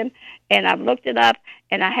heard him, and I've looked it up,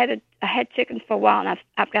 and I had chickens for a while, and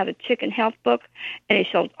I've got a chicken health book, and it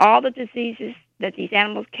shows all the diseases that these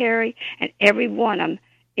animals carry, and every one of them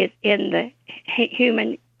is in the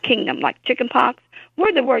human kingdom, like chicken pox.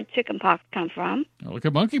 Where'd the word chicken pox come from? Oh, look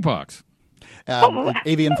at monkeypox.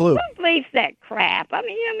 Avian flu. Who believes that crap? I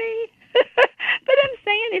mean, but I'm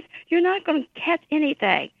saying is you're not going to catch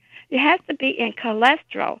anything. It has to be in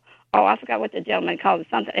cholesterol. Oh, I forgot what the gentleman called it.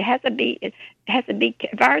 Something. It has to be.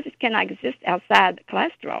 Viruses cannot exist outside the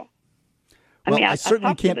cholesterol. Well, I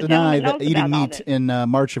certainly can't deny that eating meat in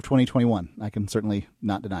March of 2021. I can certainly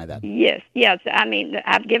not deny that. Yes. I mean,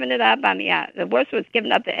 I've given it up. I mean, the worst was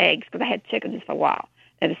giving up the eggs because I had chickens for a while.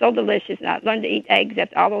 It was so delicious, and I learned to eat eggs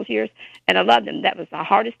after all those years, and I loved them. That was the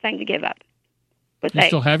hardest thing to give up. You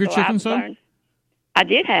still have your chickens, though? I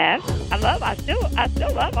did have. I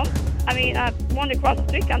still love them. I mean, I wanted to cross the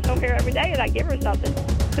street, comes over here every day, and I give her something.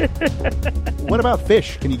 What about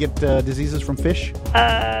fish? Can you get diseases from fish?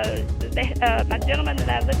 My gentleman that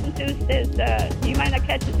I listen to says you might not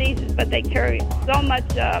catch diseases, but they carry so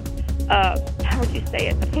much, how would you say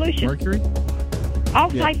it, the pollution. Mercury? All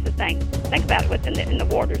types of things. Think about what's in the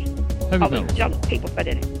waters. Heavy All metals. these junk people put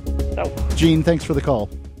in it. So, Gene, thanks for the call.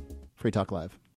 Free Talk Live.